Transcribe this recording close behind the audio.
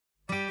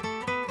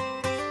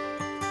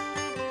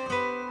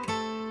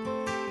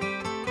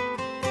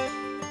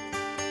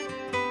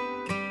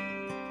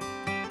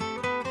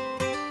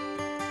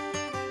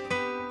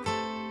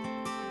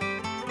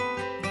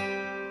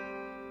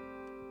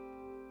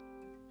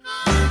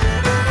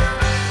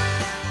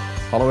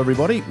Hello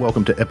everybody,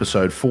 welcome to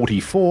episode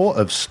 44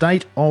 of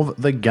State of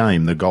the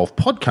Game, the golf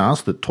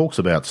podcast that talks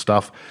about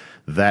stuff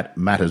that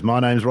matters. My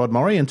name's Rod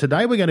Murray, and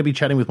today we're going to be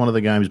chatting with one of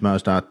the game's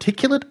most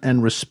articulate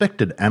and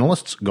respected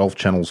analysts, Golf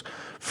Channel's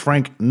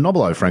Frank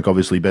Nobilo. Frank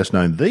obviously best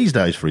known these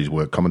days for his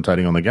work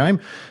commentating on the game,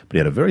 but he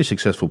had a very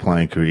successful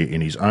playing career in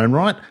his own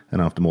right,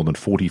 and after more than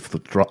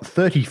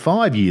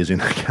 35 years in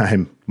the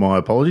game, my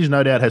apologies,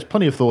 no doubt has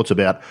plenty of thoughts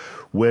about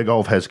where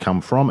golf has come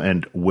from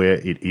and where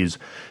it is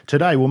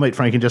today. We'll meet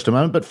Frank in just a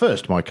moment, but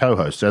first, my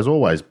co-hosts, as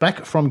always,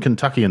 back from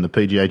Kentucky and the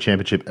PGA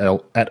Championship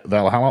at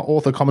Valhalla,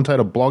 author,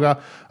 commentator, blogger,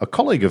 a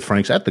colleague of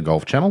Frank's at the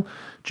Golf Channel,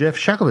 Jeff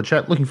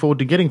Shackelford. Looking forward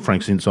to getting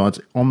Frank's insights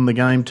on the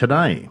game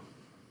today.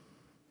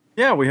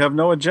 Yeah, we have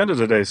no agenda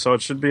today, so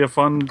it should be a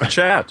fun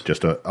chat.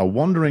 Just a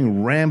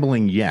wandering,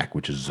 rambling yak,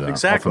 which is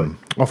exactly.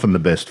 often the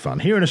best fun.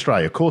 Here in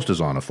Australia, course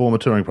designer, former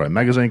Touring Pro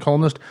magazine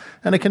columnist,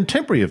 and a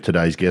contemporary of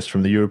today's guest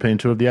from the European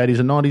Tour of the 80s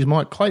and 90s,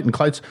 Mike Clayton.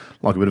 Clates,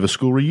 like a bit of a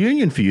school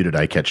reunion for you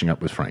today, catching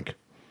up with Frank.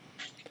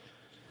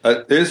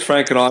 There's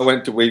Frank and I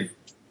we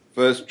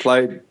first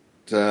played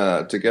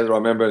together, I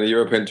remember, in a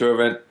European Tour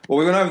event. Well,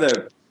 we went over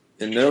there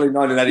in early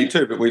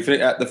 1982, but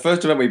the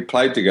first event we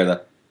played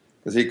together,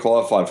 because he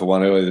qualified for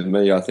one earlier than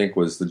me, I think,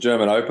 was the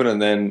German Open, and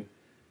then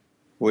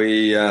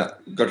we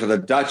got to the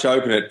Dutch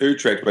Open at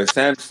Utrecht, where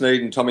Sam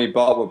Snead and Tommy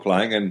Bolt were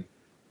playing, and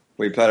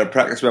we played a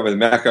practice round with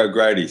Mac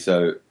O'Grady.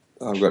 So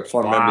I've got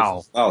fond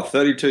memories. Oh,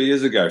 32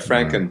 years ago,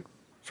 Frank and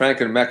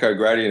Mac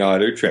O'Grady and I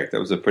at Utrecht. That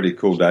was a pretty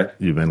cool day.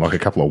 You've been like a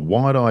couple of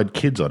wide-eyed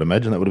kids, I'd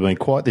imagine. That would have been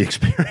quite the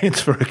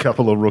experience for a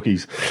couple of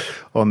rookies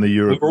on the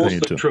European Tour. We were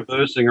also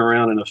traversing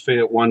around in a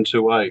Fiat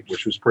 128,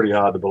 which was pretty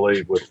hard to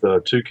believe, with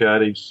two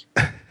caddies,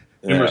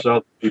 numerous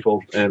other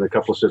people, and a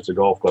couple of sets of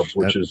golf clubs,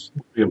 which is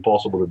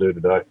impossible to do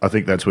today. I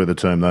think that's where the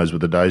term "those were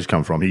the days"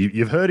 come from.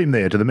 You've heard him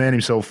there. To the man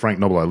himself, Frank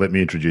Nobilo. Let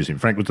me introduce him.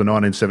 Frank was the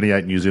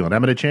 1978 New Zealand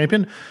amateur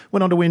champion,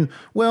 went on to win,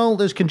 well,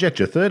 there's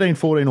conjecture, 13,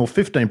 14 or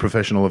 15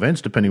 professional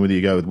events, depending whether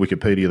you go with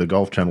Wikipedia, the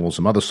Golf Channel or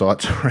some other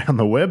sites around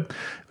the web,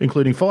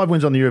 including 5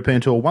 wins on the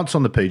European Tour, once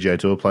on the PGA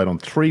Tour, played on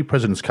 3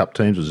 President's Cup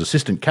teams, was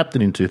assistant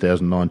captain in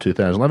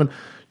 2009-2011,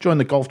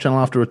 joined the Golf Channel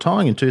after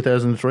retiring in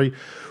 2003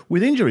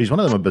 with injuries. One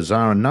of them a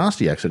bizarre and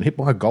nasty accident, hit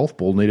by a golf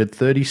ball, needed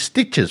 30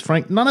 stitches.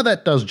 Frank, none of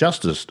that does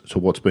justice to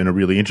what's been a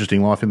really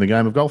interesting life in the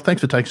game of golf.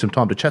 Thanks for taking some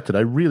time to chat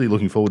today. Really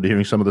looking forward to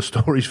hearing some of the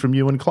stories from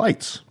you and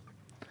Clates.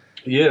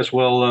 Yes,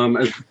 well,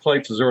 as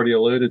Clates has already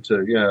alluded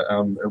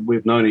to,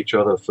 we've known each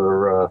other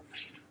for,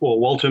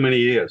 well too many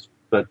years.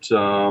 But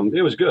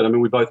it was good. I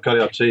mean, we both cut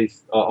our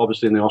teeth,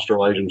 obviously, in the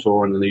Australasian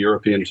Tour and in the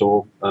European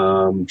Tour.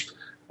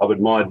 I've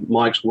admired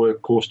Mike's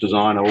work, course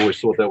design. I always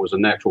thought that was a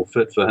natural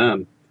fit for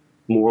him,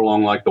 more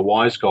along like the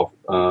Weiskopf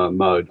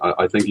mode.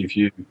 I think if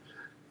you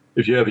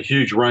have a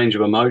huge range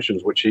of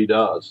emotions, which he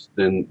does,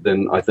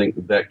 then I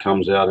think that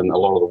comes out in a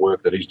lot of the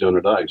work that he's doing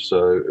today.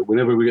 So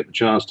whenever we get the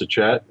chance to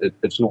chat,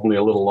 it's normally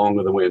a little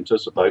longer than we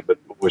anticipate, but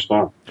always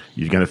fun.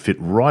 You're going to fit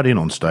right in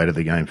on State of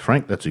the Game,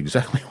 Frank. That's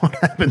exactly what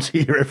happens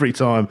here every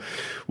time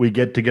we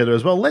get together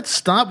as well. Let's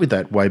start with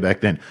that way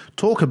back then.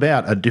 Talk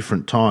about a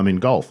different time in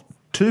golf.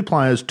 2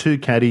 players, 2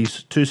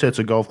 caddies, 2 sets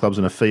of golf clubs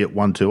and a Fiat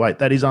 128.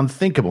 That is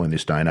unthinkable in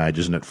this day and age,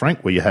 isn't it,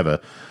 Frank, where you have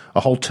a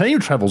whole team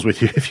travels with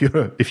you if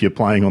you're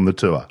playing on the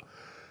tour?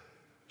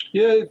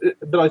 Yeah,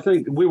 but I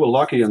think we were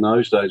lucky in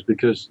those days,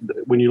 because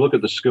when you look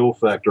at the skill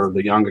factor of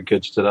the younger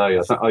kids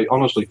today, I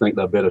honestly think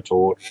they're better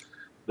taught,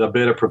 they're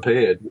better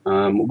prepared.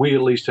 We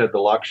at least had the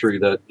luxury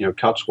that,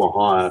 cuts were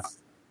higher,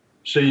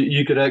 so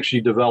you could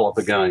actually develop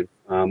a game.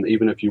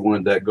 Even if you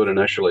weren't that good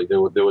initially,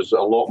 there was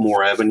a lot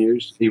more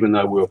avenues, even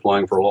though we were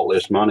playing for a lot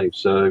less money.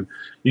 So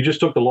you just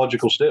took the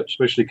logical step,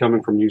 especially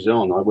coming from New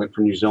Zealand. I went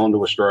from New Zealand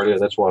to Australia.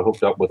 That's why I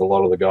hooked up with a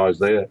lot of the guys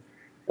there.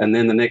 And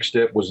then the next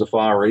step was the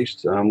Far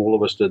East. All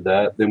of us did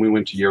that. Then we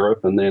went to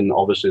Europe, and then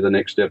obviously the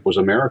next step was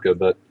America.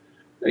 But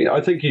I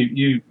think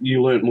you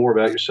learn more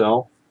about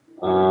yourself.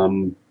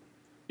 You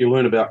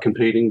learn about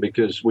competing,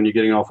 because when you're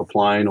getting off a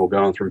plane or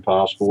going through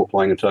passport,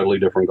 playing a totally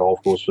different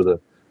golf course for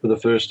the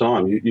first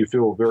time, you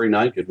feel very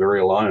naked, very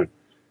alone.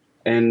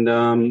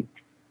 And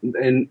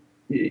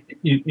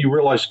you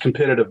realize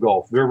competitive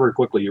golf, very, very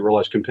quickly you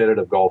realize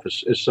competitive golf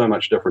is so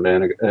much different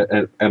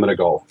than amateur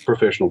golf,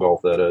 professional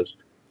golf, that is.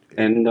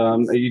 And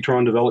you try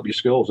and develop your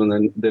skills.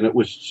 And then it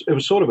was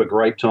sort of a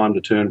great time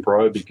to turn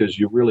pro, because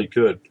you really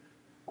could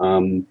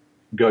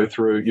go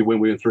through, we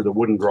went through the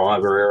wooden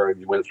driver era,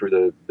 you went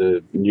through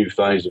the new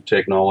phase of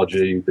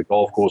technology, the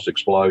golf course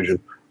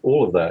explosion,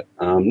 all of that.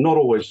 Not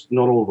all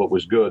of it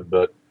was good,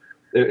 but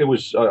it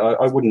was.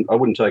 I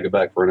wouldn't take it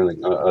back for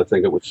anything. I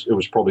think it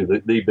was probably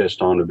the best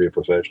time to be a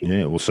professional.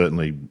 Yeah, well,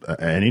 certainly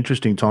an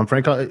interesting time,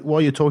 Frank.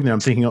 While you're talking, I'm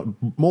thinking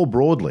more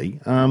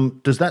broadly.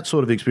 Does that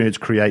sort of experience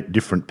create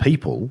different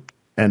people,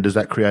 and does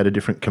that create a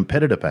different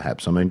competitor?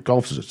 Perhaps. I mean,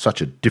 golf is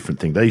such a different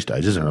thing these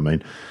days, isn't it? I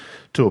mean,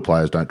 tour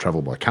players don't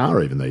travel by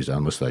car even these days,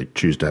 unless they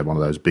choose to have one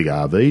of those big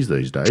RVs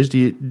these days.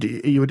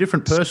 Are you a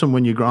different person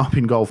when you grow up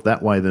in golf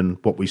that way than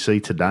what we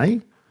see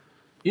today?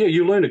 Yeah,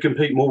 you learn to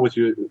compete more with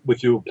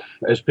your,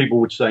 as people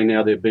would say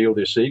now, their B or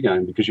their C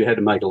game, because you had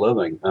to make a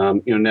living.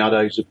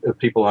 Nowadays, if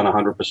people aren't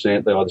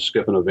 100%, they either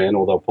skip an event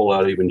or they'll pull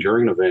out even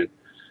during an event.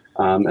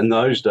 In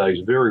those days,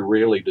 very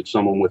rarely did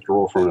someone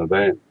withdraw from an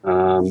event.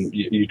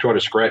 You try to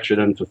scratch it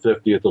in for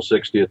 50th or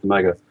 60th to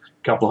make a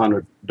couple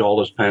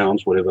 $100,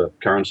 pounds, whatever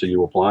currency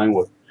you were playing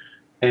with.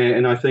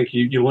 And I think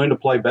you learn to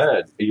play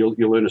bad. You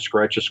learn to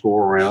scratch a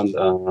score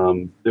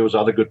around. There was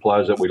other good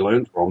players that we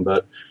learned from,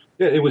 but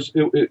yeah,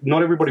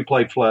 not everybody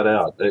played flat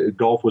out.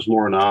 Golf was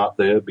more an art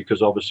there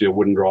because obviously a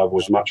wooden driver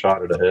was much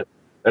harder to hit.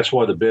 That's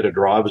why the better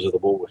drivers of the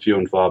ball were few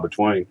and far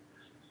between.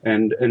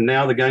 And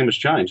now the game has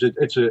changed.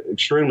 It's an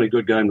extremely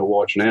good game to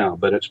watch now,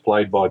 but it's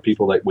played by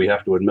people that we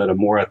have to admit are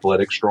more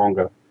athletic,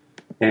 stronger.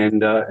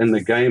 And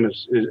the game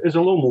is a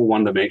little more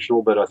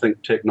one-dimensional, but I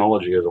think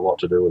technology has a lot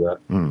to do with that.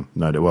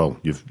 No, well,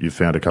 you've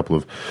found a couple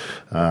of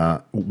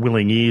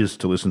willing ears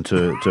to listen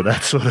to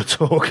that sort of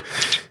talk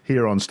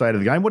here on State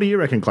of the Game. What do you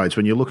reckon, Clates,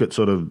 when you look at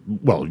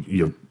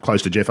you're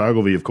close to Jeff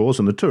Ogilvy, of course,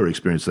 and the tour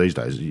experience these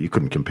days, you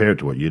couldn't compare it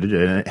to what you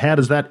did. How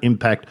does that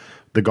impact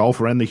the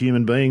golfer and the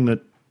human being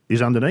that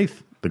is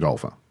underneath the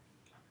golfer?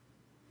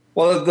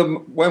 Well,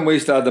 when we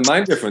started, the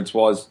main difference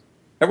was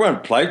everyone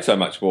played so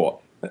much more.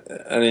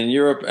 And in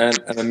Europe and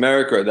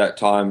America at that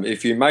time,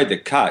 if you made the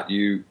cut,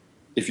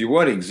 if you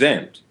weren't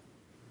exempt,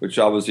 which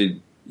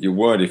obviously you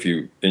weren't if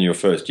you in your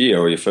first year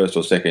or your first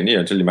or second year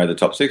until you made the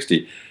top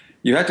 60,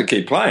 you had to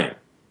keep playing.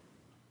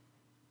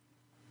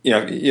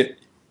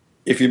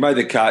 If you made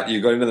the cut,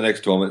 you got into the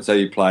next tournament, so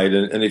you played,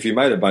 and if you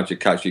made a bunch of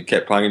cuts, you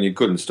kept playing and you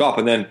couldn't stop.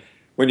 And then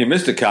when you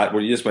missed a cut,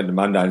 well, you just went to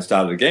Monday and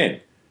started again.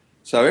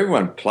 So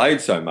everyone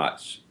played so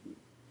much.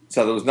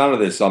 So there was none of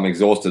this I'm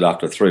exhausted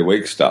after 3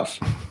 weeks stuff.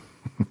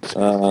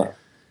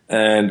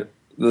 And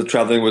the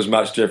travelling was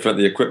much different.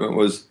 The equipment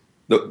was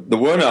there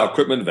were no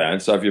equipment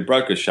vans, so if you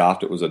broke a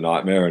shaft, it was a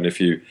nightmare. And if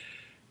if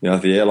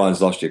the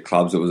airlines lost your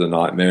clubs, it was a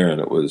nightmare.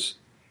 And it was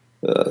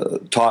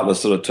Titleist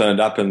sort of turned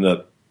up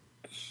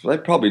they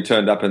probably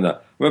turned up in the.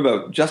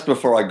 Remember, just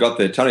before I got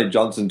there, Tony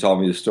Johnson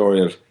told me the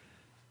story of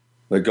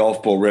the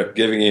golf ball rep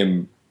giving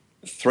him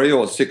 3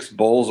 or 6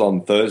 balls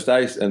on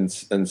Thursdays and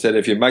said,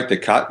 if you make the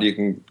cut, you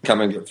can come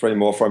and get 3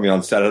 more from me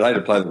on Saturday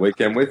to play the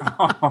weekend with.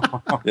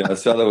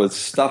 So there was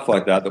stuff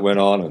like that went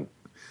on.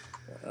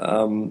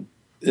 And,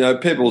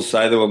 people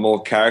say there were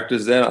more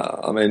characters then.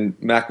 I mean,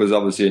 Mac was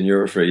obviously in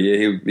Europe for a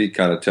year. He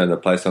kind of turned the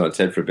place on its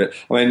head for a bit.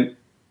 I mean,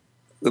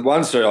 the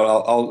one story,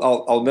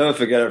 I'll never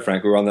forget it,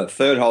 Frank. We were on that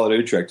third hole at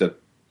Utrecht, a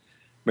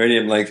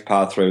medium length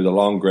par 3 with a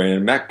long green.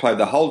 And Mac played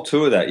the whole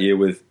tour that year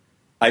with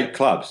 8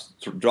 clubs,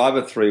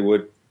 driver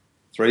 3-wood,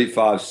 3,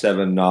 5,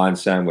 7, 9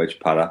 sandwich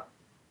putter.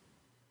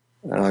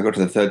 And I got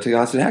to the third tee.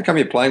 I said, how come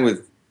you're playing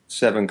with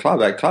 8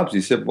 clubs? He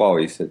said,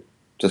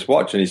 just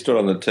watch. And he stood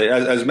on the tee.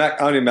 As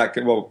Mac, only Mac,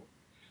 well,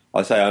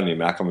 I say only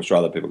Mac, I'm sure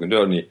other people can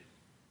do it. And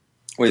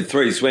with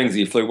 3 swings,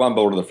 he flew 1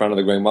 ball to the front of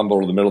the green, 1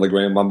 ball to the middle of the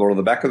green, 1 ball to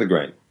the back of the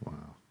green. Wow.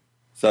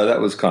 So that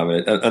was kind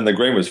of, and the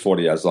green was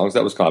 40 yards long, so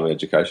that was kind of an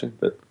education.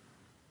 But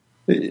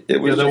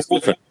it was just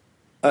different.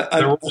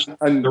 They're all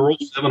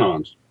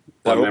 7-irons.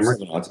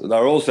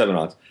 They're all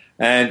 7-irons.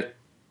 And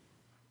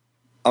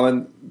I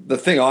mean, the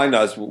thing I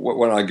notice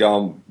when I go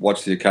and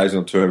watch the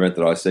occasional tour event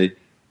that I see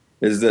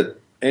is that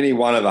any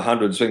one of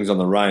 100 swings on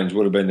the range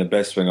would have been the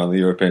best swing on the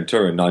European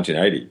Tour in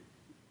 1980.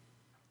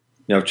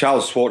 If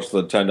Charles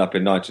Schwartzler turned up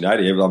in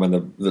 1980, I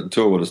mean, the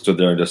tour would have stood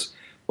there and just,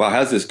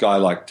 how's this guy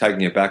like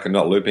taking it back and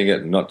not looping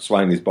it and not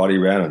swaying his body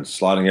around and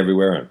sliding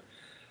everywhere? And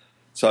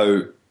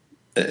so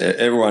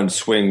everyone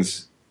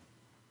swings,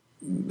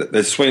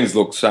 their swings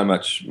look so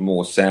much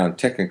more sound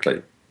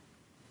technically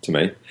to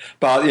me.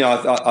 But,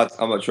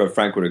 I'm not sure if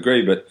Frank would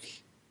agree, but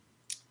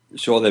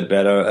sure, they're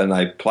better and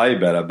they play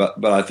better.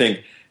 But I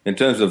think in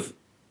terms of,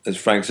 as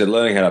Frank said,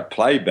 learning how to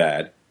play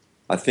bad,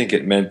 I think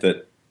it meant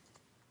that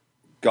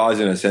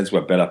guys, in a sense,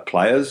 were better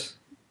players.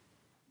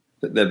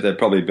 They're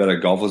probably better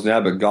golfers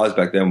now, but guys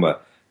back then there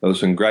were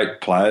some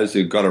great players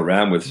who got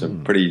around with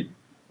some pretty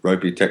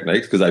ropey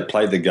techniques because they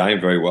played the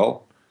game very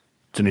well.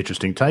 It's an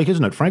interesting take,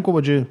 isn't it, Frank?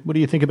 What do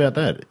you think about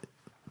that?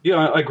 Yeah,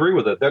 I agree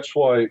with it. That's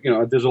why,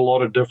 there's a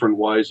lot of different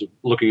ways of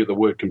looking at the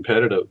word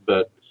competitive.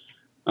 But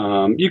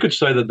you could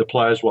say that the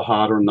players were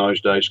harder in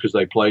those days because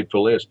they played for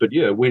less. But,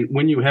 yeah,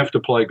 when you have to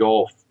play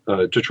golf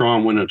to try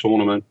and win a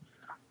tournament,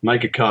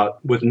 make a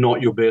cut with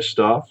not your best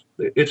stuff,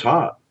 it's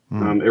hard. It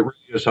really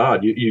is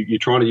hard. You're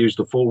trying to use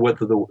the full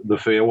width of the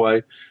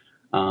fairway.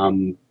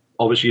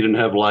 Obviously, you didn't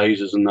have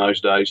lasers in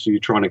those days, so you're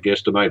trying to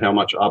guesstimate how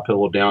much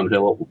uphill or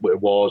downhill it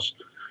was.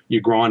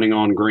 You're grinding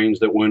on greens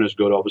that weren't as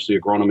good. Obviously,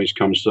 agronomy's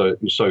come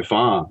so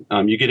far.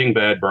 You're getting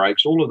bad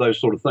breaks, all of those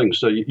sort of things.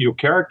 So your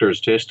character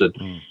is tested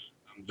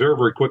very,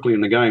 very quickly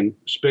in the game,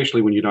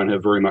 especially when you don't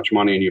have very much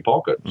money in your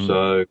pocket.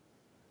 So,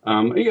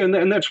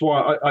 and that's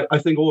why I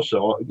think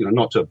also,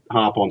 not to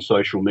harp on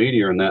social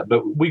media and that,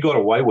 but we got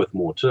away with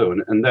more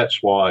too. And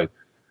that's why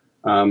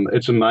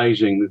it's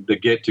amazing the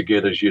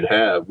get-togethers you'd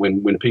have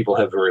when people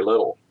have very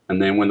little.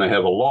 And then when they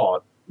have a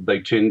lot, they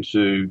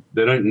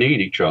don't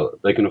need each other.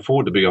 They can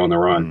afford to be on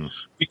their own.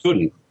 We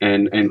couldn't,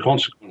 and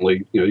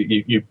consequently,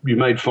 you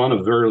made fun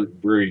of very,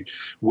 very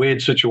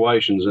weird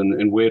situations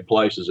and weird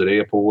places at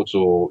airports,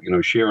 or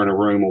sharing a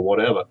room or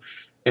whatever.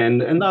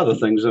 And other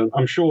things, and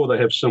I'm sure they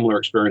have similar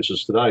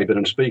experiences today, but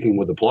in speaking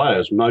with the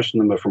players, most of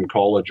them are from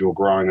college or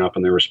growing up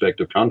in their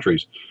respective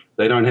countries.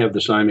 They don't have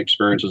the same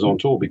experiences on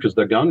tour because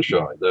they're gun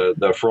shy.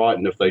 They're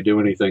frightened if they do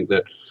anything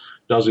that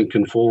doesn't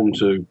conform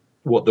to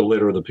what the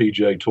letter of the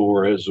PGA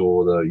Tour is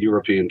or the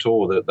European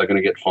Tour, that they're going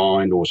to get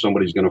fined or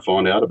somebody's going to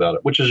find out about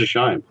it, which is a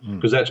shame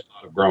because that's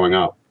part of growing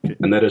up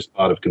and that is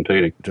part of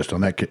competing. Just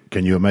on that,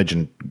 can you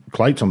imagine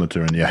Clates on the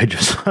tour in the age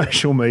of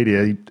social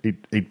media?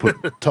 He'd put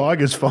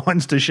Tiger's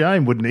fines to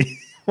shame, wouldn't he?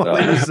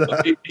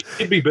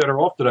 He'd be better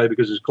off today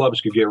because his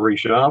clubs could get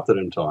reshafted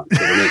in time.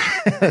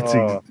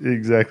 That's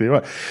exactly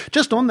right.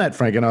 Just on that,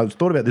 Frank, and I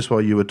thought about this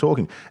while you were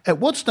talking, at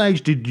what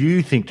stage did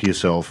you think to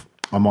yourself,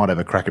 I might have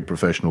a crack at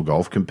professional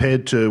golf,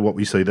 compared to what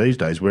we see these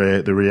days,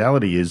 where the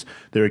reality is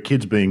there are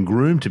kids being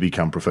groomed to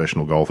become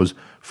professional golfers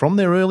from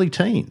their early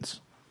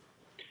teens?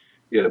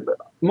 Yeah,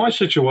 my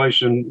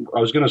situation, I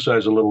was going to say,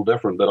 is a little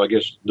different, but I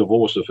guess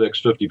divorce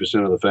affects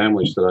 50% of the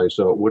families today,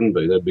 so it wouldn't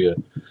be. That'd be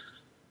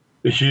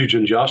a huge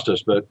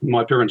injustice. But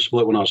my parents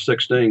split when I was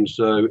 16,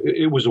 so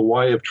it was a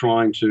way of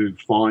trying to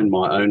find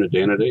my own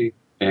identity.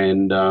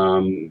 And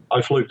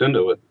I fluked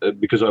into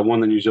it because I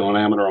won the New Zealand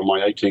Amateur on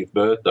my 18th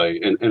birthday.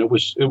 And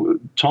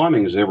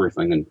timing is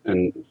everything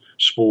in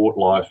sport,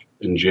 life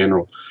in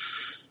general.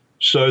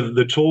 So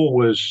the tour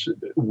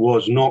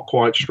was not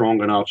quite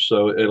strong enough,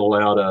 so it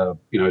allowed a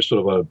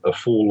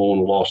forlorn,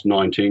 lost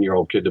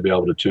 19-year-old kid to be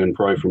able to turn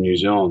pro from New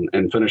Zealand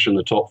and finish in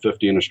the top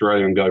 50 in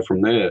Australia and go from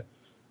there.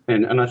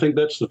 And I think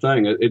that's the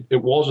thing.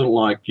 It wasn't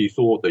like you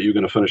thought that you were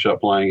going to finish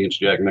up playing against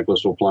Jack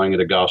Nicklaus or playing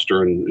at Augusta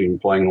and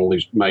playing in all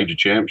these major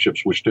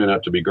championships, which turned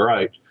out to be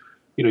great.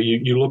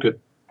 You look at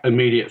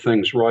immediate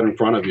things right in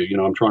front of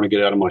you. I'm trying to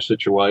get out of my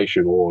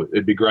situation, or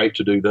it'd be great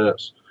to do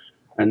this.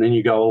 And then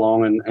you go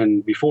along,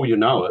 and before you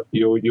know it,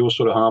 you're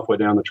sort of halfway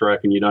down the track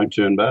and you don't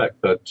turn back.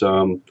 But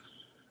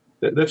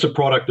that's a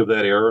product of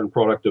that era and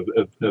product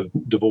of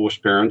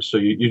divorced parents. So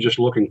you're just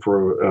looking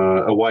for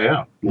a way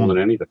out more than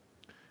anything.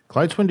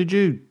 Clates, when did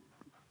you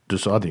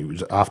decide? I think it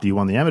was after you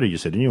won the Amateur, you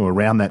said, and you were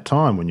around that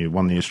time when you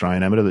won the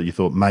Australian Amateur that you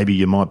thought maybe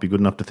you might be good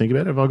enough to think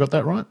about it. Have I got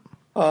that right?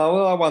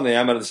 Well, I won the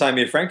Amateur the same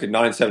year Frank did,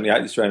 1978,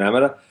 the Australian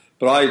Amateur.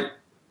 But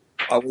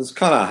I was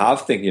kind of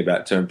half thinking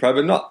about turning pro,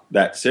 but not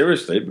that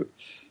seriously,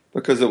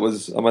 because there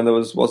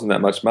wasn't that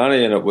much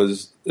money, and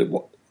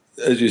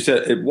as you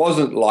said, it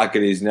wasn't like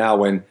it is now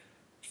when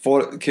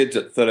kids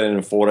at 13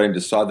 and 14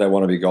 decide they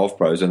want to be golf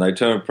pros and they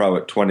turn pro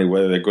at 20,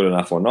 whether they're good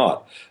enough or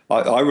not.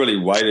 I really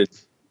waited,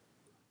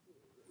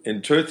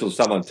 in truth, till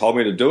someone told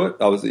me to do it.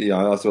 I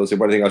said,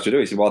 what do you think I should do?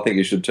 He said, well, I think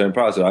you should turn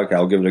pro. I said, okay,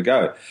 I'll give it a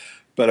go.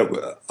 But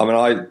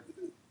I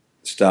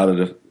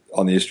started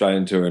on the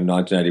Australian Tour in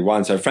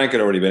 1981, so Frank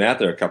had already been out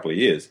there a couple of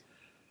years.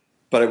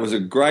 But it was a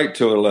great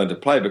tour to learn to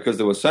play because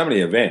there were so many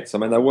events. We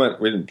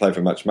didn't play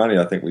for much money.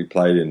 I think we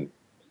played in,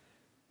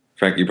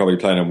 Frank, you probably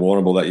played in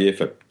Warrnambool that year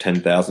for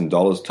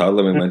 $10,000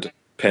 total. And we went to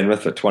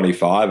Penrith for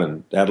 $25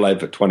 and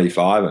Adelaide for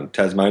 $25 and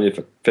Tasmania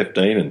for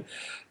 $15 and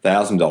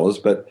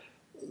 $1,000. But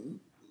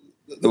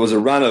there was a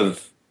run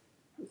of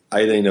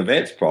 18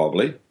 events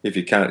probably, if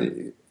you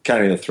counting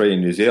the 3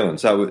 in New Zealand.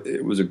 So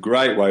it was a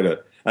great way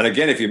to, and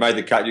again, if you made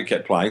the cut, you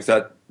kept playing.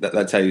 So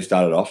that's how you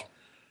started off.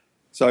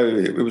 So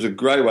it was a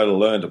great way to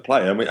learn to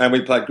play, and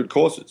we played good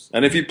courses.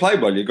 And if you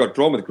played well, you got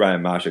drawn with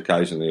Graham Marsh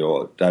occasionally,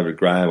 or David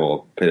Graham,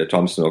 or Peter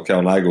Thompson, or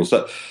Kel Nagle.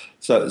 So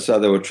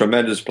there were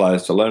tremendous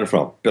players to learn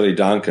from. Billy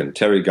Duncan,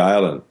 Terry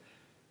Galen.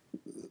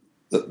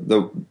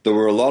 There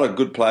were a lot of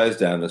good players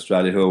down in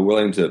Australia who were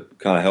willing to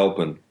kind of help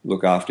and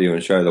look after you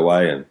and show the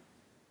way.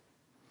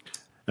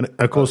 And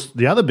of course,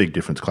 the other big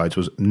difference, Clates,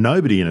 was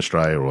nobody in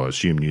Australia, or I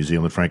assume New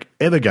Zealand, Frank,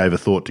 ever gave a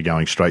thought to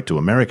going straight to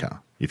America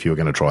if you were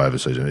going to try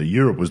overseas.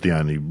 Europe was the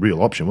only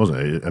real option, wasn't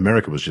it?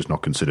 America was just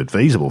not considered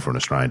feasible for an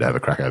Australian to have a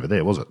crack over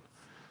there, was it?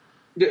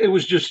 It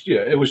was just,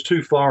 it was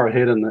too far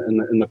ahead in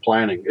the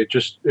planning.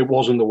 It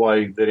wasn't the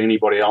way that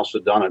anybody else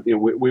had done it.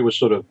 We were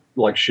sort of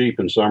like sheep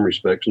in some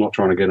respects, not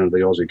trying to get into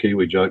the Aussie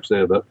Kiwi jokes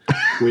there, but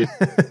we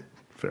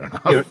fair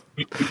enough.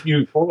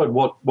 You followed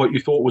what you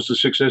thought was the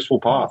successful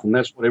path, and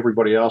that's what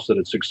everybody else that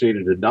had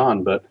succeeded had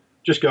done. But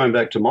just going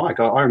back to Mike,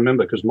 I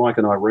remember because Mike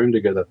and I roomed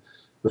together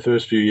the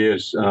first few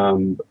years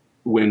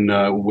when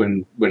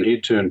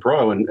he'd turned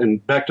pro,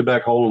 and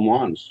back-to-back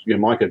hole-in-ones.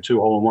 Mike had 2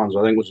 hole-in-ones,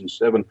 I think it was in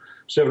seven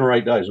or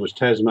 8 days. It was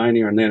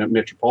Tasmania and then at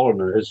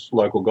Metropolitan at his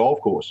local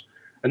golf course.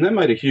 And that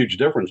made a huge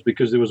difference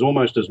because there was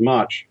almost as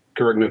much,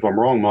 correct me if I'm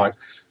wrong, Mike,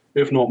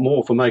 if not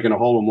more, for making a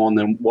hole-in-one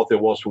than what there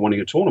was for winning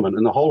a tournament.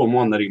 And the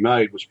hole-in-one that he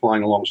made was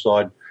playing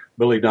alongside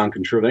Billy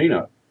Duncan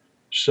Trevino.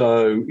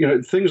 So,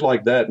 things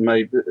like that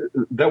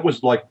that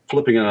was like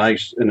flipping an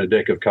ace in a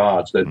deck of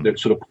cards that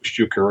sort of pushed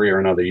your career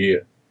another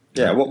year.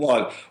 Yeah,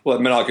 well,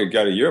 it meant I could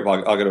go to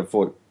Europe. I could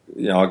afford,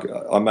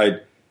 I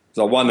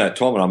won that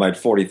tournament. I made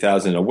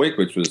 $40,000 a week,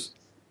 which was,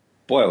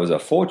 it was a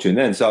fortune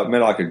then. So it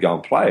meant I could go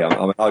and play.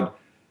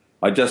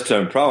 I just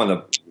turned pro,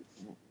 and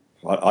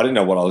I didn't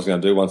know what I was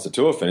going to do once the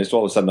tour finished.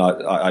 All of a sudden,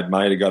 I had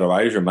money to go to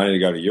Asia, money to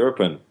go to Europe,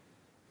 and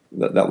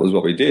that was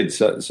what we did.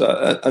 So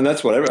and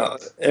that's what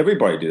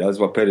everybody did. That's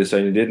what Peter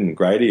Senior did, and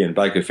Grady and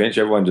Baker Finch.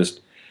 Everyone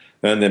just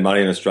earned their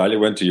money in Australia,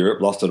 went to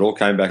Europe, lost it all,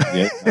 came back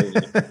again.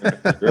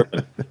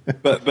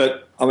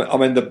 But I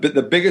mean,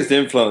 the biggest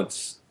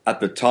influence at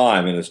the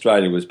time in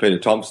Australia was Peter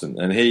Thompson,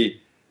 and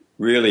he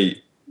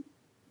really,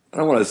 I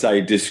don't want to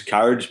say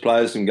discouraged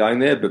players from going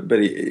there, but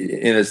he,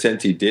 in a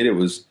sense he did. It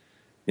was,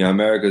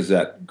 America's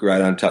that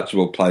great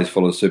untouchable place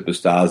full of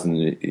superstars,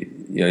 and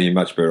you're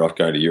much better off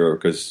going to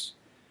Europe because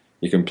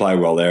you can play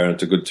well there and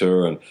it's a good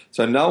tour. And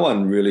so no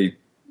one really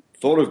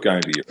thought of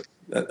going to Europe.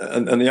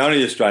 And the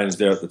only Australians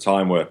there at the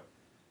time were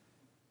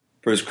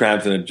Bruce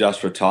Crampton had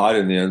just retired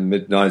in the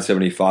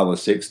mid-1975 or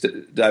 6.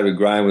 David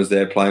Graham was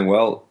there playing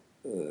well.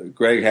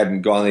 Greg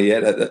hadn't gone there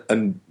yet,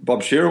 and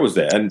Bob Shearer was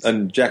there,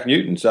 and Jack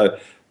Newton. So,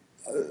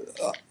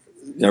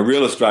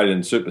 real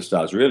Australian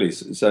superstars, really.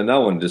 So no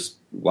one it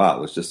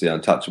was just the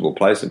untouchable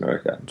place,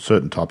 America.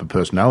 Certain type of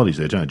personalities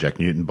there, don't you? Jack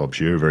Newton, Bob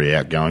Shearer, very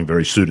outgoing,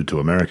 very suited to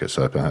America.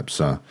 So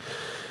perhaps I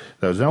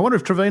wonder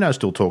if Trevino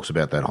still talks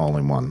about that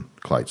hole-in-one,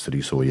 Clates, that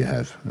he saw you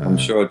have. I'm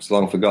sure it's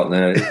long forgotten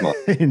now.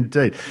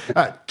 Indeed.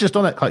 Just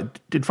on that,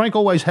 Clate, did Frank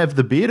always have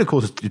the beard? Of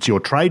course, it's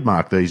your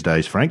trademark these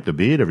days, Frank, the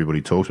beard.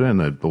 Everybody talks about it,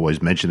 and they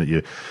always mention that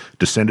you're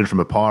descended from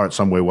a pirate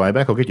somewhere way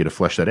back. I'll get you to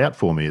flesh that out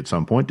for me at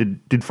some point.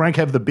 Did Frank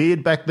have the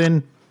beard back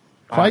then,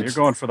 Clates?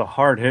 You're going for the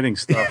hard-hitting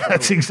stuff.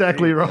 That's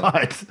exactly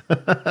right.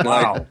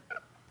 Wow.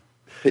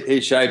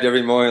 He shaved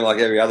every morning like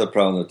every other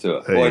pro on the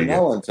tour. Boy,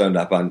 no one turned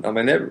up on. I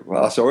mean,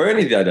 I saw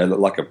Ernie the other day look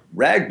like a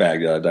rag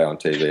bag the other day on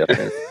TV. I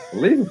mean, it's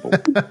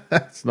unbelievable.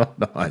 That's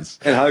not nice.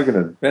 Ben Hogan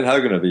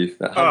would be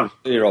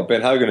 100-year-old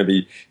Ben Hogan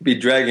would be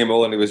dragging him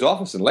all into his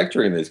office and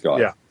lecturing these guys.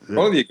 Yeah.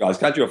 All of you guys,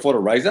 can't you afford a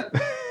razor?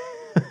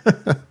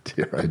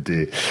 Dear, oh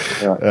dear.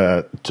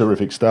 Yeah.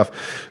 Terrific stuff.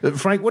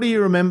 Frank, what do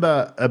you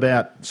remember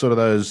about sort of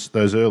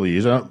those early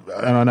years? And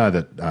I know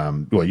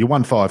that, you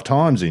won 5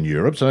 times in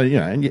Europe, so,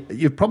 and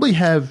you probably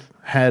have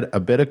had a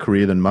better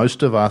career than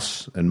most of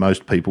us and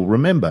most people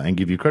remember and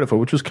give you credit for,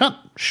 which was cut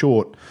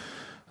short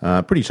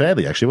pretty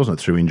sadly, actually, wasn't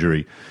it, through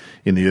injury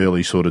in the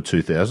early sort of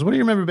 2000s. What do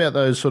you remember about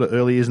those sort of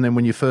early years, and then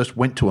when you first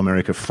went to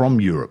America from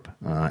Europe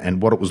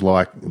and what it was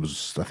like? It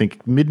was, I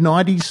think,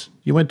 mid-90s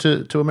you went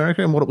to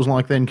America, and what it was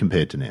like then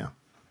compared to now?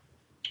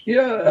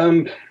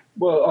 Yeah,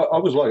 well, I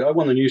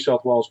won the New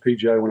South Wales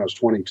PGA when I was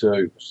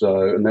 22,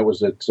 and that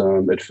was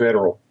at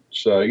Federal.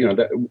 So,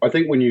 I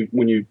think when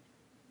you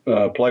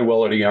play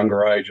well at a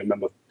younger age, I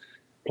remember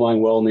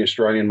playing well in the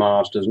Australian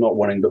Masters, not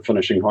winning but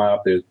finishing high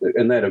up there,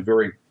 and they had a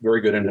very,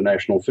 very good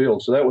international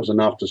field. So that was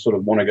enough to sort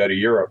of want to go to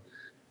Europe.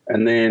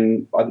 And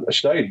then I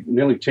stayed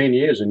nearly 10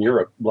 years in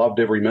Europe, loved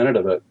every minute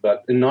of it.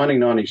 But in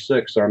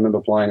 1996, I remember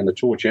playing in the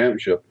Tour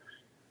Championship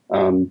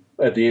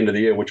at the end of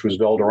the year, which was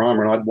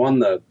Valderrama, and I'd won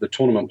the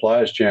Tournament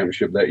Players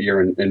Championship that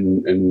year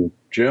in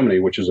Germany,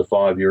 which is a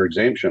 5-year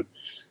exemption.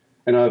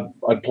 And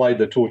I'd played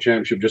the Tour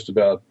Championship just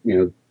about,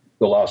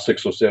 the last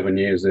 6 or 7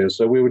 years there.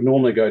 So we would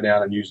normally go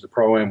down and use the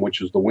Pro-Am,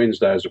 which is the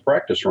Wednesday, as a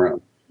practice round.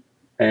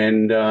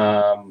 And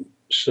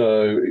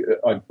so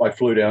I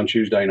flew down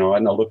Tuesday night,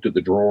 and I looked at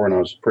the draw, and I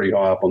was pretty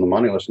high up on the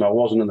money list, and I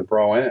wasn't in the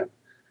Pro-Am.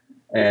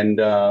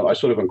 And I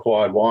sort of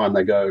inquired why, and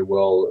they go,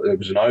 well, it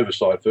was an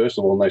oversight, first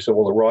of all, and they said,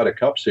 well, the Ryder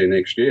Cup's here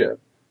next year.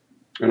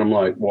 And I'm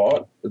like,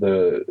 what?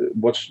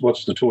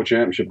 What's the Tour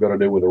Championship got to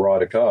do with the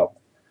Ryder Cup?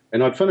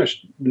 And I'd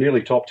finished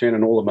nearly top 10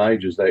 in all the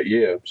majors that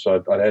year,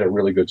 so I'd had a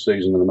really good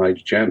season in the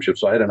major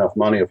championships. So I had enough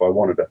money if I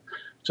wanted to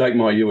take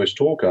my US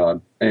Tour card.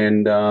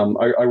 And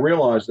I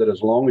realized that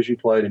as long as you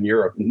played in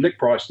Europe, Nick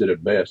Price did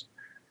it best.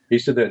 He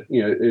said that,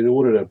 in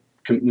order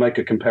to make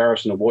a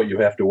comparison of what you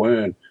have to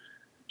earn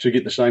to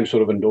get the same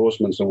sort of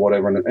endorsements and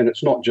whatever, and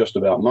it's not just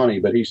about money,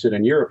 but he said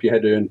in Europe you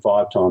had to earn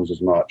 5 times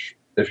as much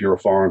if you're a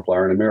foreign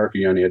player. In America,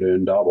 you only had to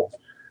earn double.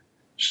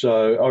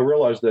 So I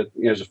realized that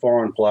as a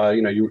foreign player,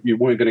 you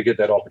weren't going to get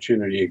that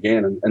opportunity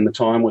again, and the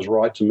time was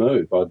right to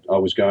move. I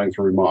was going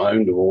through my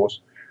own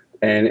divorce,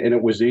 and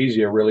it was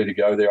easier really to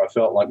go there. I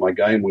felt like my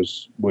game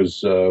was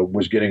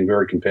getting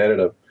very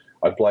competitive.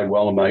 I played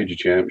well in major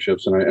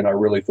championships, and I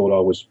really thought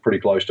I was pretty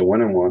close to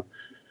winning one.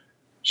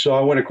 So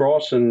I went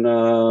across and,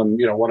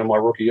 one of my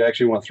rookie, I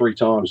actually won 3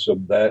 times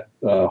of that,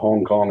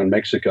 Hong Kong and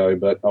Mexico,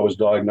 but I was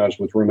diagnosed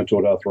with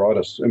rheumatoid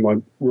arthritis in my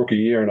rookie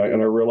year, and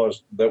I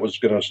realized that was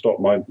going to stop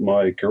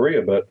my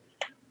career. But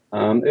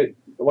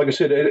like I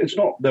said, it's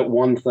not that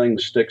one thing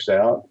sticks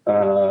out.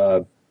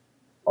 I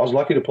was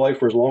lucky to play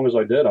for as long as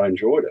I did. I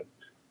enjoyed it.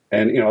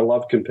 And, I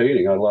loved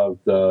competing. I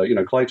loved,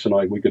 Clates and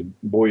I, we could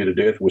bore you to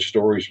death with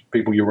stories,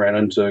 people you ran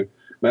into.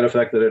 Matter of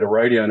fact, I did a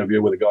radio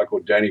interview with a guy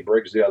called Danny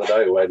Briggs the other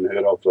day who I hadn't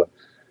heard of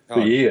for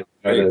years.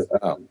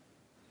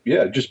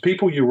 Yeah, just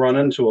people you run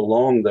into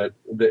along that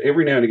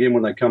every now and again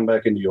when they come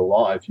back into your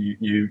life,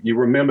 you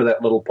remember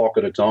that little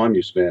pocket of time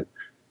you spent.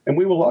 And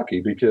we were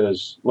lucky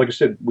because, like I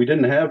said, we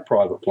didn't have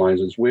private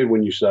planes. It's weird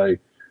when you say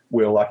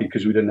we're lucky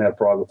because we didn't have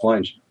private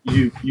planes.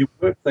 You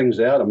work things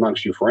out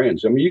amongst your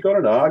friends. I mean, you got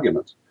into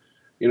arguments.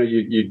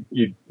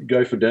 you'd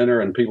go for dinner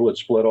and people would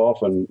split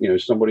off and,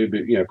 somebody would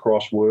be,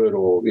 crossword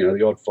or,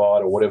 the odd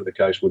fight or whatever the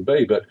case would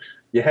be. But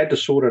you had to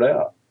sort it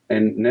out.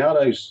 And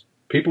nowadays,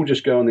 people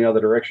just go in the other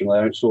direction. They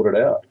don't sort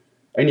it out.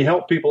 And you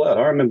help people out.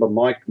 I remember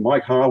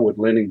Mike Harwood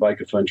lending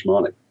Baker Finch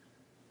money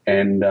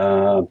and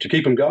to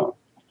keep him going.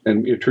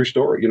 And true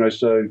story,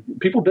 so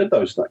people did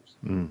those things.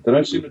 They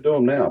don't seem to do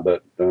them now.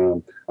 But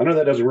I know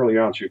that doesn't really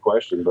answer your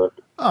question. But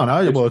oh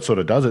no, well it sort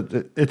of does.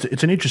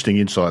 It's an interesting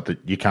insight that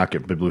you can't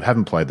get from people who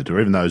haven't played the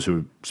tour. Even those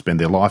who spend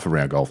their life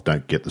around golf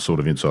don't get the sort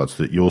of insights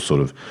that you're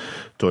sort of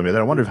talking about.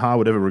 I wonder if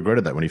Harwood ever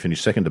regretted that when he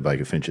finished second to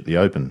Baker Finch at the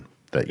Open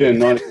that year. Yeah,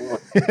 91.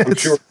 I'm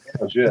sure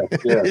it was.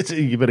 Yeah.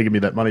 You better give me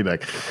that money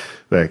back,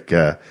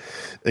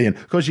 Ian.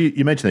 Because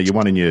you mentioned that you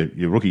won in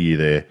your rookie year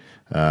there.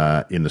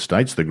 In the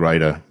States, the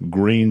Greater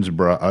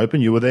Greensboro Open.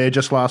 You were there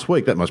just last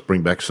week. That must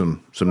bring back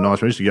some nice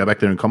memories. To go back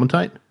there and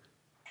commentate?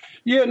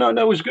 Yeah, no,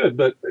 it was good.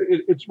 But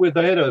it's where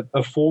they had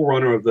a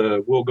forerunner of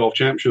the World Golf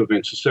Championship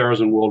events, the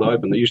Saracen World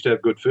Open. They used to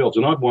have good fields,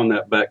 and I'd won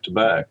that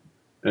back-to-back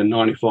in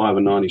 95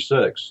 and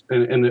 96.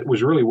 And it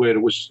was really weird.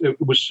 It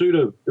was sort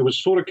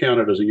of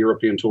counted as a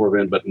European Tour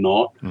event, but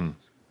not.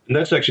 And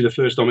that's actually the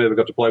first time I ever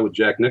got to play with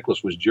Jack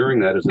Nicklaus was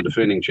during that as the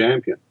defending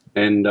champion.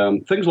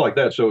 And things like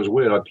that. So it was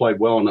weird. I played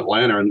well in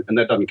Atlanta, and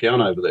that doesn't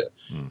count over there.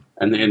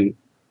 And then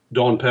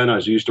Don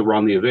Panos, who used to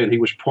run the event, he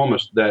was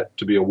promised that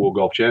to be a World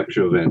Golf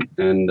Championship event.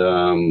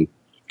 And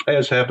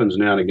as happens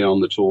now and again on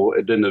the tour,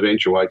 it didn't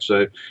eventuate.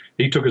 So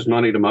he took his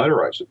money to motor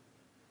racing.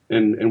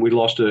 And we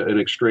lost an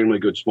extremely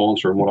good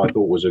sponsor and what I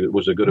thought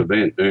was a good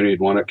event. Ernie had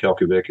won it,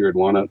 Calcavecchia had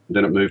won it,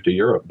 then it moved to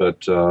Europe.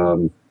 But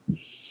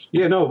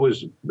yeah, no,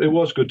 it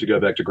was good to go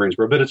back to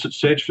Greensboro, but it's at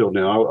Sedgefield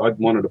now. I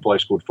wanted a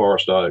place called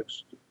Forest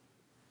Oaks,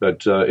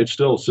 but it's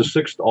the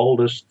sixth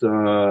oldest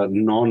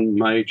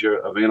non-major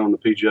event on the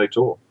PGA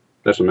Tour.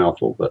 That's a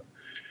mouthful,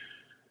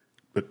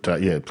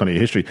 but yeah, plenty of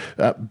history.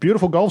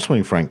 Beautiful golf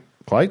swing, Frank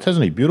Clates,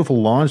 hasn't he?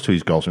 Beautiful lines to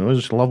his golf swing. I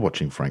just love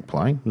watching Frank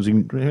play.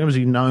 How was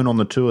he known on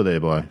the tour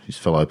there by his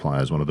fellow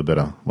players? One of the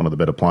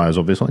better players,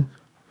 obviously.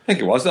 I think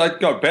it was. I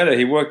got better.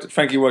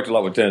 Frankie worked a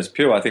lot with Dennis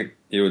Pugh. I think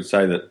you would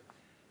say that.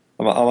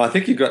 I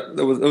think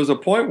there was a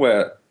point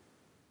where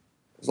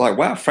it's like,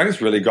 wow,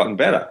 Frank's really gotten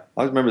better.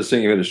 I remember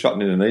seeing him hit a shot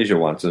in Indonesia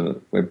once, and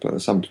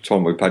some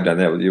time we played down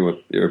there. You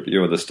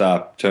were the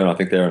star turn, I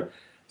think, there. And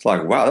it's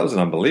like, wow, that was an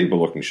unbelievable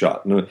looking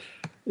shot. And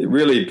it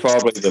really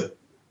probably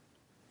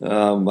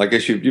I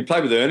guess you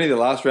played with Ernie the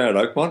last round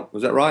at Oakmont.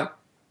 Was that right?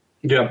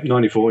 Yeah,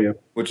 94. Yeah,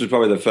 which was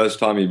probably the first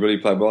time he really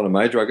played well in a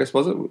major. I guess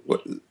was it?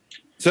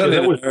 Certainly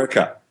in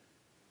America.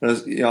 And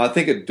I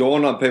think it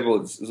dawned on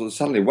people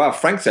suddenly, wow,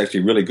 Frank's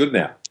actually really good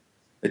now.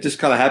 It just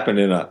kind of happened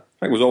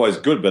Frank was always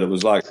good, but it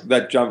was like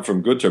that jump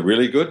from good to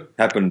really good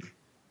happened.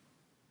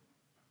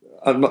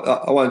 I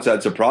won't say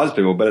it surprised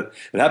people, but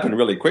it happened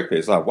really quickly.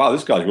 It's like, wow,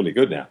 this guy's really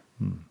good now.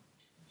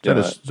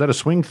 Is that a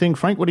swing thing,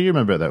 Frank? What do you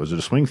remember about that? Was it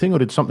a swing thing or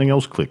did something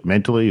else click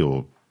mentally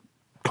or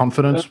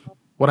confidence?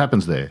 What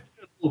happens there?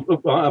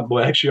 Well,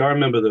 actually, I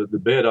remember the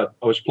bet. I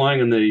was playing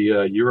in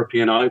the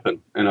European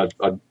Open, and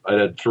I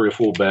had 3 or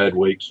 4 bad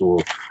weeks. Or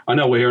I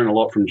know we're hearing a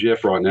lot from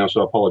Jeff right now,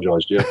 so I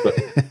apologise, Jeff.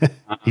 But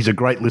he's a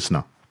great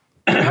listener.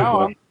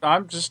 No,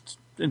 I'm just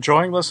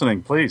enjoying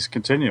listening. Please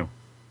continue.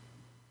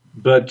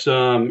 But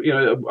I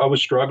was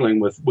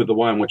struggling with the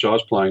way in which I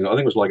was playing. I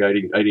think it was like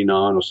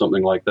 89 or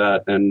something like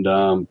that,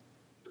 and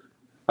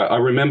I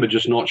remember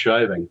just not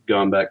shaving,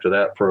 going back to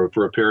that for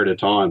a period of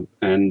time,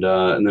 and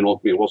then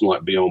it wasn't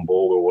like beyond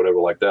ball or whatever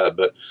like that,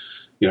 but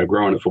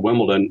growing it for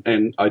Wimbledon,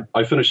 and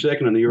I finished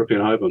second in the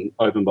European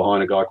Open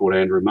behind a guy called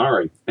Andrew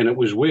Murray, and it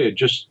was weird,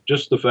 just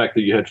the fact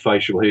that you had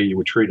facial hair, you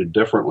were treated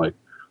differently,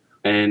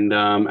 and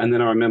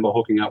then I remember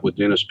hooking up with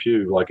Dennis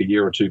Pugh like a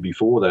year or two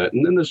before that,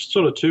 and then the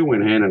sort of two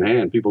went hand in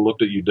hand. People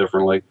looked at you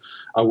differently.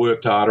 I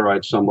worked harder. I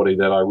had somebody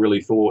that I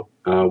really thought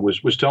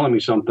was telling me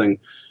something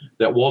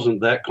that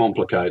wasn't that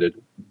complicated,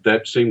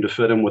 that seemed to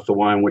fit in with the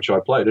way in which I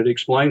played. It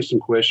explained some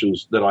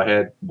questions that I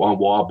had, why a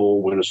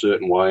ball went a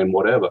certain way and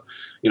whatever.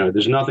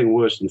 There's nothing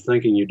worse than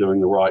thinking you're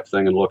doing the right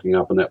thing and looking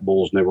up and that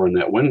ball's never in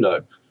that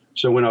window.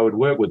 So when I would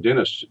work with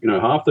Dennis,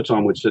 half the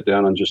time we'd sit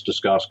down and just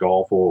discuss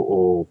golf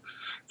or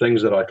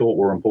things that I thought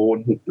were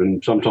important,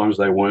 and sometimes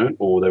they weren't,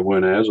 or they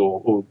weren't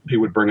or he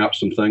would bring up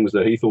some things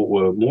that he thought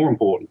were more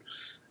important.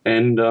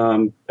 And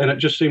it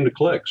just seemed to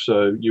click.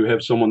 So you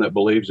have someone that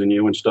believes in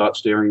you and starts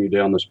steering you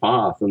down this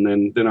path. And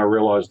then I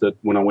realized that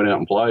when I went out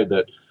and played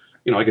that,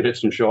 I could hit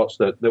some shots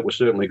that were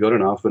certainly good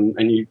enough. And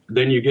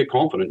you get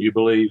confident. You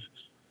believe,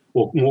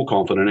 or more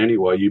confident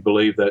anyway, you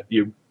believe that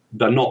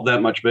they're not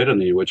that much better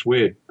than you. It's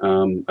weird.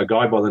 A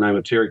guy by the name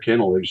of Terry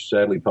Kennel, who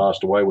sadly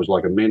passed away, was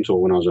like a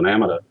mentor when I was an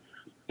amateur.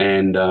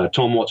 And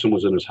Tom Watson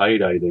was in his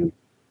heyday then.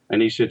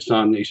 And he said,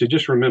 son,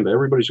 just remember,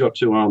 everybody's got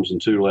 2 arms and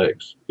 2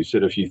 legs. He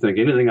said, if you think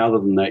anything other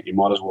than that, you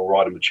might as well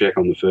write him a check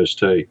on the first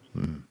tee.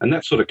 And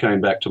that sort of came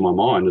back to my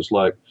mind. It's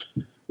like,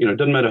 it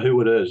doesn't matter who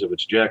it is, if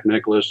it's Jack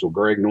Nicklaus or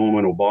Greg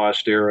Norman or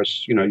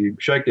Ballesteros, you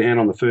shake their hand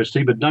on the first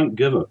tee, but don't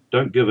give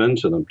in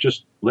to them.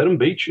 Just let them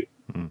beat you.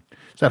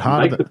 Is that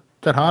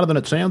harder than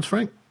it sounds,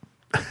 Frank?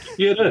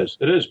 Yeah, it is.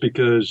 It is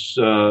because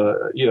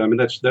I mean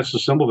that's the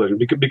simple version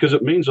because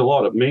it means a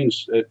lot. It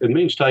means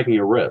taking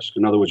a risk.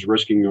 In other words,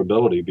 risking your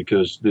ability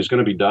because there's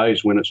going to be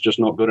days when it's just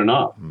not good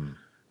enough.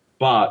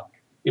 But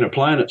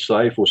playing it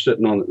safe or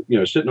sitting on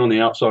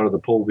the outside of the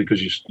pool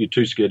because you're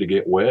too scared to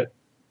get wet.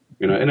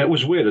 And it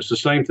was weird. It's the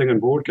same thing in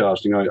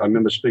broadcasting. I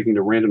remember speaking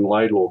to Rendon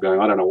Laidlaw, going,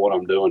 I don't know what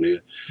I'm doing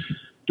here.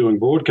 Doing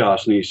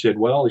broadcasting, he said,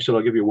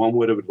 I'll give you one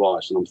word of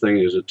advice. And I'm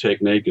thinking, is it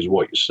technique? Is it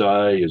what you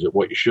say? Is it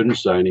what you shouldn't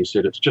say? And he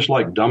said, it's just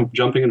like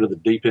jumping into the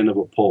deep end of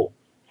a pool.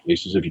 He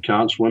says, if you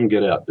can't swim,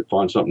 get out.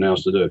 Find something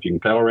else to do. If you can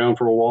paddle around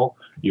for a while,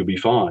 you'll be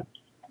fine.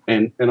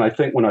 And I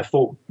think when I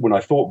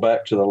thought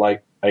back to the late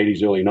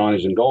 80s, early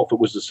 90s in golf, it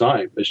was the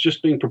same. It's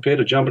just being prepared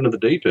to jump into the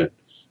deep end.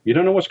 You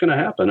don't know what's going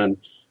to happen. And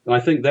I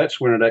think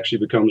that's when it actually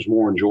becomes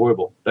more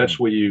enjoyable. That's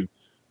where you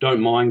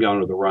don't mind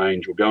going to the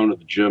range or going to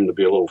the gym to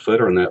be a little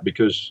fitter in that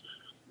because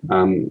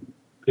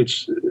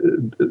it's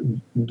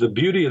the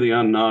beauty of the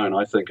unknown,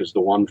 I think, is the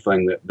one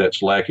thing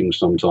that's lacking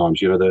sometimes.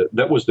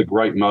 That was the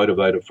great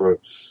motivator for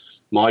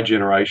my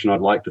generation.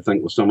 I'd like to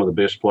think with some of the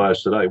best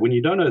players today. When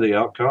you don't know the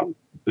outcome,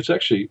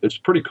 it's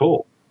pretty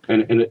cool.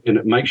 And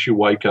it makes you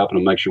wake up and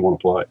it makes you want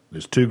to play.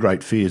 There's two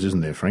great fears,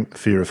 isn't there, Frank? The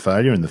fear of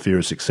failure and the fear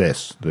of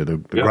success. They're the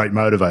great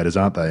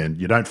motivators, aren't they? And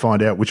you don't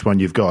find out which one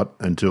you've got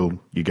until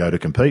you go to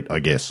compete, I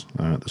guess,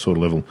 at the sort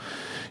of level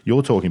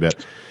you're talking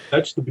about.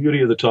 That's the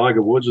beauty of the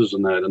Tiger Woodses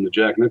and the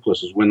Jack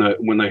Nicklauses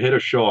when they hit a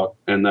shot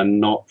and they're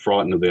not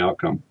frightened of the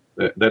outcome.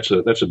 That's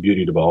a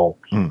beauty to behold.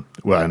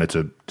 Well, and it's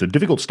a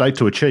difficult state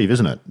to achieve,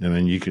 isn't it? I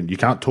mean, you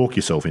can't talk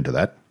yourself into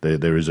that.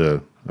 There is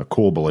a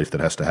core belief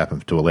that has to happen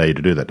to allow you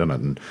to do that, doesn't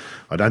it? And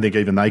I don't think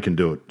even they can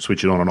do it,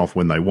 switch it on and off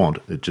when they want.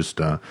 It just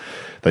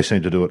they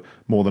seem to do it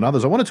more than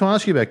others. I wanted to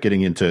ask you about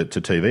getting into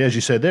TV. As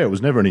you said there, it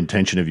was never an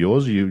intention of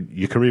yours.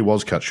 Your career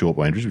was cut short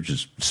by injuries, which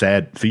is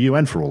sad for you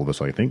and for all of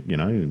us, I think.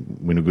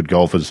 When a good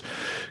golfer's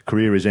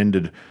career is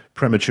ended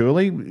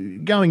prematurely.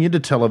 Going into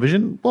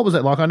television, what was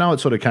that like? I know it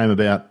sort of came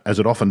about, as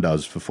it often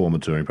does for former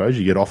touring pros.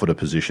 You get offered a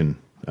position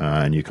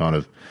and you kind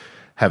of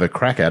have a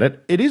crack at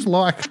it. It is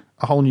like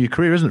a whole new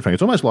career, isn't it, Frank?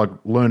 It's almost like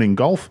learning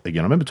golf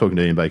again. I remember talking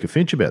to Ian Baker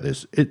Finch about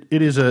this. It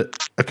is a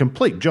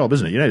complete job,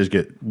 isn't it? You don't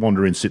just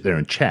wander in, sit there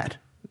and chat.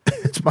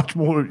 It's much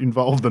more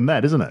involved than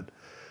that, isn't it?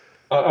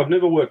 I've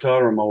never worked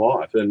harder in my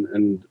life,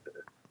 and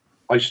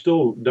I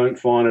still don't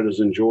find it as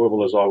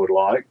enjoyable as I would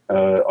like.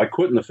 I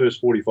quit in the first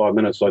 45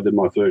 minutes I did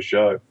my first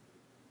show.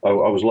 I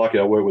was lucky.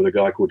 I worked with a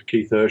guy called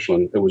Keith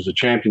Hirschland. It was the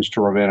Champions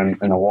Tour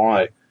event in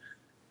Hawaii.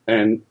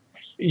 And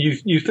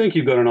you think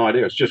you've got an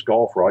idea. It's just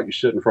golf, right? You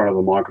sit in front of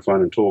a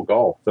microphone and talk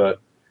golf. But,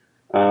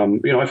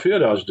 I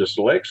feared I was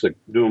dyslexic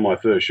doing my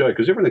first show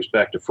because everything's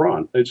back to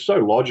front. It's so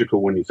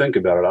logical when you think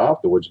about it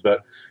afterwards.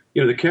 But,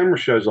 the camera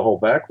shows the whole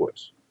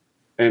backwards.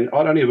 And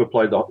I'd only ever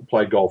played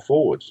golf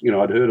forwards.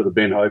 I'd heard of the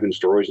Ben Hogan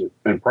stories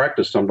and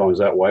practiced sometimes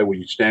that way where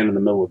you'd stand in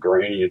the middle of the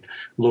green and you'd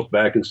look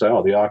back and say,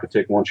 the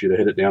architect wants you to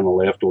hit it down the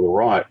left or the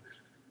right.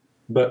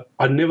 But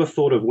I never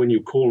thought of when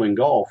you're calling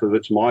golf, if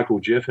it's Mike or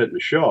Jeff hitting a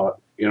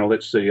shot,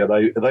 let's see, are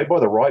they by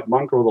the right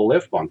bunker or the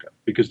left bunker?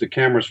 Because the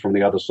camera's from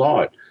the other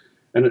side.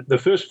 And the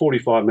first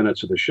 45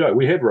 minutes of the show,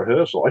 we had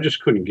rehearsal. I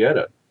just couldn't get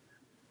it.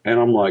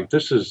 And I'm like,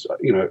 this is,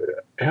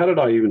 how did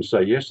I even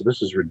say yes to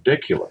this? Is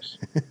ridiculous.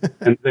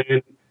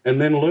 And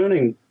then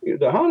learning,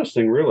 the hardest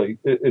thing really,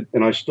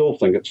 and I still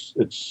think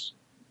it's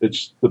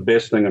the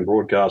best thing in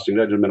broadcasting,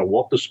 it doesn't matter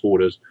what the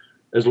sport is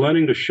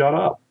learning to shut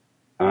up.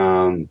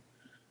 And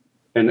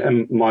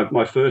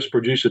my first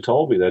producer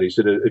told me that. He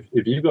said,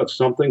 if you've got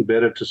something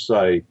better to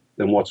say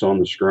than what's on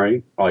the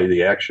screen, i.e.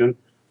 the action,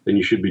 then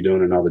you should be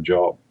doing another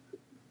job.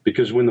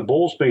 Because when the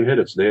ball's being hit,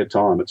 it's their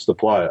time, it's the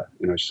player.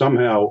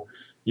 Somehow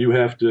you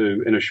have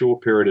to, in a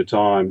short period of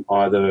time,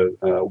 either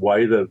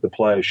weigh the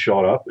player's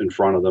shot up in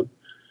front of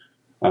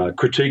them,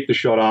 critique the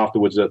shot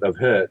afterwards that they've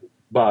hit,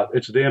 but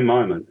it's their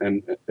moment.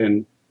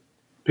 And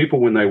people,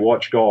 when they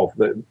watch golf,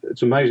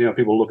 it's amazing how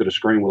people look at a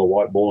screen with a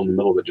white ball in the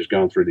middle that's just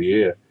going through the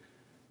air.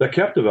 They're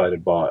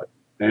captivated by it.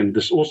 And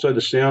this also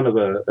the sound of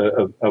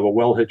a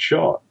well-hit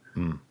shot.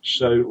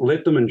 So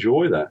let them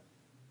enjoy that.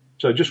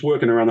 So just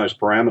working around those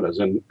parameters.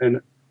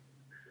 And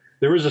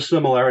there is a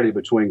similarity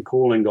between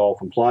calling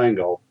golf and playing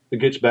golf. It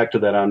gets back to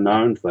that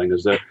unknown thing,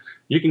 is that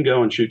you can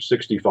go and shoot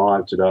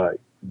 65 today,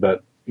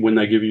 but when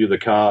they give you the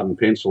card and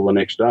pencil the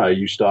next day,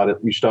 you start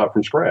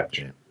from scratch.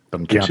 Yeah.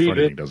 Doesn't count for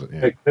anything, does it?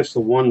 Yeah. That's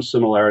the one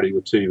similarity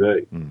with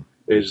TV,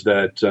 is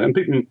that,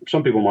 and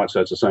some people might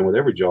say it's the same with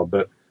every job,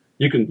 but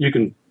you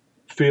can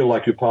feel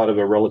like you're part of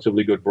a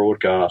relatively good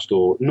broadcast,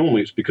 or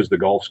normally it's because the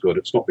golf's good.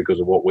 It's not because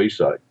of what we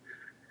say.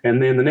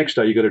 And then the next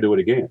day you got to do it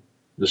again.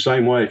 The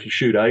same way if you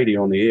shoot 80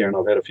 on the air, and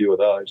I've had a few of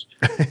those,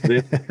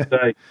 then the next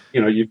day,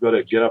 you've got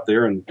to get up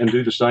there and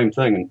do the same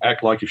thing and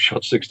act like you've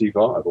shot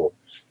 65 or.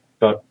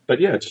 But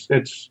yeah,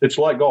 it's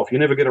like golf. You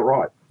never get it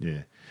right.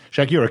 Yeah,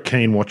 Shaq, you're a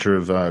keen watcher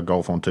of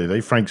golf on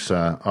TV. Frank's,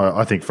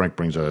 I think Frank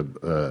brings a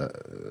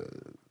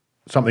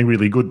something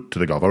really good to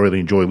the golf. I really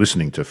enjoy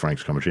listening to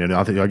Frank's commentary, and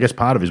I guess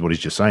part of it is what he's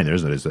just saying there,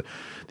 isn't it? Is the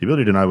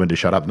ability to know when to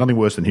shut up. Nothing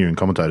worse than hearing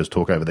commentators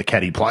talk over the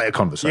caddy-player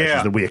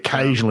conversations that we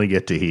occasionally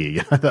get to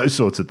hear. Those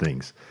sorts of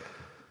things.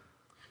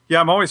 Yeah,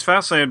 I'm always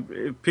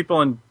fascinated.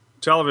 People in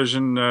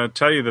television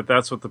tell you that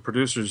that's what the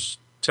producers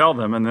tell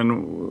them, and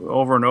then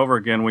over and over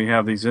again we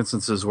have these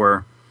instances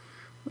where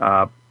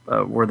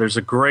there's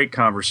a great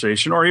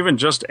conversation, or even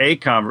just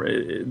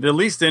the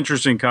least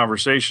interesting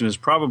conversation is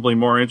probably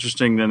more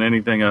interesting than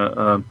anything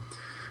an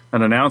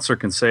announcer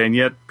can say, and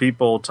yet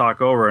people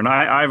talk over. And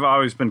I've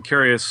always been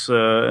curious,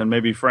 and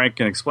maybe Frank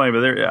can explain,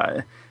 but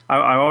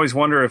I always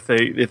wonder if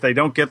they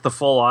don't get the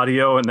full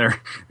audio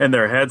in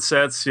their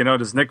headsets.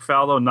 Does Nick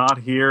Faldo not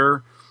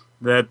hear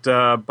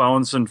that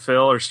Bones and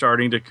Phil are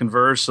starting to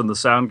converse and the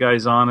sound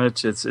guy's on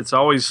it? It's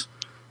always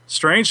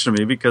strange to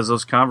me because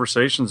those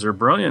conversations are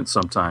brilliant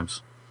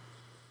sometimes.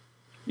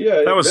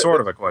 Yeah, that was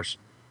sort of a question.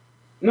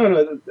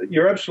 No,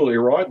 you're absolutely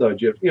right, though,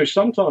 Jeff.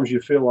 Sometimes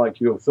you feel like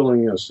you're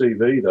filling a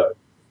CV, though.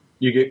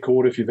 You get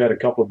caught if you've had a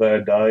couple of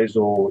bad days,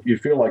 or you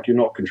feel like you're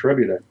not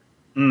contributing.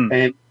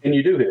 And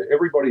you do hear it.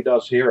 Everybody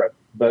does hear it.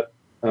 But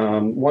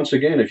once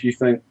again, if you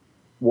think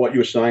what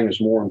you're saying is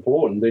more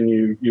important, then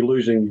you're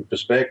losing your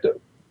perspective.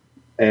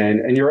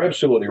 And you're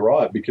absolutely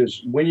right,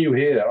 because when you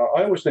hear,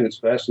 I always think it's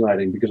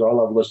fascinating because I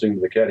love listening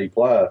to the caddy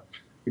player,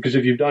 because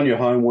if you've done your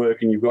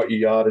homework and you've got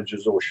your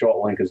yardages or shot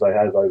link as they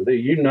have over there,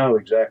 you know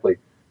exactly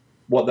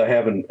what they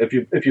have. And if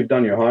you've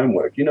done your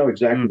homework, you know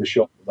exactly the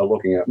shot that they're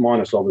looking at,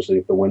 minus obviously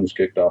if the wind's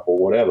kicked up or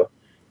whatever.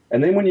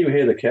 And then when you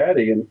hear the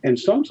caddy, and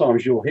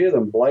sometimes you'll hear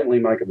them blatantly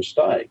make a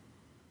mistake,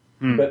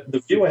 but the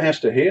viewer has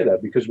to hear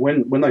that, because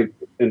when they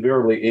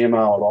invariably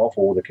email it off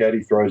or the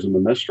caddy throws them a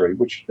mystery,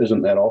 which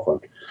isn't that often,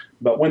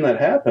 but when that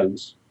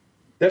happens,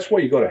 that's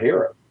where you got to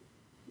hear it.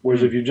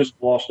 Whereas if you just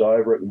glossed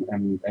over it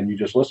and you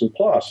just listen,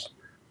 plus,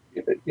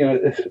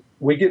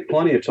 we get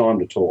plenty of time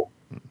to talk.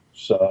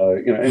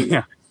 So,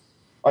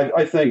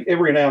 I think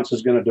every announcer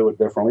is going to do it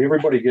differently.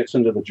 Everybody gets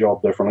into the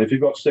job differently. If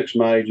you've got 6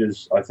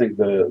 majors, I think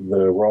the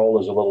role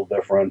is a little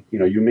different.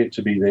 You're meant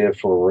to be there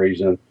for a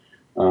reason.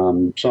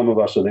 Some of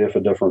us are there for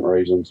different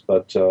reasons.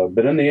 But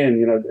in the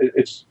end,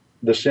 it's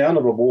the sound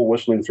of a ball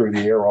whistling through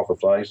the air off a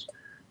face,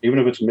 even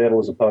if it's metal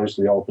as opposed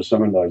to the old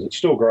persimmon days, it's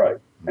still great.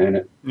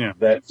 And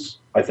that's,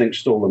 I think,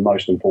 still the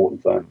most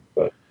important thing.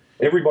 But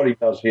everybody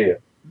does hear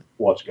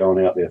what's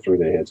going out there through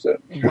their headset.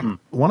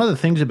 One of the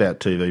things about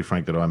TV,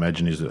 Frank, that I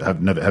imagine is that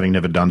having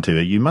never done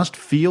TV, you must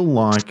feel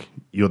like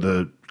you're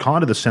the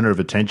center of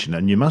attention,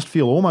 and you must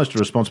feel almost a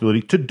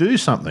responsibility to do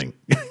something.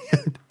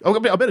 I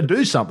better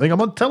do something.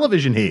 I'm on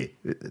television here.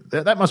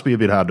 That must be a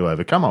bit hard to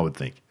overcome, I would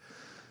think.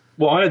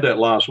 Well, I had that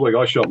last week.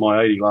 I shot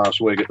my 80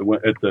 last week at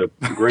the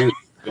Greens.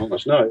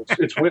 No,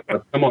 it's wet.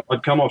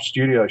 I'd come off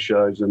studio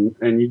shows,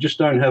 and you just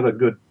don't have a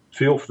good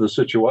feel for the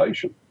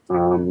situation.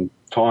 Your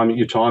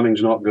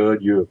timing's not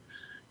good. You're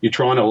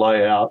trying to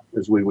lay out,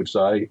 as we would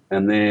say,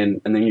 and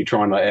then you're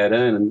trying to add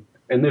in,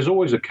 and there's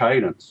always a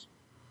cadence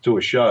to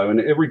a show,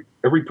 and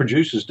every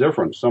producer's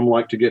different. Some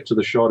like to get to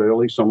the shot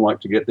early, some like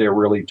to get there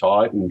really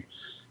tight and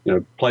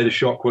play the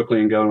shot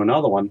quickly and go to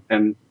another one.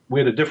 And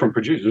we had a different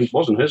producer. It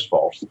wasn't his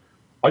fault.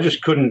 I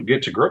just couldn't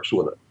get to grips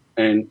with it.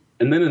 And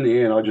then in the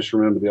end, I just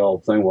remember the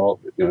old thing. Well,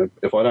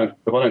 if I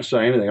don't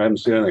say anything, I haven't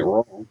seen anything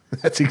wrong.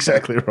 That's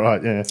exactly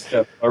right.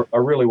 Yeah. I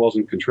really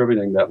wasn't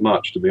contributing that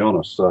much, to be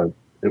honest. So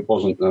it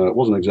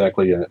wasn't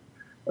exactly a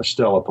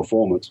stellar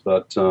performance.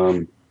 But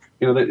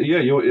you're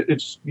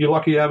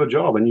lucky you have a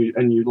job, and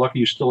you're lucky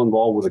you're still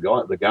involved with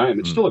the game.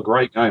 It's still a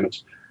great game.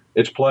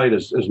 It's played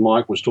as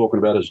Mike was talking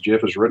about, as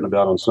Jeff has written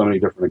about on so many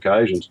different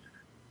occasions.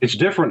 It's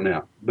different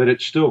now, but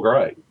it's still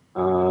great.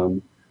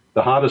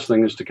 The hardest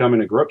thing is to come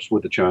into grips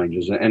with the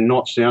changes and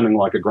not sounding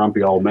like a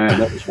grumpy old man.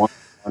 That was one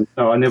thing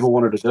I never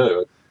wanted to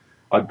do.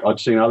 I'd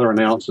seen other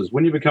announcers.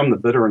 When you become the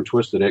bitter and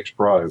twisted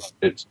ex-pro,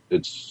 it's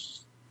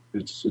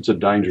a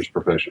dangerous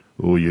profession.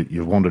 Oh,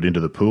 you've wandered into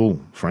the pool,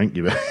 Frank.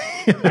 I'm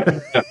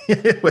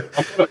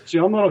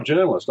not a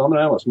journalist. I'm an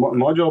analyst.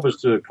 My job is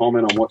to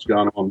comment on what's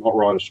going on, not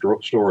write a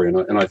story.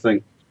 And I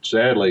think,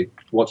 sadly,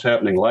 what's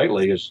happening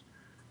lately is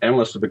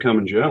analysts are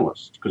becoming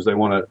journalists because they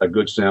want a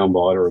good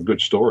soundbite or a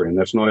good story, and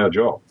that's not our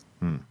job.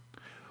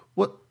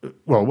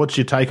 What's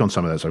your take on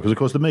some of that stuff? Because, of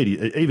course, the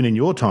media, even in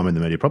your time in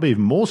the media, probably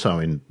even more so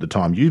in the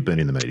time you've been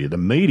in the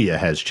media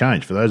has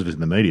changed. For those of us in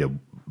the media,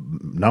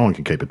 no one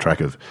can keep a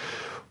track of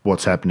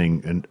what's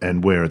happening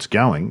and where it's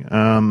going.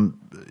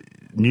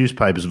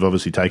 Newspapers have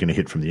obviously taken a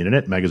hit from the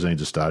internet.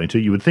 Magazines are starting to.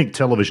 You would think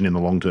television in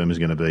the long term is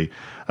going to be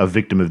a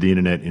victim of the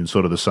internet in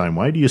sort of the same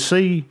way. Do you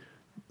see,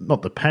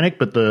 not the panic,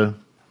 but are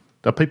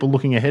people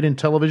looking ahead in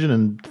television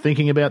and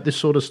thinking about this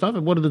sort of stuff?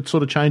 And what are the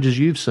sort of changes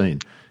you've seen?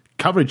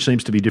 Coverage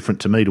seems to be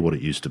different to me to what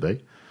it used to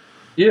be.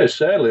 Yeah,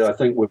 sadly, I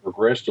think we've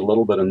regressed a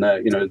little bit in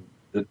that.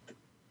 The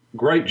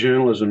great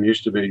journalism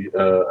used to be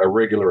a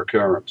regular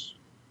occurrence.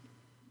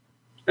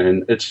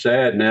 And it's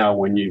sad now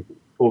when you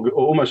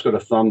almost got to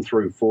thumb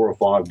through 4 or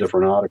 5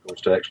 different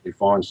articles to actually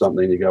find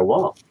something and you go,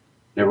 wow,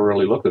 never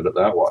really looked at it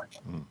that way.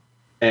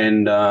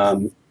 And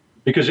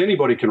because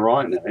anybody can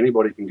write now.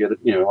 Anybody can get it,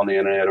 on the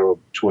internet or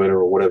Twitter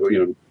or whatever.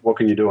 What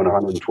can you do in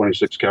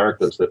 126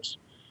 characters? That's,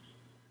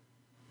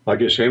 I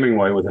guess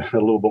Hemingway with a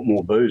little bit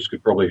more booze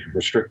could probably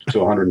restrict it to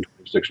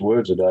 126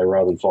 words a day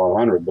rather than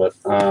 500. But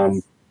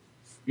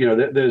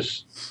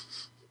there's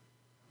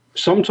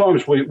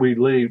sometimes we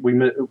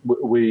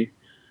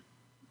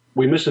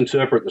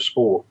misinterpret the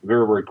sport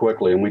very, very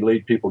quickly, and we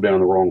lead people down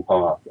the wrong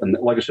path. And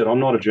like I said, I'm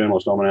not a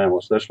journalist; I'm an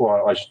analyst. That's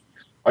why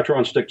I try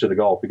and stick to the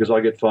golf, because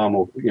I get far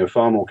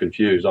more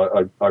confused.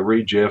 I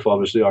read Jeff,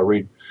 obviously. I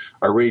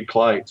read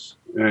Clates,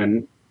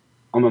 and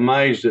I'm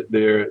amazed at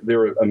their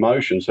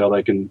emotions, how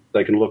they can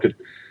look at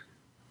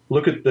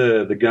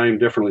the game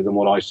differently than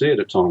what I see it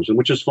at times, and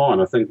which is fine.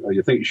 I think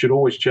you should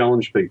always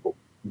challenge people,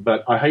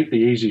 but I hate the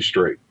easy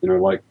street.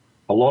 Like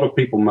a lot of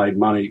people made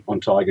money on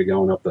Tiger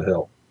going up the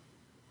hill,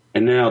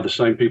 and now the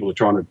same people are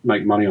trying to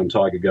make money on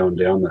Tiger going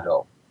down the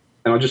hill,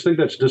 and I just think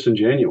that's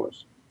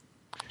disingenuous.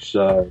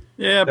 So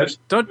yeah, but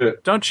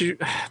don't you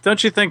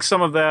think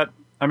some of that?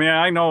 I mean,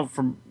 I know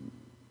from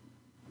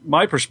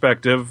my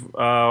perspective,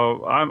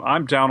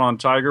 I'm down on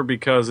Tiger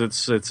because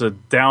it's a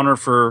downer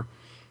for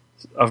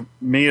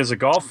me as a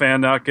golf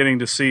fan, not getting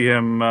to see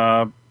him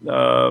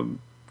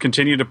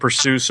continue to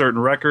pursue certain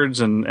records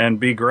and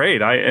be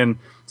great.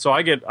 So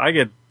I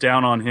get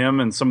down on him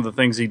and some of the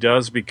things he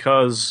does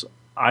because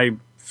I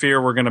fear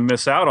we're going to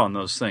miss out on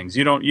those things.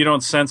 You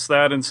don't sense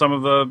that in some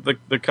of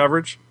the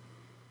coverage?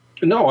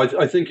 No,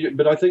 I think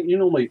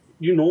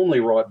you normally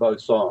write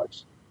both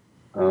sides.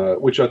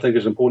 Which I think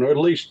is important, or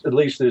at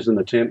least there's an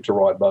attempt to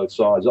write both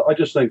sides. I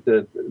just think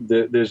that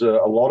there's a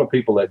lot of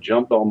people that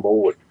jumped on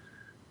board,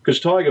 because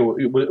Tiger,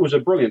 it was a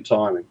brilliant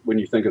timing when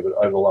you think of it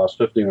over the last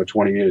 15 or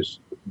 20 years.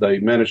 They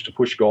managed to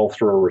push golf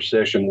through a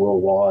recession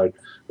worldwide.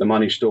 The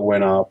money still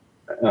went up.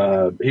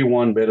 He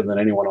won better than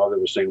anyone I've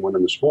ever seen win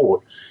in the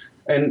sport.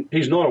 And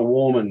he's not a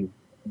warm and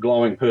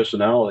glowing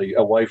personality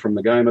away from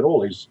the game at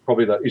all. He's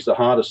the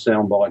hardest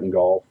soundbite in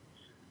golf.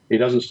 He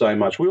doesn't say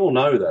much. We all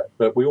know that,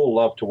 but we all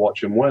love to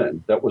watch him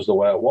win. That was the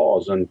way it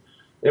was. And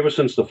ever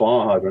since the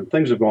fire hydrant,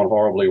 things have gone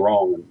horribly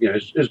wrong.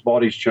 And his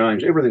body's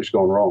changed. Everything's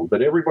gone wrong.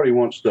 But everybody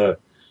wants to,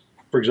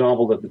 for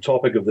example, that the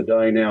topic of the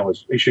day now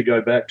is he should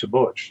go back to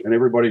Butch. And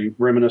everybody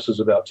reminisces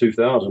about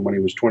 2000 when he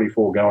was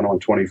 24 going on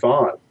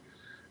 25.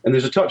 And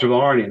there's a touch of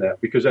irony in that,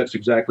 because that's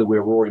exactly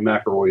where Rory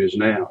McIlroy is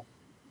now.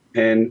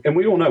 And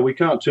we all know we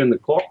can't turn the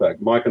clock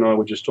back. Mike and I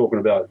were just talking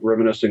about,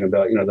 reminiscing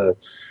about,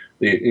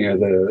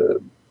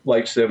 the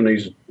late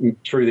 70s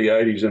through the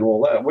 80s and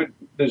all that.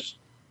 There's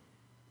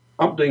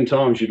umpteen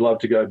times you'd love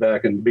to go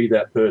back and be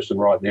that person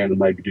right now and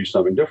maybe do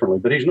something differently.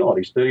 But he's not.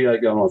 He's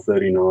 38 going on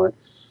 39.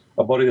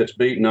 A body that's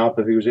beaten up.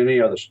 If he was any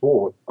other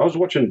sport. I was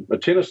watching a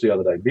tennis the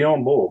other day.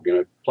 Bjorn Borg,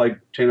 played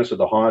tennis at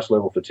the highest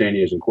level for 10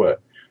 years and quit.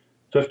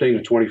 15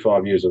 to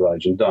 25 years of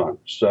age and done.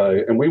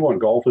 So, and we want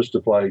golfers to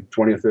play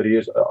 20 or 30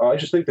 years. I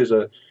just think there's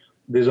a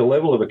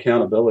level of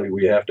accountability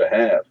we have to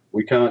have.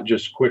 We can't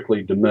just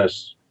quickly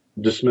dismiss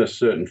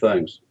certain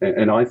things.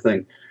 And I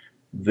think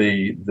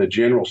the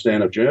general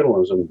stand of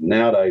journalism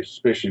nowadays,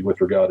 especially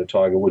with regard to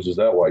Tiger Woods, is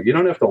that way. You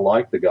don't have to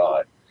like the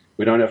guy.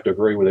 We don't have to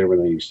agree with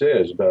everything he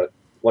says. But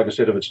like I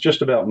said, if it's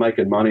just about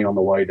making money on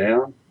the way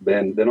down,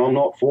 then I'm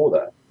not for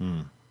that.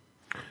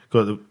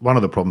 One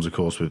of the problems, of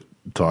course, with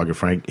Tiger,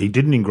 Frank, he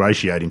didn't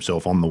ingratiate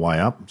himself on the way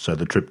up, so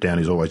the trip down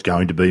is always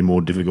going to be more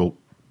difficult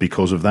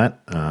because of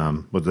that.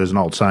 But there's an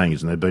old saying,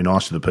 isn't there? Be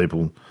nice to the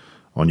people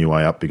on your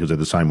way up, because they're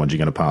the same ones you're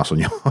going to pass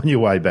on your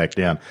way back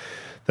down.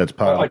 That's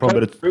part of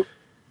the problem.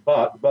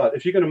 But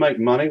if you're going to make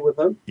money with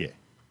them, yeah,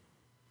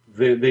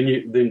 then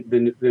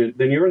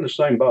you're in the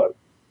same boat.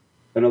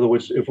 In other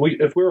words, if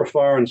we're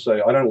afar and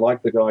say, I don't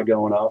like the guy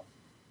going up,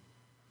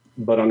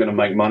 but I'm going to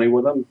make money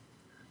with him,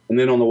 and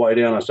then on the way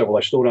down I say, well,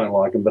 I still don't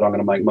like him, but I'm going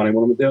to make money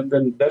with him,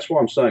 then that's what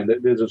I'm saying.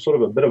 There's a sort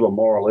of a bit of a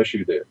moral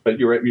issue there. But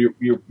you're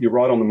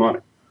right on the money.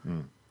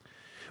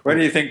 Where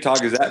do you think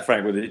Tiger's at,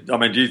 Frank?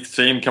 Do you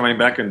see him coming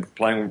back and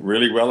playing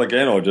really well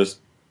again, or just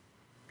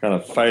kind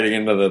of fading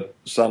into the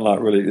sunlight,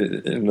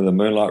 into the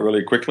moonlight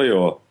really quickly,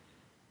 or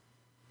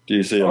do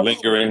you see a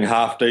lingering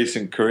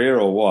half-decent career,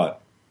 or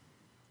what?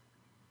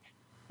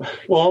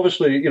 Well,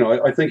 obviously,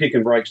 I think he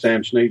can break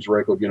Sam Snead's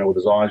record, with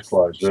his eyes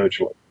closed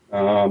virtually.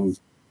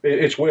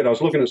 It's weird. I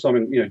was looking at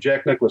something,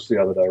 Jack Nicklaus the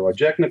other day, right?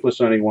 Jack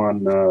Nicklaus only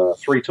won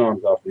 3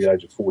 times after the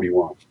age of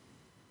 41.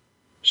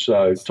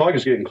 So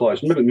Tiger's getting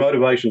close.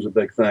 Motivation's a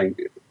big thing.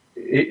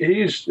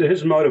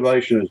 His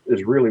motivation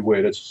is really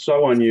weird. It's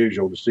so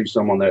unusual to see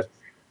someone that,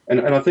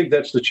 and I think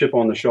that's the chip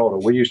on the shoulder.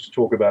 We used to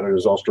talk about it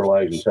as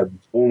Australasians, had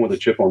born with a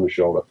chip on the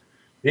shoulder.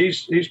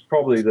 He's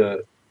probably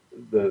the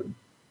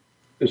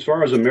as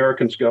far as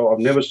Americans go, I've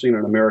never seen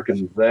an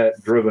American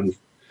that driven,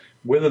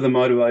 whether the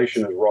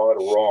motivation is right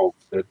or wrong,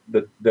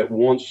 that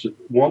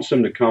wants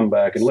him to come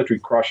back and literally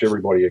crush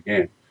everybody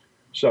again.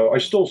 So I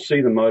still see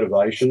the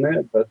motivation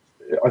there, but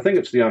I think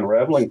it's the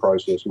unraveling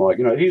process, Mike.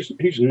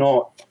 He's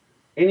not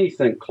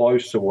anything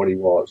close to what he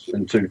was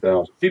in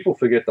 2000. People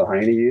forget the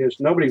Haney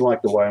years. Nobody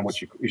liked the way in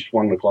which he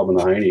swung the club in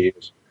the Haney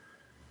years.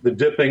 the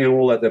dipping and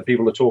all that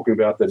people are talking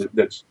about,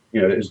 that's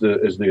is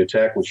the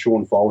attack with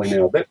Sean Foley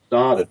now. That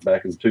started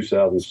back in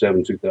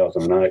 2007,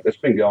 2008. That's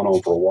been going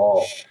on for a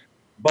while,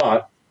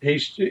 but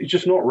he's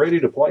just not ready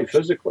to play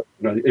physically.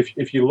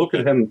 If you look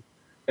at him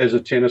as a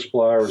tennis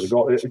player, as a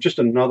golf, just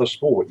another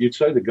sport, you'd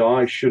say the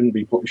guy shouldn't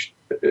be.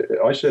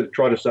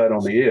 Try to say it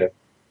on the air.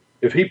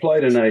 If he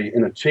played in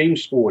a team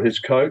sport, his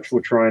coach or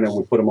trainer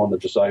would put him on the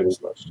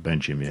disabled list.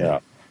 Bench him, Yeah,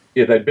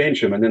 they'd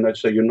bench him, and then they'd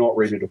say you're not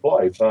ready to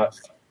play. But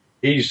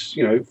he's,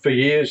 for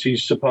years,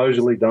 he's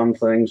supposedly done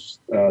things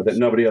that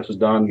nobody else has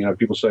done.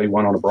 People say he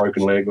won on a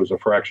broken leg. It was a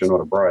fracture,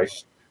 not a break.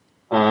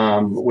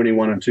 When he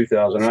won in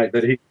 2008,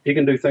 that he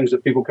can do things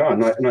that people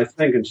can't. And I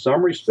think in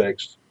some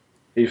respects,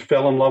 he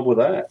fell in love with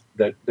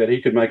that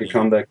he could make a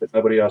comeback that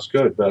nobody else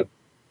could. But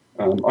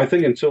I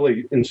think until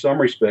he, in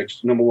some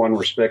respects, number one,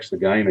 respects the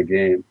game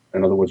again,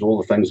 in other words, all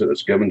the things that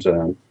it's given to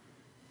him,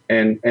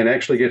 and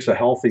actually gets a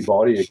healthy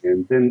body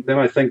again, then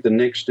I think the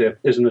next step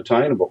isn't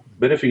attainable.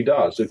 But if he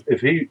does,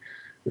 if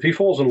he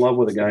falls in love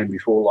with the game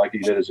before, like he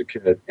did as a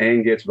kid,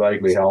 and gets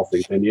vaguely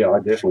healthy, then I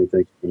definitely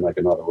think he can make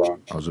another run.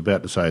 I was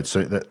about to say,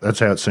 that's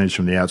how it seems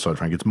from the outside,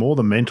 Frank. It's more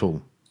the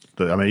mental.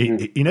 I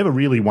mean, he never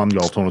really won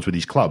golf tournaments with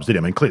his clubs, did he?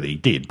 I mean, clearly he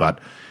did, but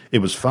it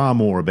was far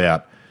more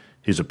about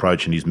his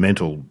approach and his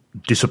mental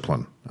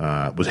discipline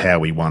was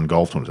how he won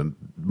golf tournaments, and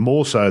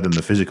more so than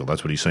the physical.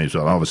 That's what he seems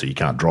to. Obviously, he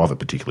can't drive it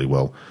particularly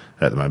well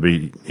at the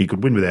moment, but he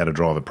could win without a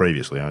driver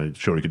previously. I'm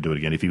sure he could do it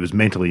again if he was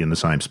mentally in the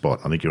same spot.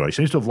 I think you're right. He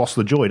seems to have lost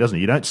the joy, doesn't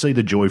he? You don't see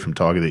the joy from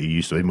Tiger that you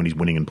used to, even when he's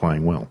winning and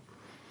playing well.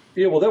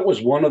 Yeah, well, that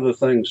was one of the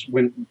things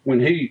when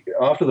he,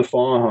 after the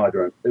fire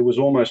hydrant, it was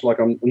almost like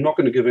I'm not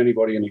going to give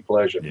anybody any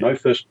pleasure. Yeah. No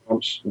fist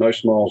bumps, no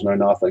smiles, no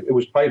nothing. It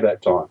was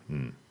payback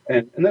time.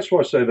 And that's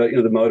what I say about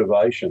the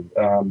motivation.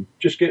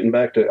 Just getting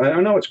back to,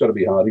 I know it's got to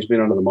be hard. He's been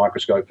under the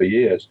microscope for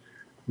years,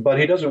 but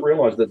he doesn't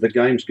realise that the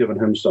game's given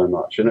him so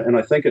much. And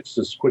I think it's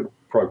this quid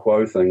pro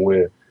quo thing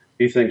where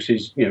he thinks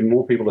he's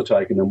more people are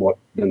taking than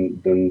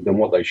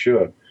what they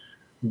should.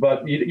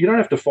 But you don't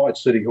have to fight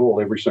City Hall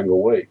every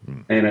single week,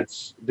 and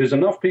there's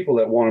enough people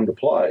that want him to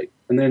play,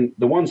 and then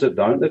the ones that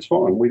don't, that's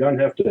fine. You don't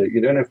have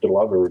to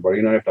love everybody,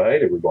 you don't have to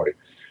hate everybody.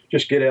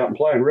 Just get out and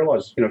play and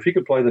realise, if he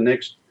could play the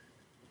next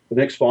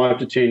 5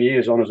 to 10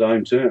 years on his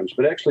own terms,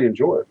 but actually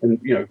enjoy it.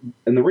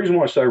 And the reason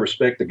why I say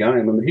respect the game,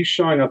 I mean, he's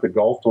showing up at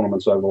golf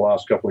tournaments over the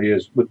last couple of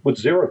years with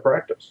zero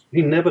practice.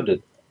 He never did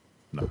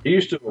that. No. He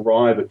used to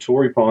arrive at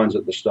Torrey Pines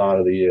at the start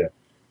of the year,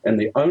 and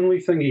the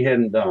only thing he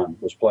hadn't done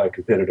was play a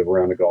competitive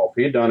round of golf.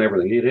 He had done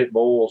everything. He'd hit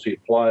balls,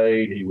 he'd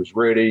played, he was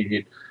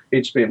ready,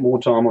 he'd spent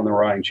more time on the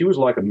range. He was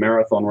like a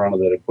marathon runner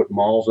that had put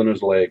miles in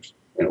his legs,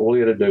 and all he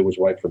had to do was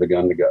wait for the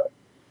gun to go.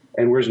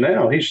 And whereas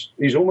now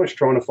he's almost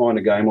trying to find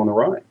a game on the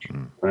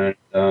range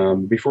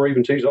and before he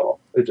even tees off.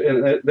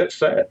 That's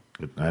sad.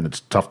 And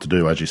it's tough to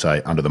do, as you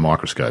say, under the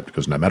microscope,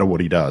 because no matter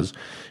what he does,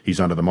 he's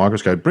under the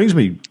microscope. Brings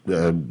me,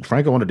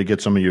 Frank, I wanted to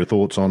get some of your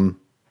thoughts on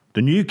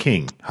the new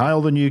king.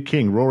 Hail the new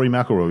king, Rory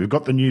McIlroy. We've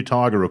got the new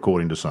Tiger,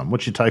 according to some.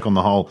 What's your take on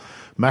the whole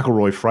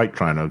McIlroy freight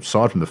train,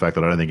 aside from the fact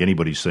that I don't think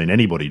anybody's seen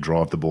anybody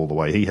drive the ball the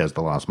way he has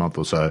the last month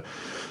or so,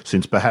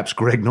 since perhaps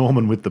Greg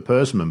Norman with the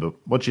Persimmon. But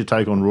what's your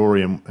take on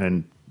Rory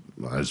and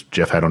as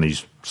Jeff had on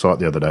his site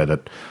the other day,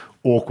 that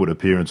awkward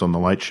appearance on the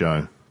Late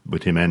Show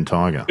with him and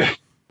Tiger?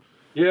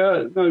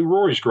 Yeah, no,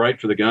 Rory's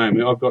great for the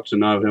game. I've got to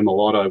know him a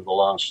lot over the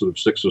last sort of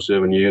 6 or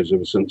 7 years,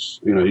 ever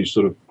since he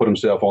sort of put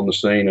himself on the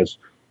scene as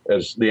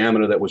the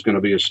amateur that was going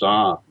to be a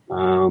star.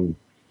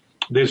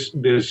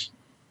 There's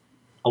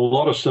a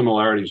lot of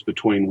similarities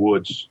between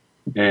Woods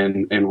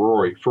and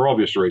Rory for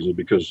obvious reasons,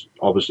 because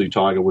obviously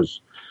Tiger was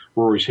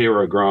Rory's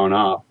hero growing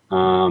up.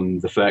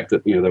 The fact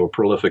that they were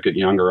prolific at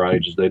younger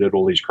ages, they did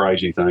all these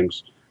crazy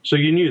things, so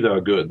you knew they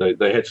were good.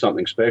 They had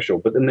something special.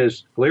 But then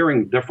there's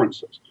glaring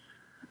differences.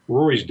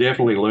 Rory's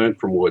definitely learned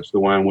from Woods the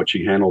way in which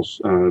he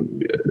handles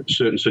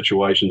certain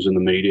situations in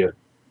the media.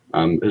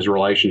 His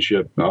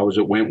relationship. I was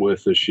at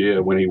Wentworth this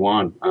year when he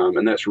won,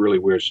 and that's really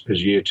where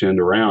his year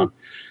turned around.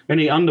 And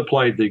he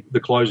underplayed the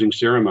closing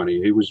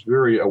ceremony. He was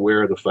very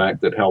aware of the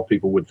fact that how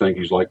people would think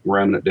he's like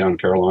ramming it down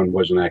Caroline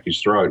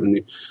Wozniacki's throat.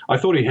 And I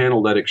thought he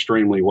handled that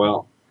extremely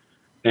well.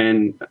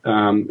 And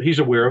he's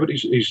aware of it.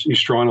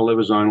 He's trying to live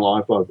his own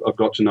life. I've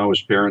got to know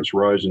his parents,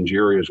 Rose and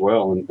Jerry, as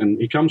well. And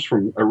he comes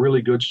from a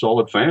really good,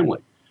 solid family.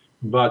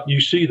 But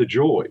you see the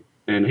joy.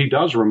 And he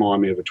does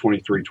remind me of a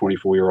 23,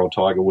 24-year-old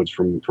Tiger Woods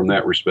from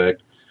that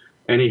respect.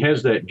 And he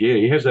has that gear.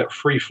 He has that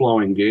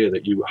free-flowing gear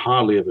that you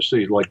hardly ever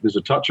see. Like, there's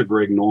a touch of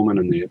Greg Norman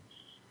in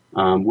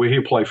there, where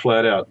he'll play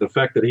flat out. The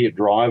fact that he hit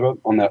driver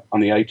on the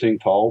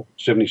 18th hole,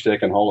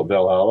 72nd hole at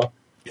Valhalla.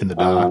 In the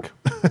dark.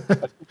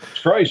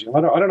 It's crazy.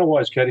 I don't know why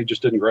his caddy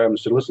just didn't grab him and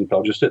said, listen,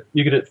 pal,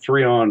 you could hit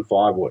 3-iron,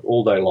 5-wood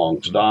all day long.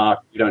 It's dark.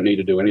 You don't need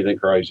to do anything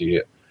crazy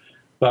here.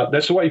 But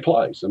that's the way he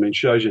plays. I mean, it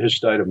shows you his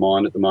state of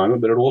mind at the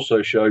moment, but it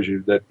also shows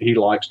you that he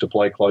likes to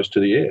play close to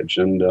the edge.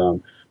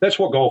 And that's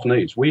what golf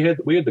needs. We had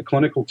the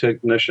clinical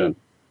technician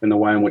in the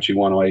way in which he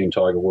won in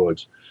Tiger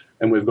Woods.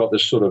 And we've got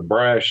this sort of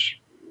brash,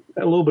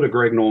 a little bit of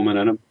Greg Norman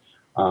in him.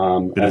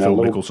 Bit of Phil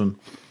Mickelson.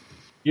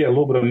 Yeah, a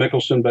little bit of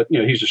Mickelson, but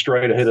he's a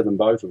straight ahead of them,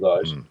 both of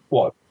those.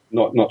 What?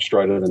 Not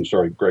straighter than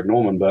Greg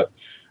Norman, but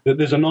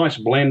there's a nice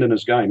blend in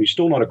his game. He's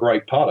still not a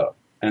great putter.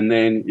 And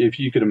then if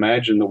you could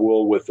imagine the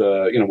world with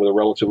with a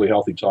relatively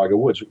healthy Tiger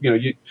Woods,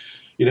 you'd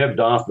have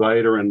Darth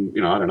Vader and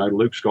I don't know,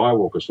 Luke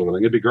Skywalker sort of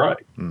thing. It'd be great.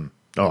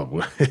 Oh,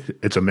 well,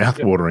 it's a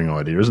mouth-watering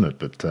idea, isn't it?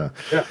 But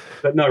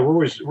but no,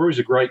 Rory's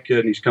a great kid,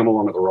 and he's come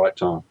along at the right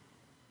time.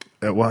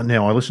 Well,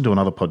 now I listened to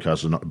another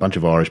podcast, a bunch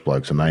of Irish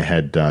blokes, and they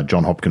had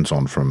John Hopkins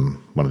on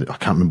from one of I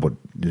can't remember what,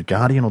 the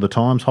Guardian or the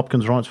Times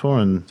Hopkins writes for,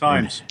 and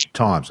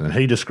Times, and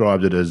he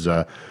described it as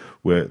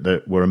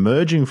we're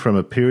emerging from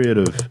a period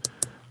of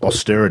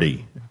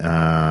austerity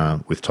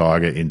with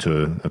Tiger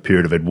into a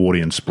period of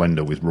Edwardian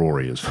splendour with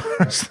Rory, as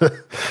far as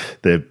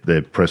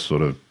their press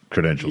sort of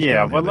credentials.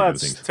 Yeah, but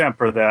let's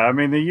temper that. I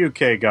mean, the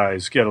UK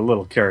guys get a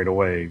little carried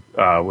away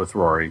with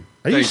Rory.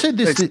 You said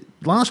this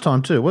last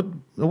time too.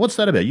 What's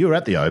that about? You were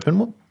at the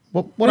Open.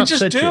 What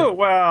upset you?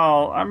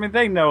 Well, I mean,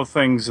 they know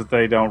things that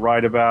they don't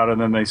write about,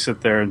 and then they sit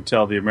there and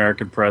tell the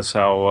American press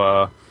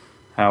how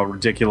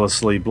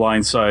ridiculously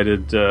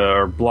blindsided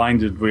or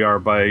blinded we are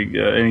by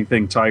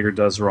anything Tiger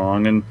does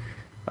wrong. And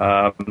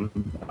but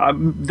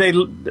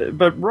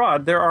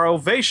Rod, there are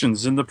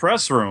ovations in the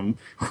press room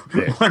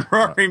when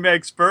Rory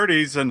makes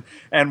birdies and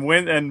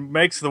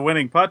makes the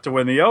winning putt to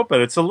win the Open.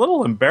 It's a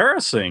little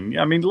embarrassing.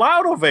 I mean,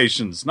 loud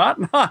ovations, not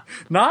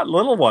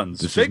little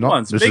ones, big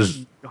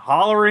ones,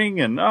 hollering,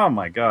 and oh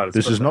my God,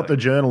 this is not the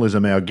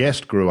journalism our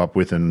guest grew up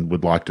with and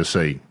would like to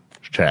see,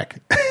 Jack.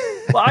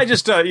 Well, I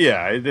just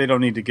they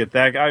don't need to get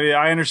that.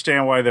 I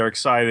understand why they're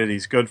excited.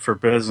 He's good for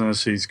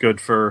business. He's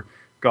good for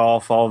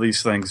golf, all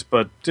these things,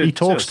 but he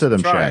talks to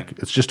them, Shaq.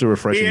 It's just a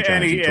refreshing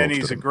change. And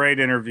he's a great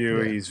interview.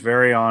 Yeah. He's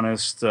very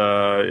honest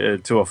to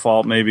a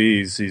fault. Maybe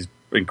he's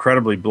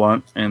incredibly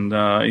blunt, and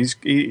I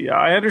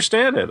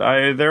understand it.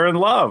 They're in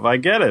love. I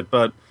get it,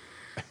 but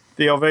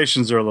the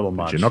ovations are a little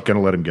much. But you're not going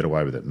to let him get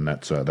away with it, and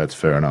that's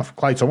fair enough.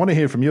 Clates, I want to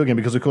hear from you again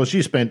because, of course,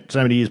 you spent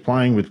so many years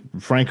playing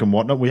with Frank and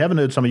whatnot. We haven't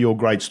heard some of your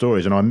great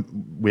stories, and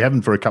we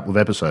haven't for a couple of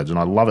episodes, and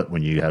I love it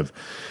when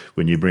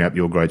you bring up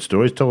your great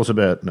stories. Tell us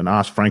about and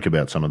ask Frank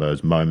about some of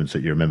those moments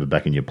that you remember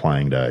back in your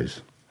playing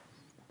days.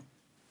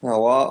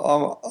 Oh,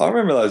 well, I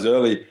remember those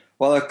early.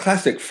 Well, the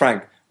classic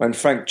Frank. When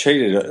Frank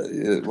cheated,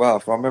 I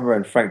remember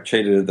when Frank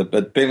cheated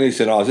at Bingley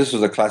St Ives. This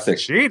was a classic.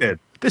 Cheated?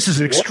 This is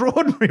an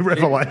extraordinary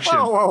revelation.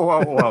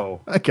 Whoa.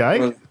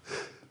 Okay.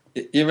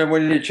 You remember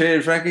when you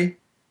cheated, Frankie?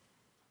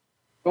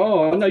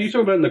 Oh, no, you're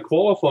talking about in the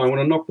qualifying when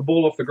I knocked the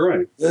ball off the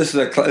green. This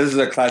is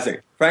a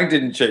classic. Frank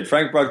didn't cheat.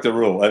 Frank broke the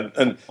rule.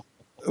 And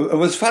it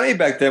was funny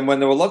back then when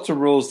there were lots of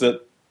rules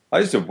that I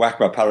used to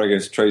whack my putter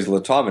against trees all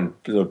the time and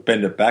sort of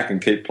bend it back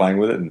and keep playing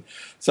with it. And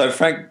so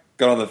Frank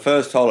got on the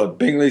first hole at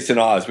Bingley St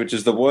Ives, which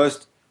is the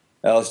worst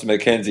Alistair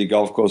Mackenzie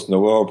golf course in the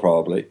world,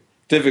 probably.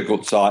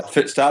 Difficult site.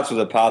 Starts with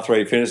a par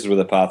 3, finishes with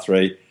a par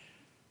 3.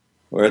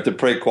 We're at the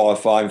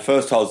pre-qualifying.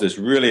 First hole's this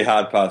really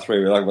hard par 3.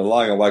 We're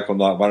lying awake all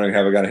night wondering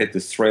how we're going to hit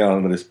this 3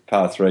 on this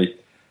par 3.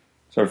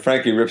 So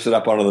Frankie rips it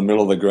up onto the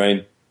middle of the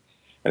green.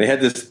 And he had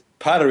this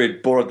putter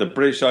he'd bought at the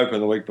British Open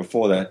the week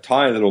before, that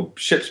tiny little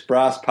ship's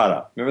brass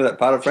putter. Remember that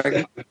putter,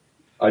 Frankie?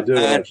 I do,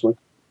 actually.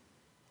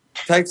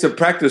 Takes a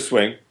practice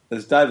swing,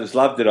 as Davis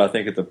loved it, I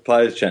think, at the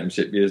Players'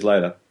 Championship years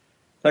later.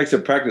 Takes a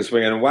practice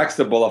swing and whacks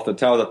the ball off the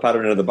tail of the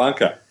putter into the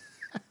bunker.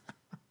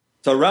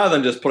 So rather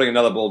than just putting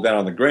another ball down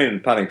on the green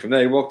and putting from there,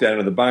 he walked down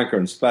into the bunker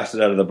and splashed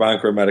it out of the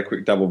bunker and made a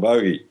quick double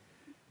bogey.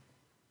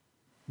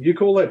 You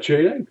call that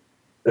cheating?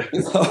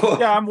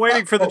 Yeah, I'm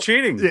waiting for the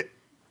cheating.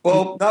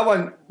 Well, no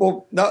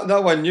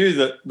one knew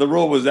that the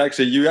rule was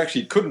you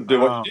actually couldn't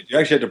do what you did. You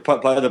actually had to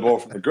play the ball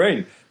from the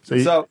green.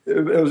 So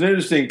it was an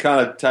interesting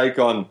kind of take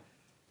on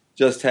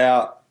just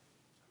how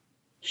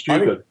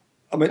stupid.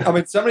 I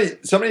mean,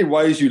 so many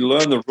ways you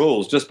learn the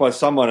rules just by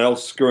someone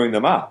else screwing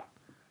them up.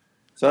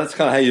 So that's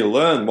kind of how you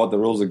learn what the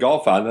rules of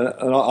golf are.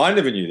 And I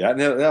never knew that. And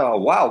they're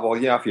wow, well,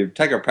 if you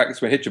take a practice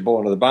swing, hit your ball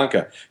into the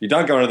bunker, you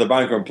don't go into the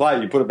bunker and play,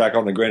 you put it back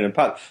on the green and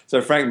putt.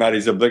 So Frank made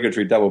his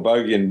obligatory double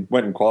bogey and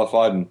went and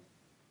qualified and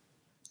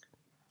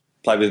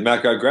played with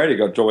Mac O'Grady,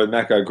 got drawn with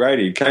Mac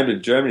O'Grady. He came to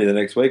Germany the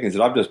next week and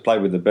said, I've just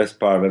played with the best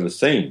player I've ever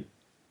seen.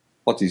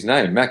 What's his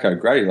name? Mac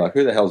O'Grady. Like,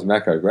 who the hell's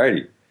Mac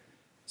O'Grady?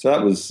 So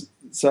that was...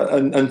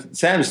 And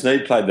Sam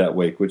Snead played that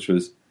week, which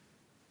was...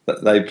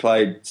 They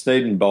played...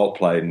 Snead and Bolt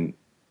played, and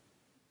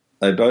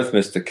they both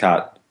missed a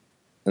cut,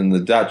 and the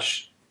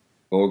Dutch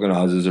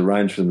organisers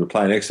arranged for them to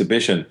play an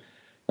exhibition.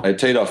 They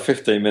teed off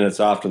 15 minutes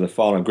after the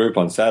final group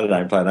on Saturday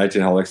and played an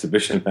 18-hole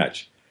exhibition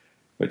match,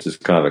 which is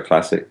kind of a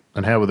classic.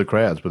 And how were the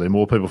crowds? Were there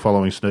more people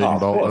following Snead and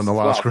Bolt in the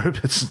last group?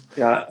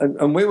 Yeah,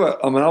 and we were...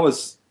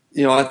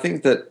 I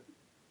think that...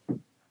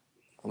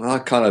 I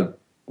kind of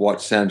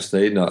watched Sam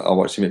Snead, and I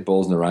watched him hit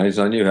balls in the range,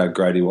 and I knew how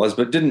great he was,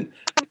 but didn't...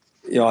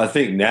 I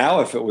think now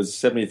if it was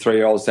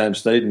 73-year-old Sam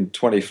Snead and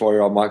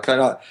 24-year-old Mike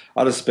Cohn,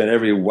 I'd have spent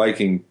every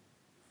waking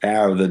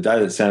hour of the day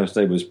that Sam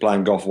Snead was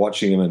playing golf,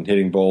 watching him and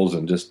hitting balls,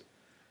 and just,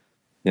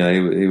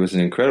 he was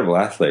an incredible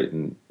athlete,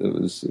 and it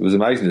was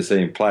amazing to see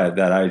him play at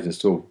that age and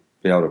still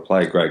be able to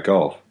play great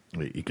golf.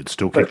 He could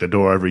still kick the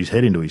door over his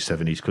head into his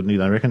 70s, couldn't he?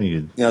 They reckon he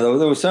could. Yeah, there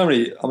were so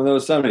many. I mean, there were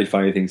so many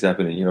funny things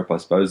happening in Europe. I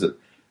suppose that.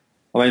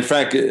 I mean,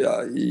 Frank, I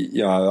don't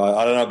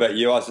know about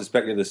you. I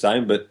suspect you're the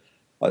same, but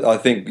I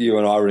think you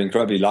and I were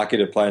incredibly lucky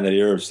to play in that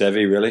era of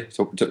Seve. Really,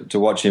 to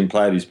watch him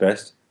play at his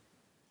best.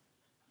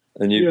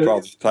 And you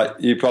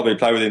probably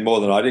play with him more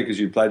than I did because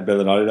you played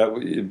better than I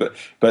did.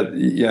 But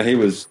he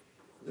was.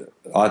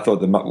 I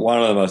thought one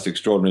of the most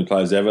extraordinary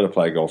players ever to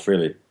play golf.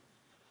 Really.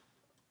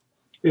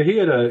 Yeah, he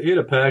had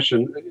a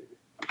passion.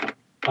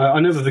 I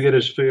never forget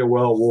his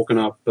farewell walking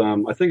up.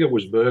 I think it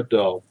was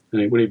Birkdale,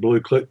 when he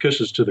blew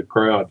kisses to the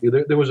crowd.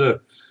 There's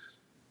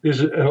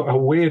a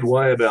weird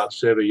way about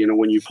Seve,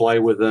 when you play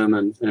with him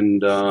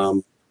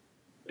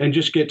and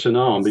just get to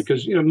know him,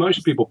 because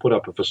most people put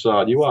up a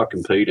facade. You are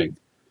competing,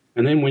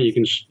 and then when you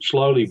can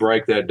slowly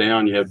break that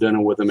down, you have dinner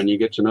with him and you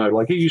get to know.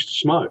 Like, he used to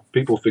smoke.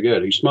 People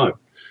forget he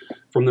smoked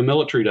from the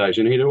military days,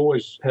 and he'd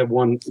always have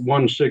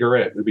one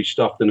cigarette that'd be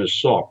stuffed in his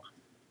sock.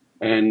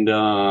 And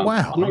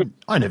wow,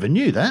 I never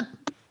knew that.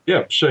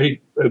 Yeah, so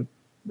it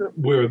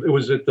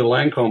was at the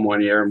Lancome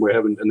one year,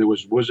 and there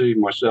was Wizzy,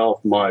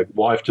 myself, my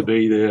wife to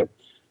be there,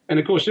 and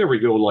of course every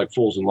girl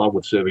falls in love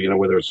with Seve,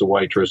 whether it's a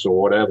waitress or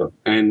whatever.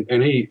 And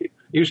he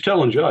was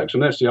telling jokes,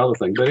 and that's the other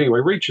thing. But anyway,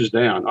 reaches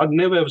down. I'd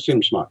never ever seen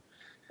him smoke,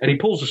 and he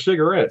pulls a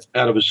cigarette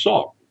out of his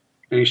sock,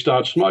 and he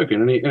starts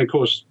smoking. And of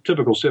course,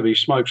 typical Seve, he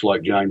smokes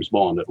like James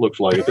Bond. It looks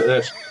like it.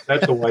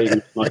 That's the way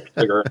he smokes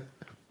a cigarette.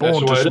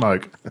 Born to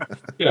smoke.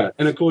 Yeah,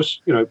 and of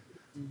course,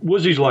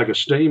 Wizzy's like a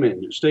steam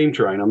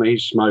train. I mean,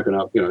 he's smoking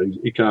up.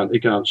 He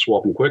can't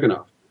swap him quick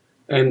enough.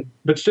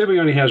 But Seve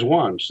only has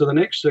one, so the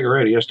next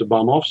cigarette he has to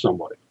bum off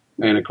somebody.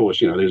 And of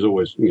course, there's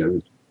always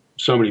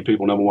so many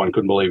people. Number one,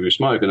 couldn't believe he was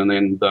smoking, and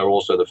then they were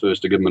also the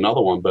first to give him another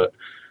one. But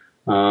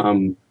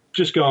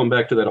just going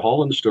back to that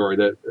Holland story,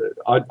 that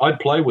I'd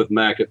play with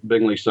Mac at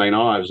Bingley St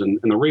Ives, and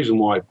the reason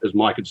why, as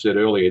Mike had said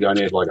earlier, he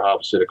only had like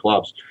half a set of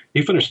clubs.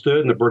 He finished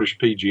third in the British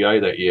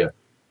PGA that year.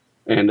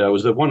 And it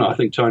was the one, I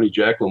think, Tony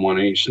Jacklin won,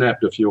 and he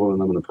snapped a few of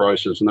them in the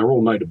process, and they were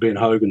all made to Ben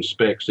Hogan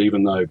specs,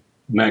 even though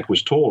Mac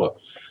was taller.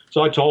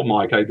 So I told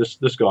Mike, hey, this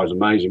guy's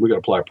amazing. We've got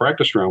to play a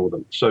practice round with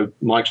him. So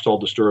Mike's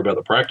told the story about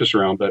the practice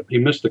round, but he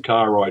missed the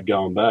car ride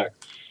going back.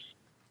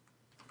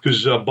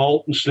 Because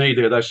Bolt and Sneed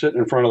there, they're sitting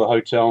in front of the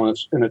hotel,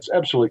 and it's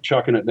absolutely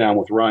chucking it down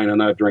with rain, and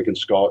they're drinking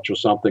scotch or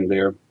something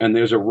there. And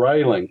there's a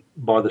railing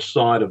by the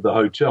side of the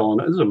hotel, and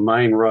there's a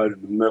main road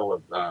in the middle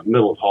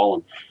of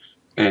Holland.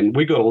 And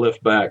we got a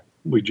lift back.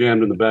 We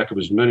jammed in the back of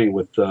his Mini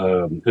with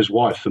his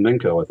wife,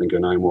 Flamenco, I think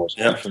her name was.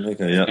 Yeah,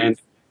 Flamenco, yeah.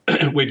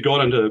 And we'd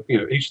got into,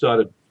 he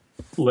started,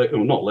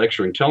 not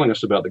lecturing, telling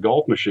us about the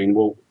golf machine.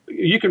 Well,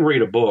 you can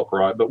read a book,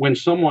 right? But when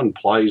someone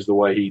plays the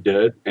way he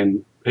did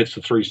and hits the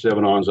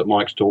 3-7 irons that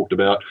Mike's talked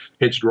about,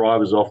 hits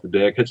drivers off the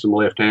deck, hits them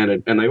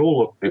left-handed, and they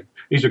all look,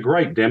 he's a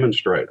great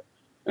demonstrator.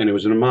 And he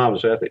was a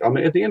marvelous athlete. I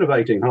mean, at the end of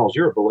 18 holes,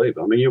 you're a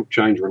believer. I mean, you'll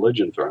change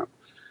religion for him.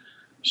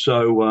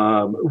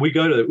 So we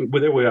go to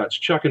there we are. It's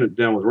chucking it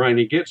down with rain.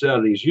 He gets out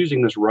and he's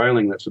using this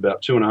railing that's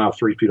about 2.5,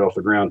 3 feet off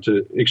the ground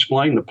to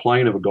explain the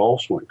plane of a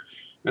golf swing.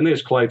 And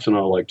there's Clayton and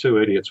I, like two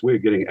idiots. We're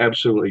getting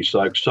absolutely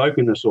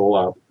soaking this all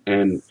up.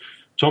 And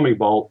Tommy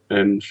Bolt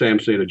and Sam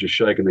Snead are just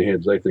shaking their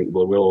heads. They think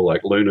we're all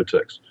like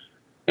lunatics.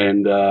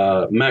 And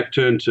Mac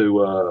turned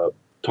to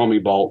Tommy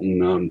Bolt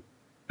and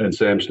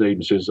Sam Snead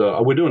and says,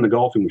 "We're doing the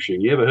golfing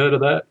machine. You ever heard of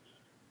that?"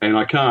 And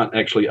I can't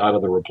actually utter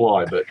the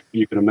reply, but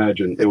you can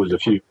imagine there was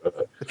there's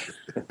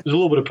a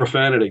little bit of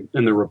profanity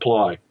in the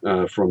reply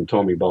from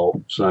Tommy Bolt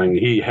saying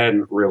he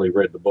hadn't really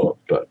read the book.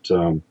 But,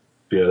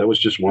 that was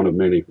just one of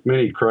many,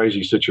 many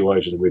crazy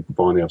situations we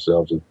find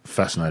ourselves in.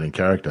 Fascinating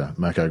character,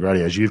 Mac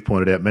O'Grady. As you've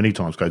pointed out many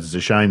times, Coach, it's a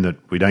shame that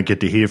we don't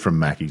get to hear from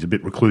Mac. He's a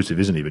bit reclusive,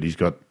 isn't he? But he's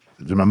got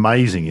some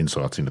amazing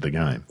insights into the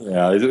game.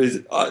 Yeah,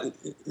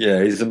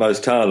 he's the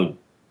most talented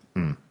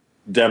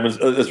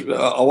demonstrator.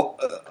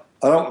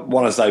 I don't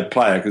want to say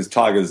player because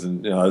Tigers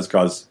and those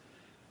guys,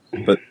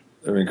 but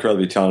they're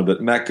incredibly talented.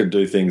 But Mac could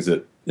do things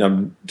that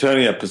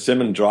turning a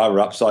persimmon driver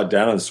upside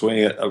down and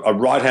swinging it, a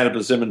right-handed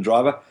persimmon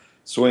driver,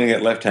 swinging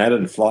it left-handed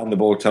and flying the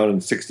ball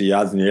 260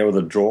 yards in the air with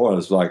a draw. And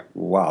it's like,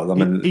 wow. I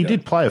mean, he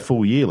did play a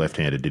full year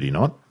left-handed, did he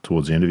not?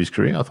 Towards the end of his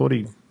career, I thought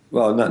he.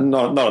 Well,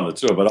 not on the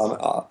tour, but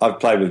I've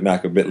played with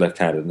Mac a bit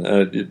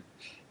left-handed.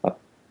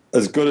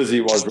 As good as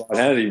he was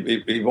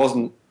right-handed, he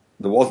wasn't.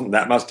 There wasn't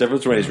that much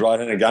difference between his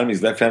right-handed game and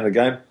his left-handed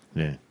game.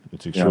 Yeah,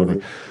 it's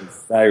extraordinary.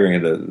 It's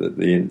staggering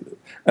and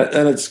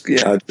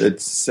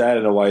it's sad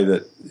in a way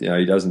that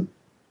he doesn't.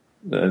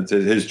 It's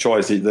his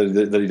choice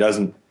that he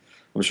doesn't.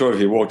 I'm sure if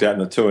he walked out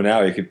in a tour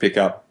now, he could pick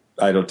up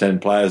 8 or 10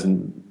 players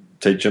and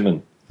teach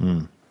them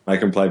and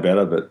make them play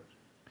better. But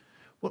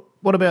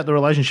what about the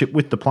relationship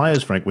with the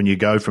players, Frank? When you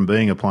go from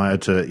being a player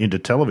into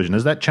television,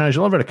 has that changed?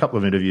 I've read a couple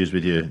of interviews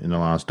with you in the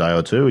last day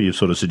or two where you've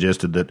sort of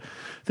suggested that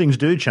things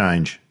do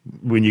change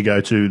when you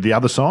go to the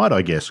other side,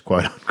 I guess.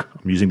 Quote,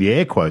 I'm using the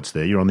air quotes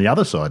there. You're on the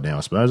other side now,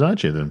 I suppose,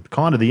 aren't you?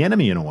 Kind of the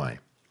enemy in a way.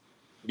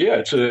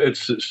 Yeah,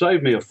 it's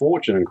saved me a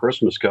fortune in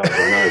Christmas cards,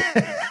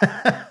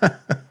 I know.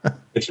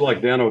 It's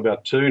like down to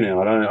about 2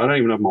 now. I don't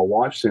even know if my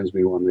wife sends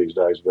me one these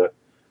days, but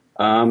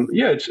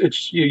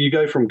It's you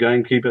go from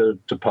gamekeeper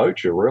to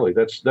poacher, really.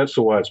 That's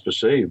the way it's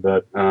perceived.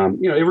 But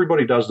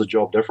everybody does the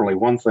job differently.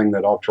 One thing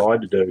that I've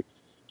tried to do,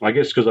 I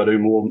guess because I do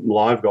more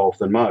live golf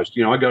than most,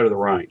 I go to the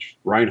range,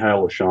 rain, hail,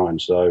 or shine.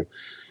 So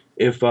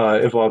if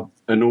I've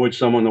annoyed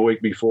someone the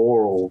week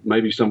before, or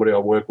maybe somebody I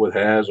work with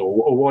has,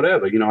 or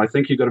whatever, I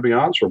think you've got to be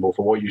answerable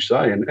for what you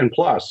say. And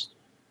plus,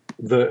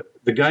 the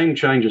game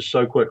changes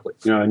so quickly.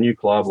 A new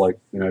club, like,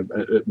 a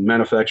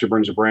manufacturer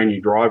brings a brand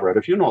new driver out.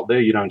 If you're not there,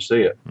 you don't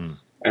see it.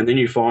 And then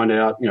you find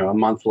out, a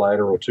month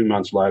later or 2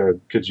 months later, the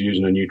kid's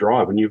using a new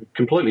drive, and you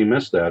completely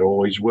missed that,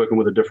 or he's working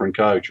with a different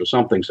coach, or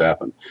something's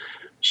happened.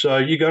 So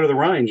you go to the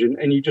range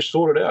and you just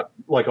sort it out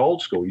like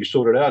old school. You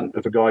sort it out.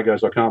 If a guy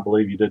goes, I can't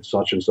believe you did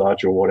such and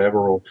such or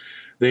whatever, or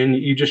then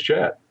you just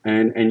chat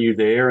and you're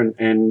there,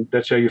 and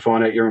that's how you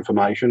find out your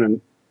information. And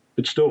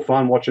it's still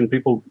fun watching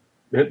people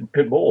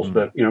hit balls.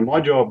 But,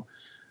 my job,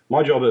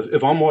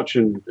 if I'm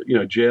watching,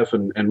 Jeff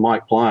and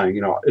Mike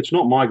playing, it's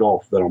not my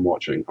golf that I'm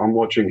watching. I'm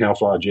watching how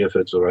far Jeff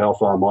hits or how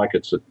far Mike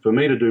hits it. For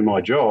me to do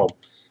my job,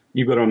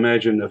 you've got to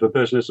imagine if a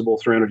person hits the ball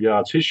 300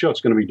 yards, his shot's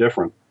going to be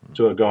different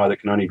to a guy that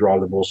can only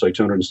drive the ball, say,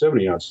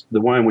 270 yards. The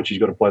way in which he's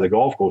got to play the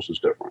golf course is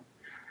different.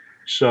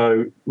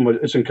 So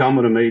it's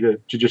incumbent on me to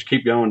just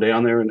keep going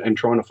down there and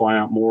trying to find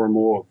out more and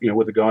more,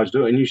 what the guys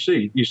do. And you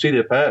see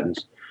their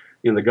patterns.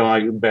 The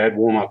guy, bad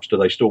warm-ups, do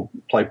they still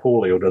play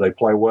poorly, or do they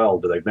play well?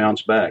 Do they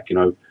bounce back?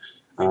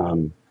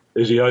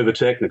 Is he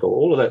over-technical?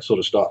 All of that sort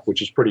of stuff,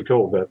 which is pretty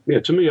cool.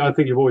 But, to me, I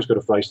think you've always got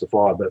to face the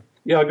fire. But,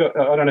 I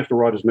don't have to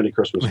write as many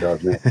Christmas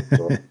cards now.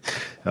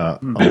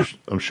 So.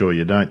 I'm sure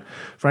you don't.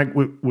 Frank,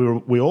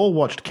 we all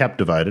watched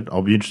Captivated.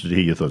 I'll be interested to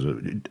hear your thoughts.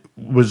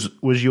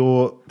 Was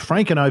your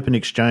Frank and Open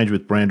exchange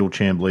with Brandel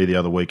Chamblee the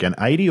other week an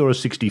 80 or a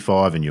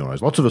 65 in your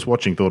eyes? Lots of us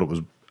watching thought it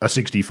was a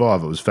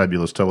 65. It was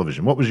fabulous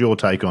television. What was your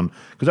take on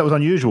 – because that was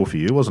unusual for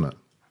you, wasn't it?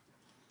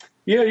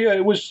 Yeah,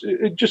 it was.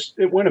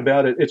 It went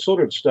about it. It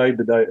sort of stayed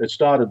the day. It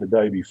started the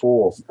day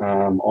before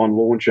on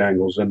launch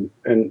angles, and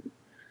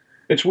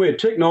it's weird.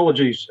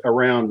 Technology's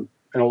around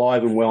and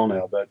alive and well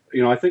now, but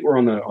I think we're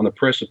on the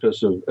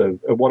precipice of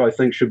what I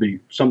think should be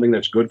something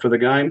that's good for the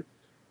game,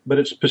 but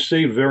it's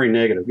perceived very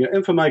negative.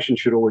 Information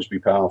should always be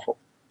powerful,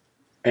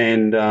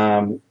 and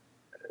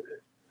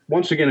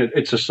once again,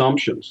 it's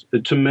assumptions.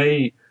 To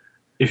me,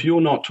 if you're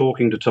not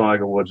talking to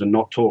Tiger Woods and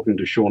not talking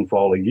to Sean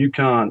Foley, you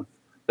can't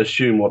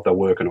assume what they're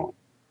working on.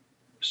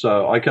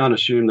 So I can't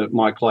assume that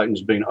Mike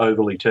Clayton's been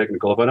overly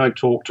technical if I don't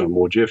talk to him,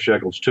 or Jeff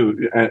Shackle's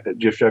too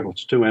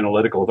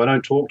analytical if I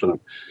don't talk to them.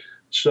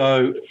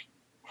 So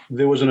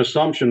there was an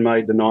assumption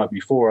made the night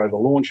before over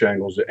launch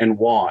angles and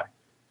why.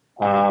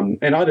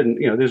 And I didn't,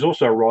 there's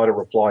also a writer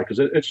reply, because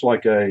it's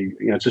like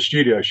it's a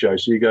studio show.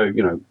 So you go,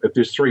 if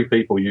there's three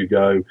people, you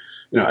go,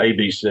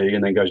 ABC,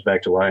 and then goes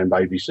back to A and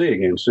ABC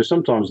again. So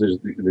sometimes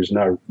there's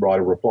no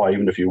writer reply,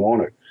 even if you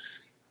want to.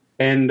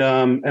 And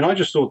I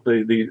just thought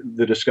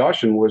the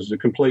discussion was a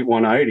complete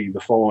 180 the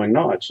following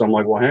night. So I'm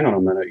like, well, hang on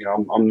a minute,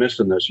 I'm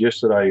missing this.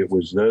 Yesterday it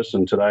was this,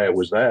 and today it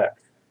was that.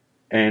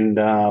 And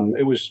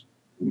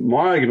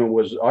my argument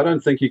was, I don't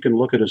think you can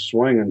look at his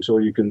swing until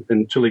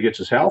he gets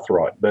his health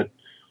right. But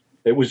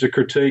it was a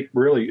critique,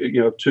 really,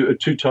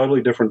 two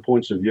totally different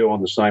points of view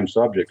on the same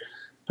subject.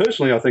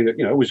 Personally, I think that,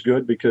 it was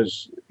good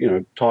because,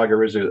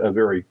 Tiger is a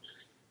very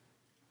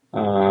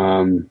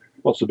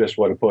what's the best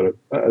way to put it?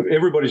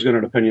 Everybody's got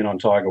an opinion on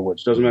Tiger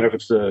Woods. Doesn't matter if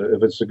it's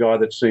the guy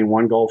that's seen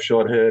one golf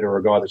shot hit or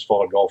a guy that's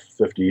followed golf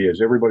for 50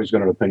 years. Everybody's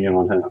got an opinion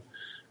on him.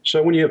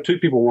 So when you have two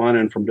people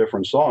whining from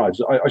different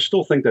sides, I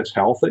still think that's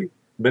healthy.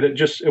 But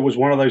it was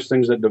one of those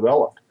things that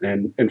developed,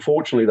 and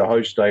fortunately the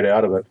host stayed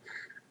out of it.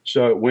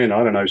 So it went,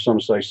 I don't know, some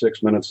say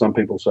 6 minutes, some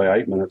people say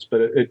 8 minutes,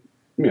 but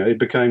it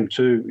became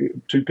two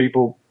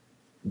people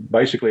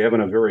basically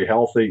having a very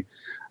healthy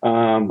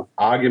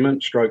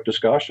argument stroke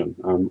discussion.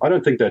 I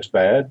don't think that's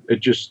bad. It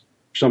just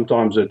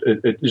sometimes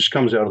it just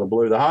comes out of the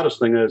blue. The hardest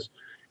thing is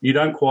you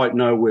don't quite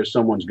know where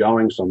someone's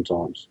going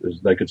sometimes.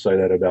 They could say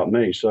that about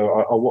me.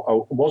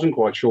 So I wasn't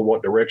quite sure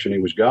what direction he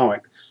was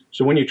going.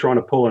 So when you're trying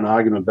to pull an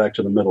argument back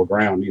to the middle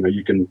ground,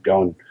 you can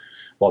go in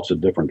lots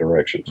of different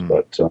directions.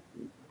 But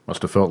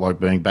must have felt like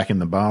being back in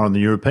the bar on the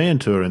European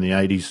tour in the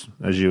 80s,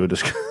 as you were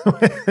discussing.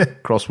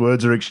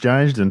 Crosswords are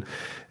exchanged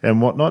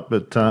and whatnot.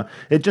 But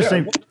it just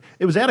seemed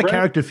it was out of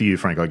character for you,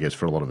 Frank, I guess,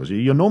 for a lot of us.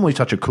 You're normally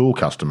such a cool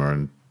customer,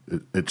 and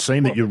it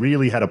seemed that you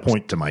really had a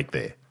point to make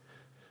there.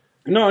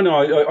 No,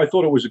 I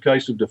thought it was a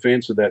case of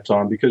defense at that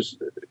time because,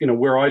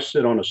 where I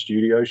sit on a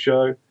studio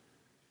show,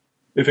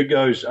 if it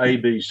goes A,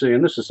 B, C,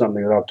 and this is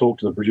something that I've talked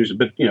to the producer,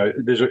 but,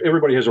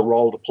 everybody has a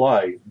role to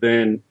play,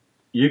 then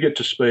you get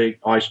to speak,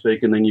 I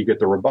speak, and then you get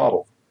the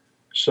rebuttal.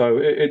 So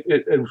it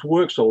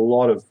works a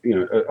lot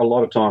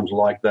of times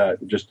like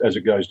that, just as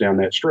it goes down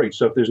that street.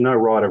 So if there's no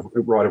right of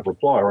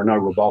reply or no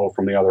rebuttal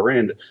from the other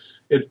end,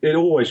 it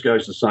always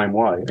goes the same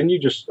way. And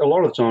a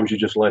lot of times you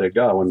just let it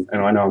go. And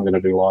I know I'm going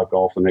to do live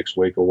golf the next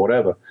week or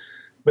whatever.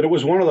 But it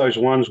was one of those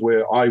ones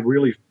where I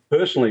really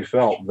personally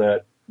felt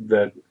that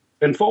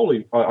and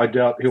Foley, I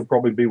doubt he'll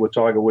probably be with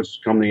Tiger Woods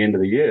come the end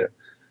of the year.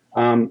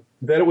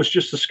 that it was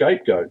just a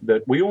scapegoat.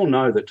 That we all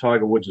know that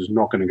Tiger Woods is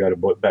not going to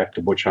go back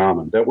to Butch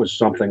Harmon. That was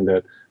something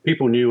that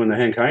people knew in the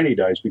Hank Haney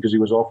days because he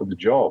was offered the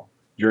job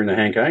during the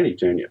Hank Haney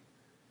tenure.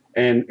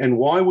 And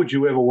why would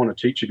you ever want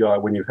to teach a guy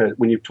when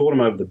you've taught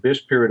him over the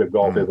best period of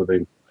golf ever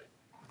been?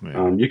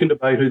 Yeah. You can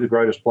debate who the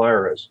greatest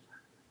player is,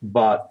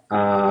 but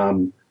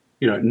no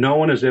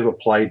one has ever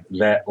played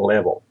that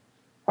level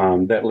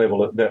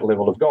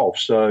of golf.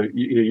 So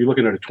you're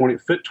looking at a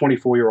fit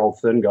 24-year-old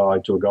thin guy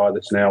to a guy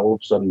that's now all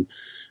of a sudden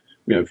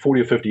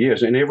 40 or 50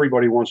 years, and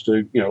everybody wants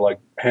to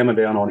hammer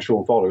down on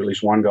Sean Foley. At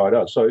least one guy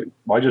does. So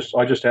I just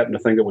happened to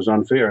think it was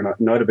unfair, and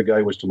Notah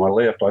Begay was to my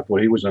left. I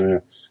thought he was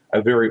in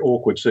a very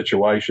awkward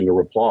situation to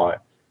reply.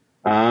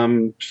 So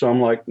I'm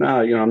like,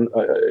 no,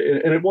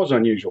 and it was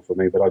unusual for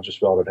me, but I just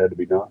felt it had to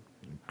be done.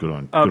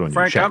 Good on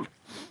Frank, you, Shaq.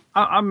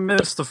 I'm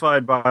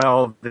mystified by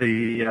all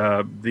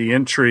the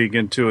intrigue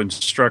into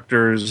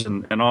instructors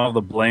and all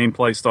the blame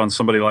placed on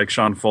somebody like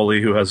Sean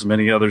Foley, who has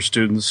many other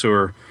students who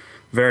are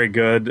very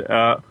good.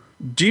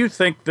 Do you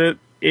think that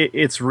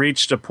it's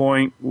reached a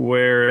point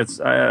where it's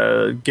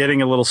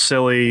getting a little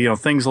silly?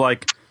 Things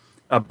like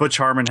Butch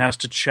Harmon has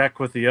to check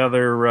with the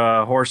other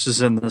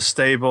horses in the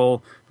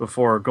stable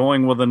before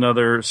going with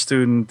another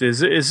student. Is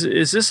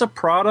this a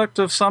product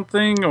of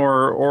something,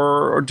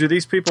 or do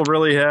these people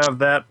really have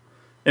that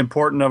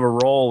important of a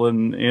role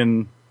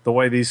in the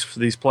way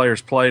these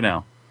players play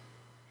now?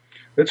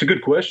 That's a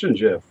good question,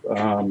 Jeff.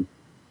 I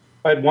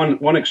had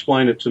one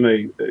explain it to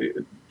me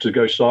to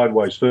go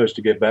sideways first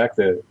to get back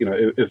there.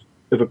 If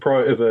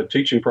a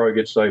teaching pro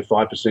gets, say,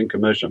 5%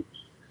 commission,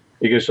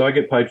 he goes, so I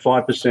get paid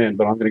 5%,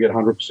 but I'm going to get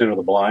 100% of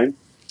the blame.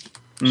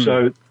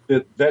 So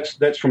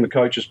that's from the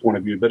coach's point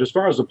of view. But as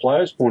far as the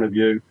player's point of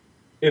view,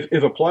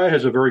 if a player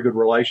has a very good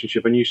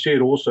relationship, and you see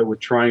it also with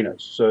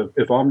trainers. So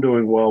if I'm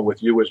doing well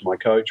with you as my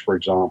coach, for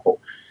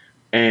example,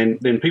 and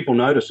then people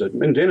notice it.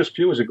 And Dennis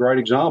Pugh is a great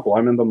example. I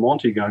remember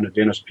Monty going to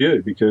Dennis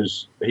Pugh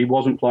because he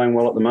wasn't playing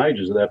well at the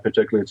majors at that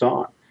particular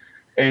time.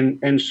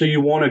 And so you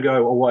want to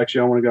go, oh, well,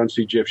 actually, I want to go and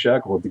see Jeff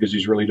Shackelford because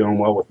he's really doing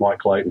well with Mike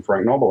Clayton,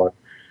 Frank Nobilo.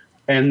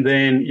 And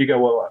then you go,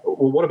 well,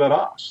 what about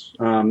us?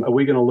 Are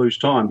we going to lose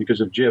time?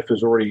 Because if Jeff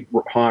is already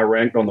higher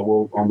ranked on the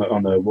world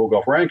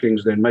golf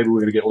rankings, then maybe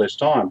we're going to get less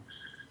time.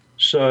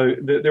 So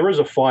there is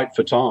a fight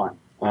for time.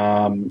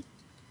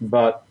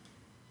 But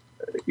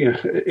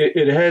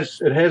it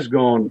has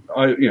gone.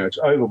 It's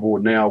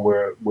overboard now,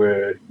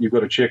 where you've got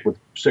to check with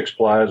 6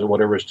 players or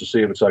whatever is to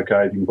see if it's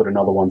okay if you can put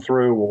another one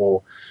through,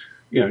 or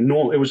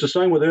it was the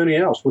same with Ernie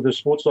Els, with his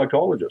sports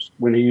psychologist,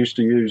 when he used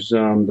to use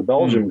the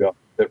Belgium guy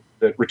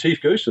that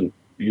Retief Goosen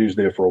used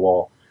there for a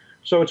while.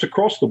 So it's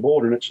across the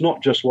board, and it's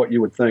not just what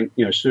you would think,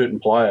 certain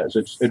players.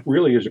 It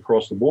really is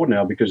across the board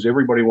now because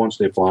everybody wants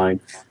their plane,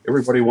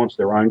 everybody wants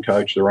their own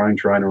coach, their own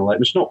trainer, and all that.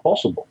 And it's not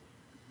possible,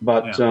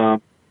 but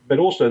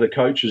also the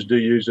coaches do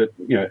use it,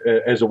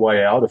 as a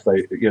way out. If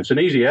they, it's an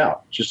easy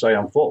out, just say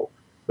I'm full.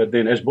 But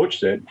then, as Butch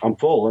said, I'm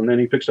full, and then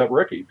he picks up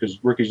Ricky because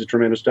Ricky's a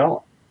tremendous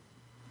talent.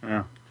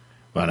 Yeah.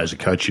 Well, as a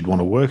coach, you'd want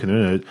to work.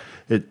 And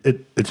it's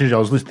interesting. I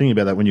was listening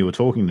about that when you were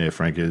talking there,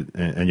 Frank,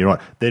 and you're right.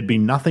 There'd be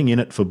nothing in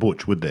it for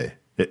Butch, would there?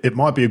 It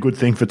might be a good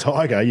thing for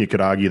Tiger. You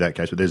could argue that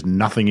case, but there's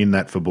nothing in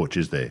that for Butch,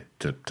 is there,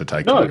 to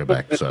take Tiger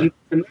back? So,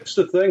 and that's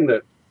the thing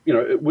that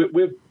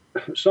we've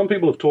some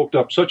people have talked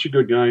up such a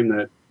good game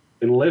that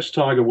unless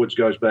Tiger Woods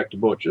goes back to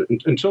Butch,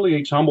 until he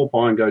eats humble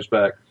pie and goes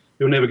back,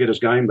 he'll never get his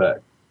game back.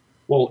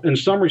 Well, in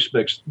some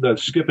respects, they're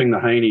skipping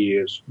the Haney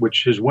years,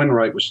 which his win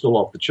rate was still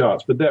off the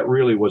charts, but that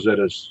really was at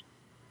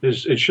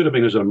it should have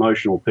been his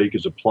emotional peak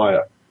as a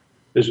player,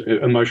 his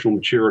emotional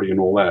maturity and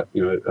all that,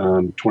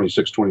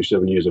 26,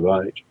 27 years of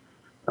age.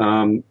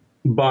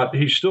 But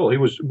he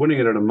was winning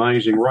at an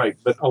amazing rate.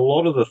 But a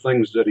lot of the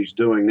things that he's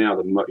doing now,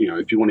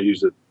 if you want to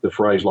use the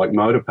phrase like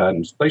motor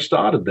patterns, they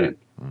started then.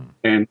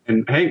 And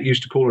Hank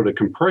used to call it a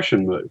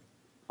compression move.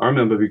 I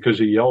remember because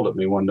he yelled at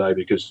me one day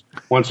because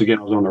once again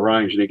I was on the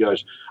range and he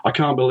goes, I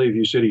can't believe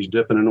you said he's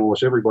dipping and all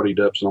this. Everybody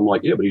dips. And I'm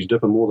like, yeah, but he's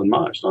dipping more than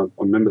most. I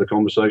remember the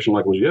conversation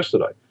like it was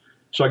yesterday.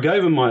 So I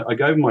gave him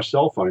my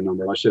cell phone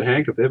number and I said,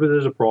 Hank, if ever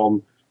there's a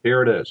problem,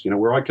 here it is.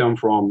 Where I come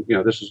from,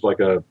 this is like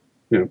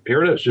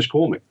here it is. Just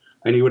call me.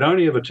 And he would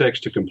only ever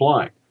text to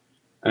complain.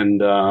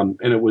 And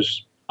it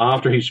was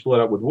after he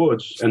split up with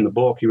Woods and the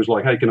book, he was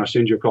like, hey, can I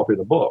send you a copy of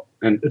the book?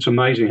 And it's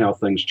amazing how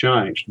things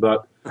changed.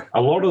 But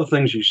a lot of the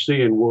things you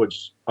see in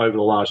Woods over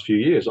the last few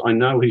years, I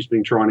know he's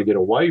been trying to get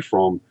away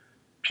from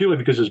purely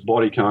because his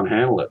body can't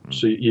handle it.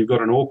 So you've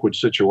got an awkward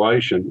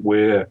situation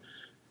where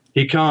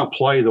he can't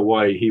play the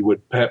way he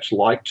would perhaps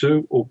like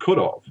to or could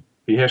have.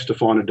 He has to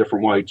find a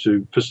different way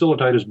to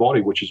facilitate his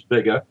body, which is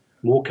bigger,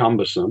 more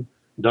cumbersome,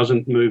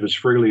 doesn't move as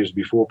freely as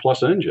before,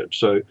 plus injured.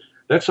 So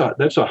that's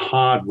a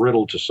hard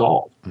riddle to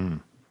solve.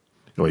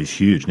 Well, he's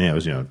huge now.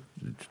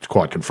 It's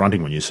quite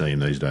confronting when you see him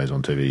these days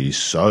on TV. He's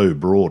so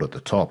broad at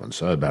the top and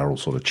so barrel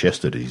sort of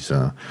chested. He's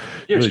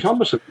it's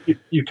cumbersome.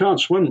 You can't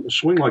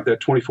swing like that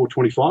 24,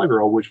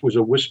 25-year-old, which was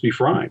a wispy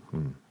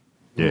frame.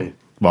 Yeah.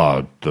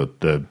 Well,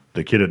 the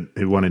kid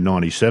who won in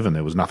 '97,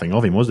 there was nothing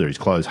of him, was there? His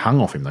clothes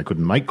hung off him. They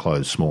couldn't make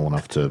clothes small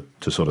enough to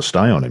sort of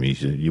stay on him.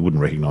 You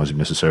wouldn't recognise him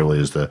necessarily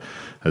as the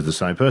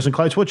same person.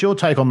 Clates, what's your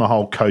take on the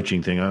whole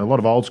coaching thing? A lot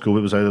of old school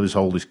people say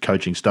this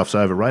coaching stuff's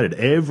overrated.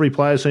 Every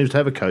player seems to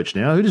have a coach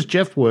now. Who does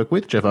Jeff work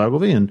with, Jeff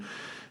Ogilvy, and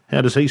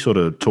how does he sort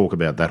of talk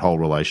about that whole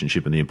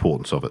relationship and the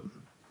importance of it?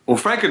 Well,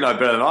 Frank would know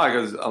better than I,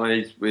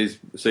 because he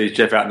sees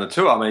Jeff out in the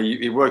tour. I mean,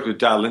 he worked with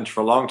Dale Lynch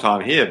for a long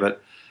time here,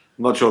 but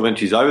I'm not sure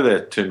Lynch is over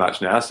there too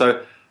much now.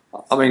 So,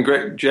 I mean,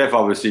 Jeff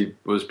obviously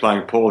was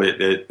playing poorly at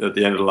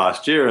the end of the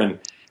last year, and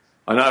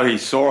I know he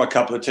saw a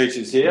couple of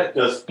teachers here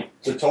just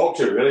to talk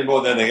to, really,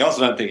 more than anything else.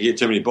 I don't think he hit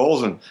too many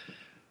balls, and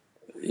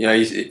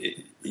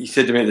he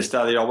said to me at the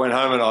start that I went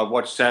home and I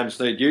watched Sam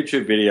Snead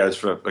YouTube videos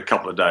for a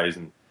couple of days,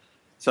 and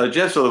so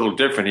Jeff's a little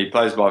different. He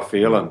plays by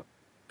feel and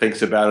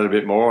thinks about it a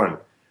bit more, and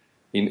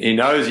he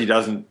knows he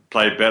doesn't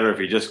play better if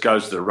he just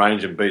goes to the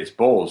range and beats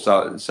balls.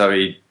 So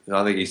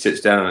I think he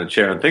sits down in a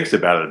chair and thinks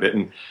about it a bit.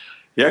 And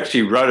he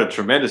actually wrote a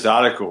tremendous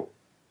article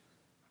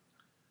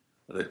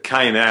that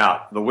came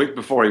out the week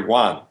before he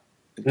won.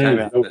 It came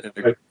out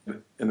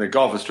in the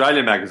Golf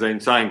Australia magazine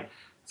saying,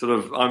 sort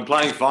of, I'm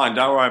playing fine,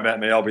 don't worry about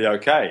me, I'll be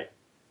okay.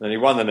 And he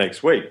won the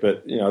next week.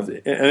 But,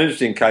 an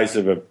interesting case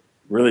of a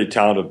really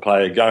talented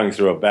player going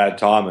through a bad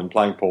time and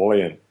playing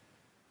poorly and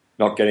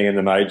not getting in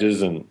the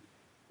majors.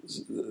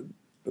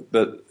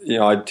 But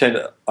I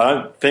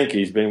don't think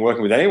he's been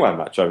working with anyone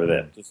much over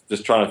there.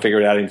 Just trying to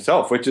figure it out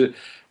himself, which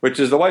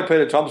is the way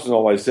Peter Thompson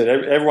always said.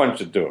 Everyone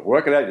should do it.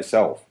 Work it out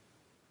yourself.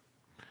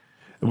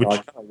 I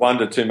kind of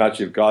wonder too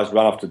much if guys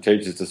run off to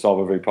teachers to solve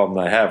every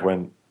problem they have,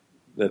 when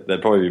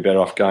they'd probably be better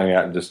off going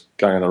out and just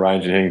going on the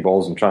range and hitting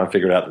balls and trying to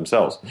figure it out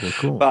themselves. Yeah,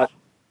 cool. But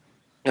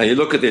you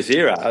look at this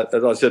era,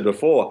 as I said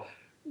before.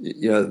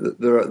 There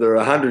are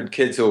 100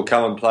 kids who will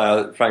come and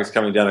play. Frank's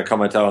coming down and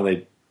commentate on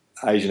the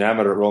Asian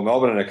Amateur at Royal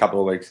Melbourne in a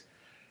couple of weeks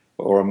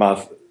or a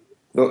month.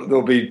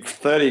 There'll be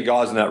 30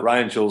 guys in that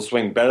range who'll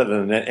swing better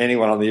than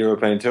anyone on the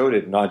European Tour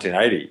did in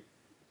 1980.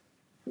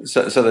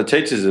 So the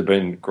teachers have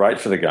been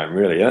great for the game,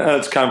 really. And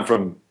it's come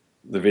from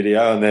the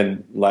video, and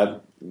then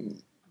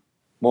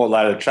more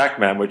later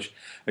TrackMan, which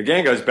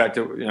again goes back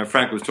to,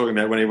 Frank was talking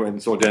about when he went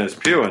and saw Dennis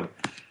Pugh, and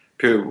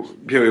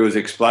Pugh was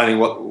explaining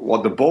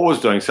what the ball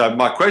was doing. So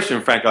my question,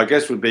 Frank, I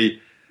guess would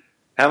be,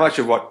 how much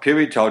of what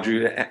Pugh told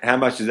you, how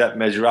much does that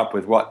measure up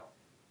with what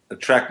a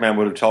TrackMan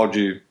would have told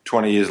you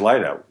 20 years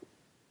later?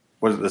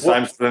 Was it the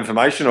same sort of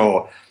information,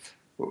 or?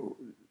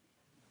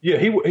 Yeah,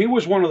 he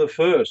was one of the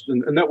first,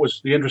 and that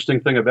was the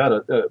interesting thing about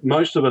it.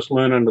 Most of us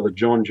learn under the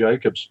John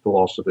Jacobs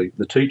philosophy,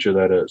 the teacher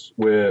that is,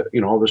 where,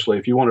 obviously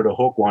if you wanted to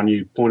hook one,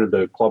 you pointed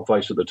the club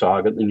face at the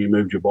target and you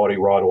moved your body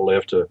right or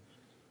left to,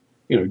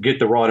 get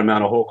the right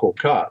amount of hook or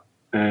cut.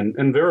 And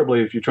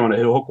invariably, if you're trying to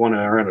hook one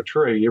around a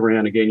tree, every now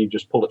and again you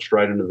just pull it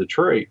straight into the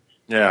tree.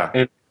 Yeah.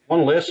 And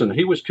one lesson,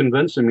 he was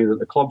convincing me that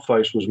the club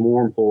face was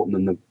more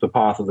important than the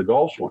path of the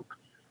golf swing.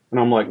 And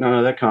I'm like,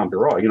 no, that can't be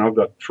right. I've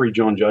got 3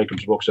 John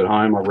Jacobs books at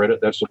home. I read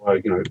it. That's the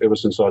way, ever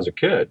since I was a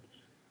kid.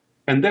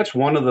 And that's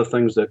one of the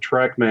things that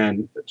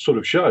TrackMan sort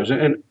of shows.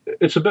 And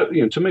it's a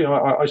bit, to me,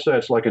 I say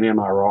it's like an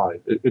MRI.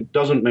 It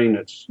doesn't mean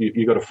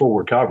you got a full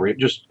recovery.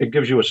 It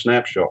gives you a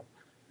snapshot.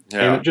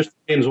 Yeah. And it just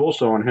depends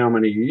also on how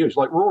many you use.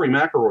 Like Rory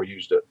McIlroy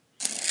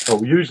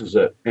uses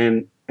it.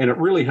 And it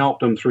really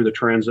helped him through the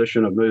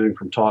transition of moving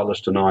from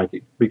Titleist to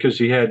Nike, because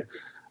he had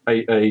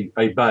a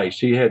base.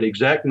 He had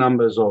exact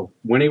numbers of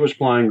when he was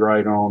playing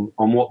great on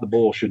what the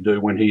ball should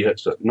do when he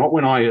hits it. Not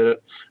when I hit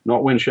it,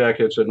 not when Shaq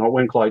hits it, not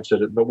when Clates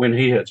hit it, but when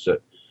he hits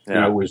it.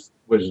 Yeah. Was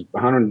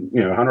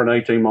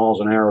 118 miles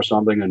an hour or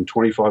something, and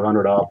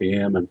 2,500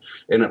 RPM, and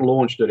it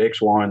launched at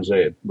X, Y, and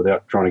Z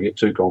without trying to get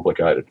too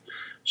complicated.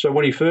 So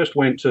when he first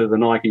went to the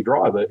Nike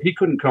driver, he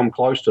couldn't come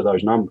close to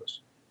those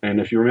numbers.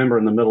 And if you remember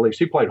in the Middle East,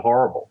 he played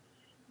horrible.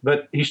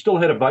 But he still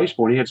had a base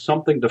point. He had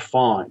something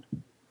defined.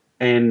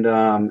 And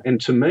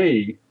to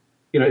me,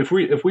 if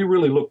we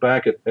really look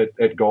back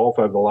at golf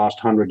over the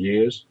last 100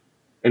 years,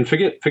 and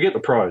forget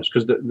the pros,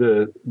 because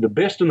the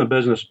best in the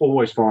business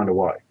always find a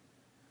way.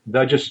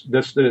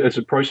 It's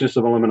a process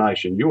of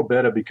elimination. You're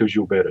better because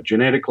you're better,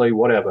 genetically,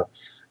 whatever.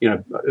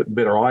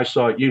 Better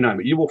eyesight, you name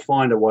it. You will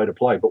find a way to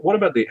play. But what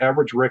about the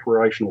average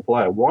recreational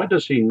player? Why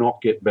does he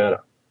not get better?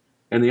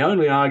 And the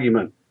only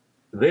argument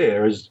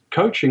there is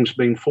coaching's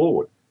been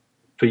flawed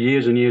for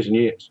years and years and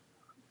years.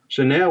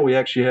 So now we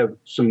actually have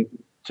some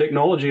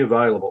technology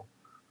available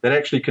that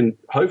actually can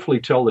hopefully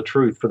tell the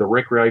truth for the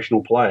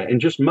recreational player.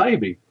 And just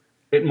maybe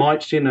it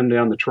might send them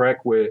down the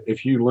track where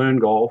if you learn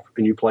golf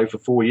and you play for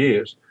 4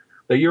 years,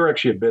 that you're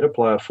actually a better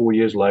player 4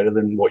 years later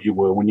than what you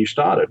were when you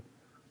started.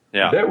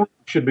 Yeah. That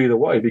should be the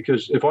way,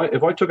 because if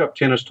I took up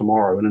tennis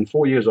tomorrow and in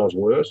 4 years I was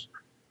worse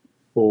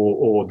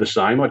or the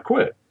same, I'd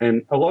quit.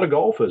 And a lot of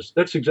golfers,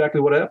 that's exactly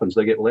what happens.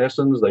 They get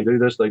lessons, they do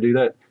this, they do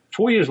that.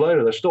 4 years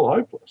later, they're still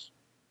hopeless.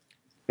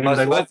 One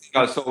thing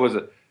I saw was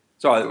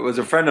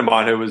a friend of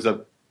mine who was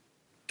a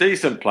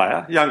decent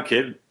player, young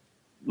kid,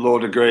 law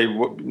degree,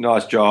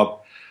 nice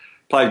job,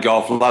 played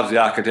golf, loves the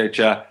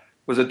architecture,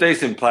 was a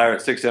decent player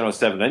at 16 or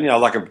 17,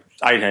 like an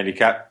 8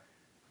 handicap.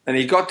 and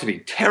he got to be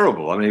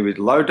terrible. I mean, he would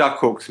low duck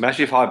hooks,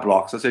 massive high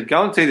blocks. I said,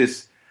 go and see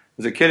this.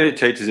 There's a kid who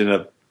teaches in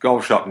a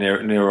golf shop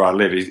near where I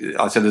live.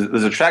 I said,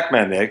 there's a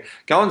TrackMan there.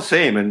 Go and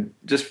see him and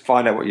just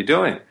find out what you're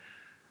doing.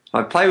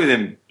 I played with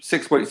him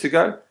 6 weeks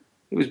ago.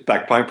 He was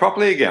back playing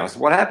properly again. I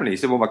said, what happened? He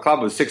said, well, my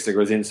club was 6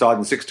 degrees inside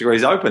and 6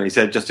 degrees open. He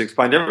said, just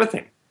explained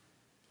everything.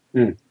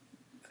 Mm.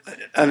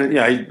 And,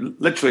 he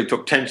literally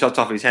took 10 shots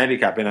off his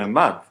handicap in a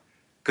month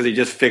because he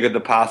just figured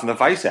the path and the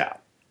face out.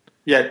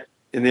 Yet,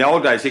 in the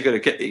old days, he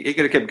could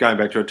have kept going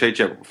back to a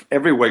teacher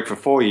every week for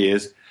 4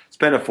 years,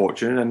 spent a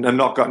fortune, and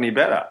not got any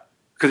better.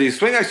 Because his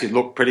swing actually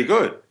looked pretty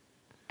good,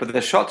 but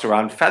the shots are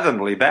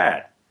unfathomably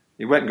bad.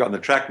 He went and got in the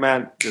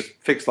TrackMan, just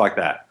fixed like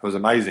that. It was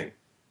amazing.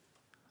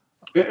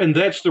 And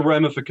that's the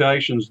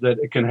ramifications that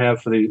it can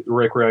have for the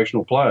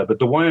recreational player. But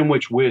the way in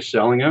which we're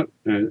selling it,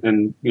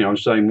 and I'm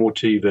saying more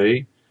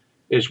TV,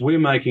 is we're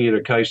making it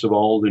a case of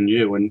old and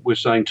new. And we're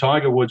saying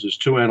Tiger Woods is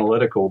too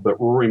analytical,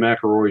 but Rory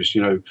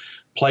McIlroy's,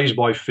 plays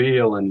by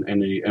feel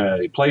and he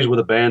plays with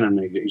abandon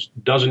and he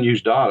doesn't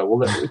use data.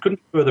 Well, it couldn't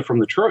be further from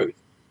the truth.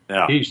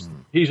 Yeah.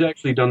 He's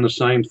actually done the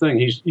same thing.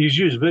 He's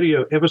used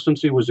video ever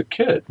since he was a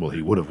kid. Well,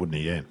 he would have, wouldn't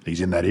he? Yeah.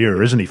 He's in that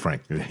era, isn't he,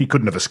 Frank? He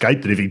couldn't have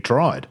escaped it if he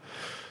tried.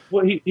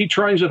 Well, he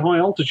trains at high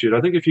altitude.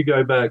 I think if you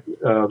go back,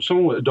 a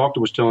doctor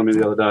was telling me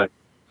the other day,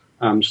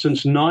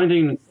 since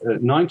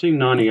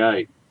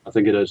 1998, I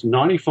think it is,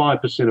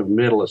 95% of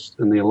medalists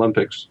in the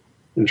Olympics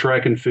in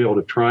track and field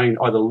have trained,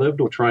 either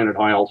lived or trained at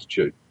high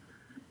altitude.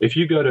 If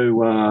you go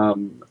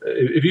to,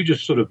 if you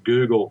just sort of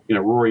Google,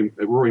 Rory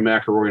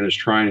McIlroy and his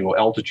training or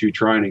altitude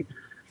training,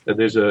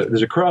 there's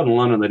a crowd in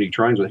London that he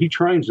trains with. He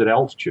trains at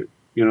altitude.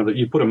 That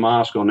you put a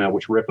mask on now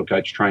which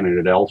replicates training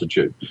at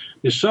altitude.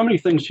 There's so many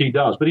things he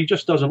does, but he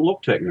just doesn't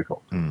look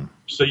technical. Mm.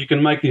 So you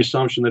can make the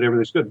assumption that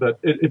everything's good, but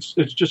it's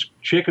just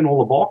checking all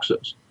the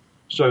boxes.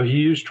 So he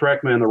used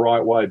TrackMan the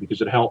right way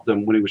because it helped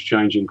him when he was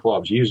changing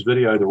clubs. He used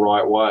video the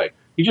right way.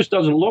 He just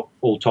doesn't look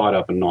all tied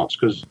up in knots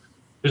because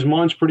his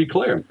mind's pretty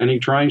clear, and he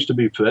trains to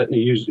be fit, and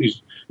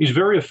he's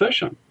very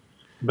efficient.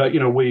 But,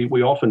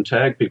 we often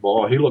tag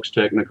people, he looks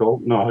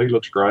technical. No, he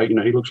looks great.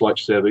 He looks like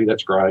Seve.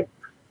 That's great.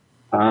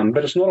 But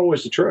it's not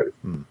always the truth.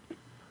 I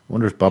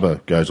wonder if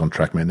Bubba goes on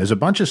TrackMan. There's a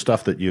bunch of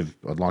stuff that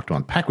I'd like to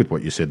unpack with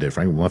what you said there,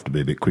 Frank. We'll have to be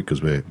a bit quick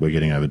because we're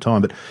getting over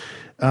time. But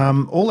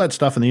all that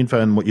stuff and the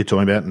info and what you're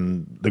talking about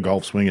and the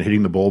golf swing and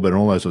hitting the ball better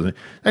and all those sort of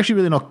things, actually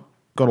really not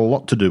got a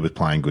lot to do with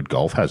playing good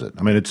golf, has it?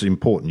 I mean, it's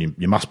important.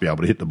 You must be able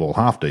to hit the ball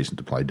half decent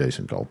to play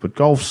decent golf. But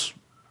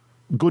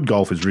good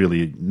golf is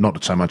really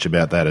not so much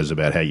about that as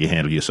about how you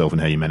handle yourself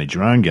and how you manage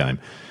your own game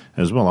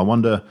as well. I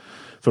wonder,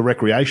 for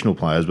recreational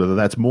players, whether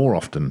that's more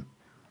often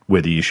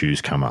where the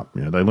issues come up.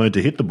 They learn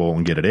to hit the ball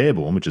and get it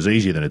airborne, which is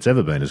easier than it's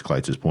ever been, as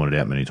Clates has pointed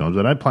out many times.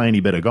 They don't play any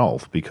better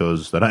golf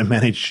because they don't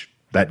manage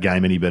that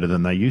game any better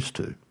than they used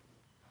to.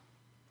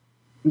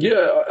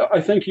 Yeah,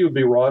 I think you'd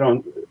be right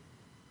on.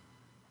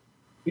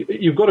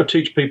 You've got to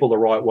teach people the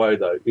right way,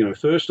 though.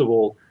 First of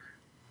all,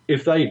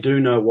 if they do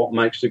know what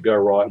makes it go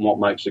right and what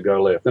makes it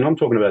go left, and I'm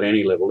talking about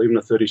any level, even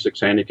a 36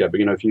 handicap,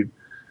 if you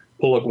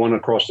pull it one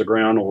across the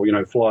ground or,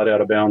 fly it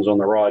out of bounds on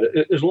the right,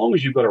 as long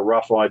as you've got a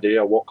rough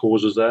idea of what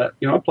causes that.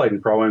 I played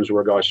in pro-ams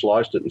where a guy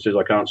sliced it and says,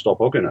 I can't stop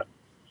hooking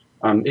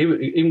it.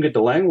 Even get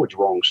the language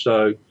wrong.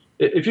 So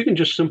if you can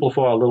just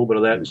simplify a little bit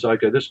of that and say,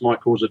 okay, this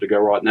might cause it to go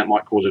right and that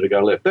might cause it to go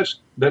left,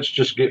 that's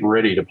just getting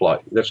ready to play.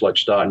 That's like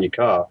starting your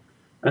car.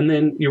 And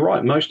then you're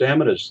right, most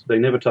amateurs, they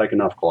never take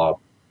enough club.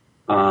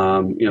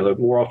 They're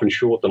more often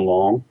short than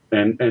long.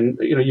 And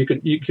you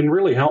can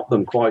really help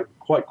them quite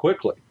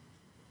quickly.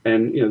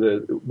 And,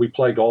 we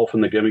play golf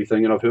and the gimme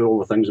thing, and I've heard all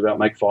the things about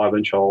make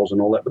 5-inch holes and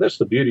all that, but that's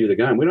the beauty of the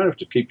game. We don't have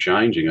to keep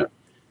changing it.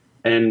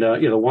 And,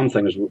 the one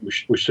thing is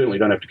we certainly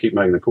don't have to keep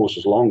making the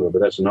courses longer,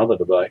 but that's another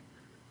debate.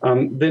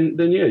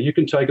 Then you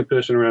can take a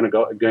person around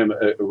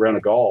around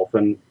a golf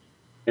and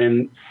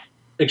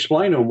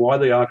explain to them why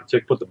the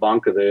architect put the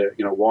bunker there,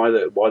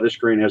 why this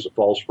green has a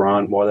false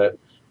front,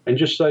 and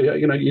just say,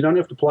 you don't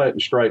have to play it in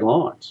straight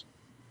lines.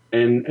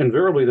 And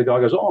invariably the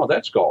guy goes, oh,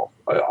 that's golf.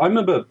 I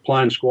remember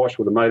playing squash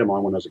with a mate of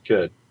mine when I was a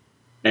kid,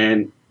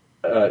 and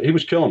he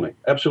was killing me,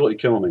 absolutely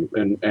killing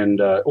me.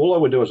 And all I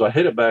would do is I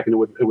hit it back, and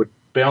it would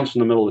bounce in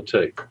the middle of the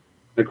tee.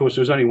 And of course,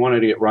 there was only one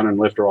idiot running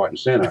left, right, and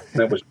center.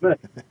 That was me.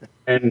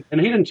 And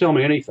he didn't tell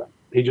me anything.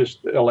 He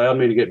just allowed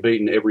me to get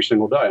beaten every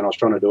single day, and I was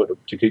trying to do it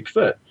to keep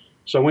fit.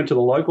 So I went to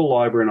the local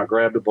library and I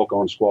grabbed a book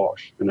on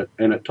squash, and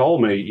it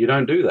told me, you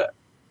don't do that.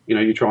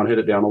 You try and hit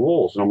it down the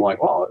walls. And I'm like,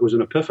 oh, it was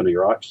an epiphany,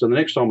 right? So the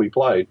next time we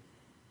played,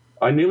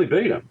 I nearly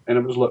beat him. And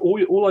it was like,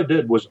 all I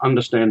did was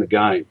understand the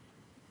game.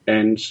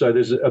 And so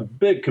there's a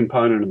big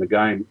component in the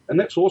game. And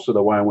that's also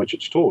the way in which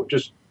it's taught.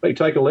 Just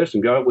take a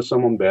lesson, go out with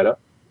someone better,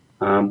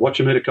 watch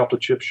them hit a couple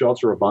of chip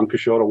shots or a bunker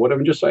shot or whatever,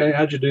 and just say, hey,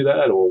 how'd you do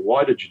that? Or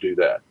why did you do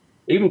that?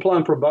 Even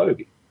playing for a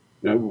bogey.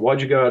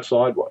 Why'd you go out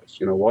sideways?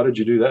 Why did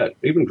you do that?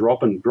 Even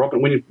dropping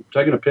when you're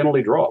taking a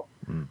penalty drop.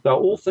 They're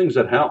all things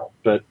that help.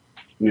 But,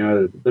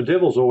 the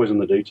devil's always in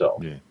the detail.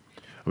 Yeah.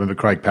 I remember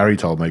Craig Parry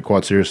told me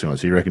quite seriously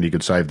once, he reckoned he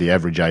could save the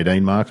average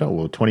 18 marker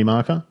or 20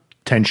 marker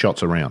 10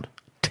 shots a round.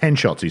 10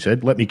 shots, he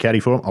said. Let me caddy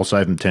for him. I'll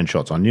save him 10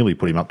 shots. I nearly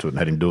put him up to it and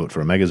had him do it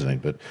for a magazine.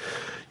 But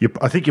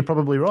I think you're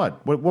probably right.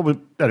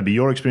 That'd be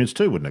your experience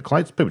too, wouldn't it,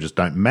 Clates? People just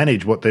don't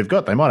manage what they've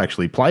got. They might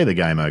actually play the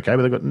game okay,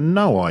 but they've got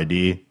no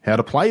idea how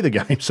to play the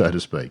game, so to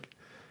speak.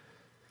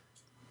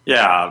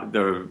 Yeah,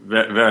 there are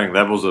varying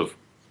levels of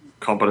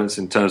competence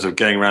in terms of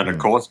getting around a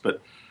course,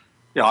 but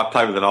I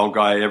play with an old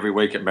guy every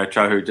week at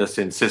Metro who just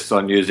insists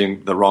on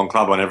using the wrong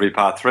club on every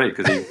par 3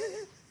 because he,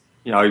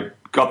 he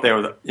got there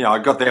with I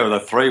got there with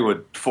a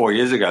 3-wood 4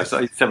 years ago, so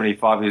he's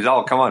 75 years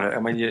old. Come on, I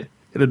mean, you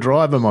hit a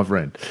driver, my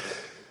friend.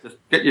 Just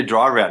get your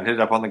driver out and hit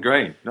it up on the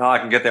green. No, I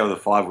can get there with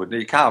a 5-wood. No,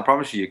 you can't. I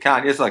promise you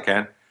can't. Yes, I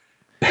can.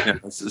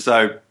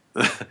 So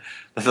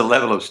there's a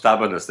level of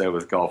stubbornness there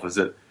with golf, is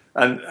it?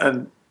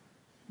 And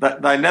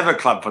they never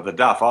club for the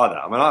duff either.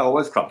 I mean, I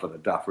always club for the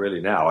duff.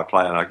 Really, now I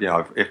play, and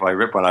if I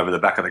rip one over the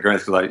back of the green,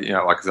 it's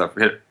because I've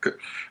hit.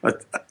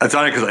 It's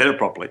only because I hit it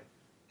properly.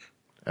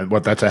 And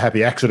that's a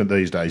happy accident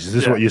these days. Is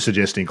this what you're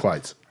suggesting,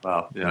 Clates?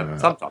 Well,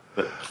 sometimes.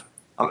 But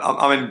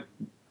I mean,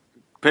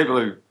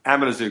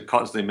 amateurs who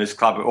constantly miss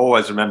club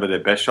always remember their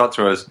best shots,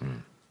 whereas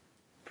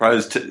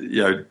pros,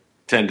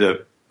 tend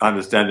to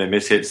understand their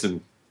mishits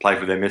and play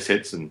for their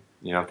mishits, and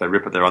if they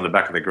rip it, they're on the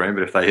back of the green.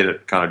 But if they hit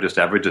it kind of just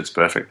average, it's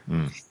perfect.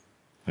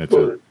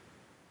 To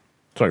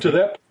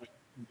that,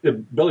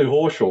 Billy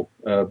Horschel,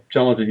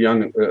 talented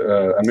young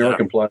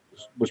American player,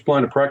 was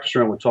playing a practice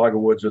round with Tiger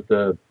Woods at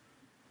the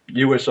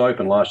U.S.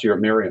 Open last year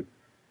at Merion.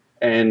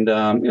 And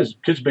his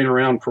kid's been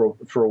around for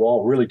a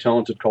while, really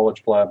talented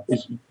college player.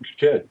 He's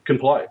kid, can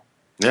play.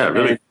 Yeah,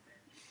 really.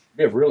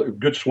 Really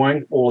good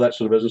swing, all that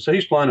sort of business. So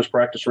he's playing his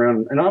practice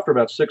round, and after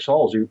about 6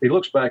 holes, he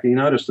looks back and he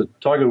noticed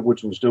that Tiger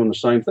Woods was doing the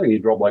same thing.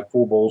 He'd drop like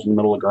 4 balls in the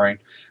middle of the green,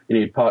 and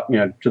he'd putt,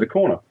 to the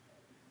corner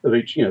of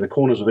each, the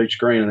corners of each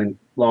green, and then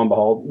lo and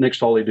behold,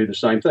 next hole he'd do the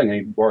same thing, and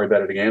he'd worry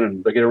about it again,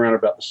 and they get around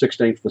about the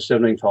 16th, the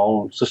 17th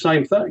hole, and it's the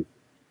same thing.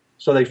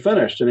 So they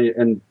finished,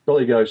 and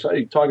Billy goes,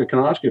 "Hey, Tiger, can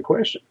I ask you a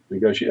question?" And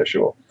he goes, "Yeah,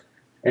 sure."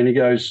 And he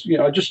goes,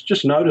 "I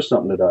just noticed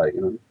something today."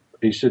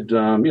 He said,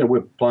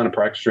 "We're playing a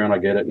practice round. I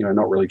get it.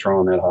 Not really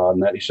trying that hard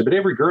and that." He said, "But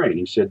every green,"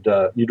 he said,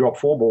 "you drop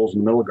 4 balls in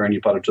the middle of the green,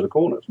 you putt it to the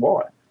corners.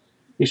 Why?"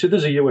 He said,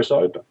 "This is a U.S.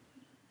 Open."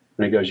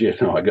 And he goes, "Yeah,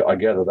 no, I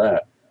gather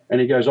that."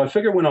 And he goes, "I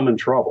figure when I'm in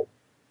trouble,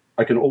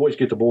 I can always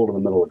get the ball to the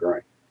middle of the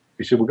green."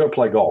 He said, "We've got to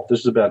play golf. This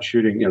is about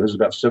shooting. This is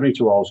about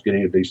 72 holes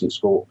getting a decent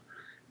score."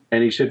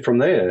 And he said, from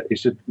there,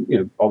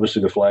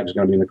 obviously the flag's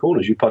going to be in the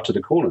corners. You putt to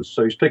the corners.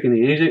 So he's picking the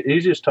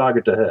easiest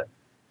target to hit.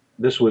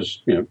 This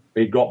was,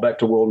 he got back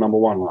to world number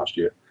 1 last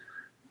year.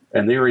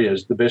 And there he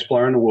is, the best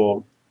player in the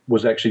world,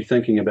 was actually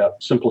thinking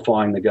about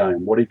simplifying the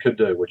game, what he could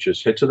do, which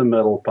is hit to the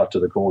middle, putt to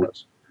the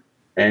corners.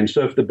 And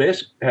so if the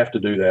best have to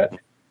do that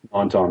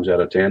 9 times out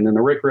of 10, then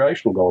the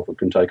recreational golfer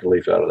can take a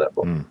leaf out of that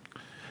book.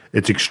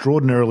 It's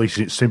extraordinarily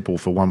simple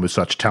for one with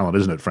such talent,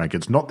 isn't it, Frank?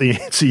 It's not the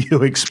answer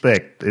you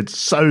expect. It's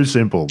so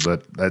simple,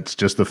 but that's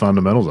just the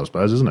fundamentals, I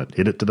suppose, isn't it?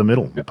 Hit it to the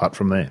middle, putt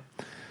from there.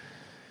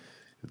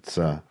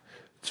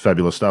 It's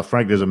fabulous stuff.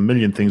 Frank, there's a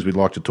million things we'd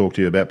like to talk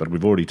to you about, but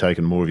we've already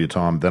taken more of your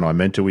time than I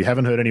meant to. We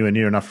haven't heard anywhere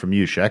near enough from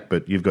you, Shaq,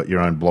 but you've got your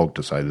own blog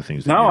to say the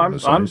things that you want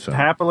to say. I'm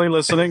happily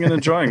listening and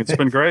enjoying. It's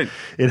been great.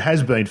 It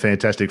has been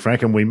fantastic,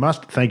 Frank, and we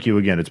must thank you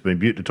again. It's been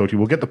beautiful to talk to you.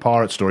 We'll get the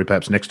Pirates story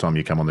perhaps next time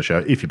you come on the show,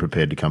 if you're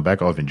prepared to come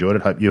back. I've enjoyed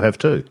it. Hope you have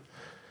too.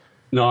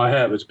 No, I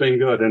have. It's been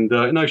good. And,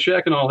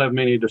 Shaq and I will have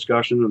many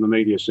discussions in the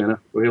media centre.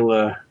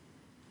 We'll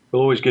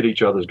always get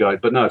each other's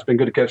goat. But no, it's been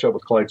good to catch up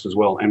with Clates as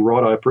well. And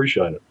Rod, I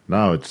appreciate it.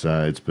 No, it's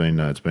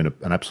been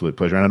an absolute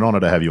pleasure and an honour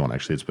to have you on,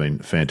 actually. It's been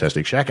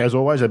fantastic. Shaq, as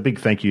always, a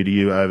big thank you to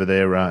you over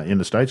there in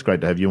the States.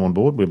 Great to have you on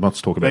board. We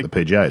must talk about the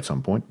PGA at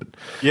some point. But,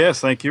 yes,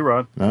 thank you,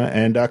 Rod.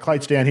 And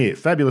Clates down here.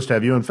 Fabulous to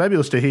have you, and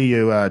fabulous to hear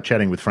you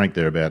chatting with Frank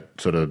there about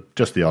sort of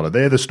just the other.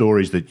 They're the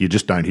stories that you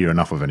just don't hear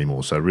enough of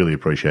anymore. So really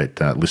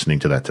appreciate listening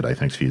to that today.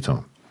 Thanks for your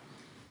time.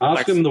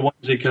 Ask him the ones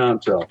he can't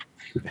tell.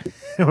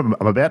 I'm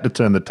about to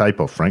turn the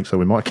tape off, Frank, so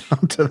we might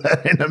come to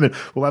that in a minute.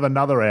 We'll have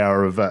another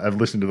hour of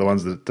listening to the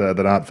ones that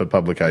aren't for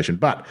publication.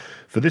 But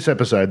for this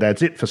episode,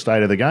 that's it for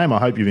State of the Game. I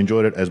hope you've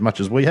enjoyed it as much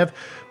as we have.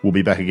 We'll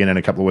be back again in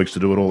a couple of weeks to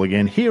do it all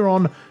again here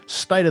on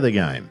State of the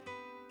Game.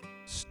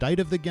 State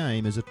of the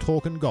Game is a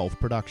Talk and Golf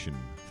production.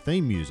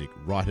 Theme music,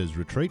 Writer's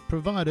Retreat,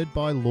 provided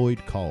by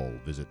Lloyd Cole.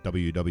 Visit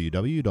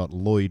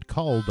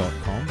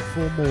www.lloydcole.com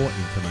for more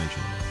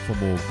information. For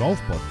more golf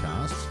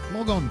podcasts,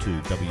 log on to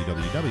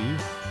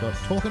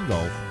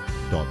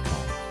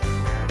www.talkandgolf.com.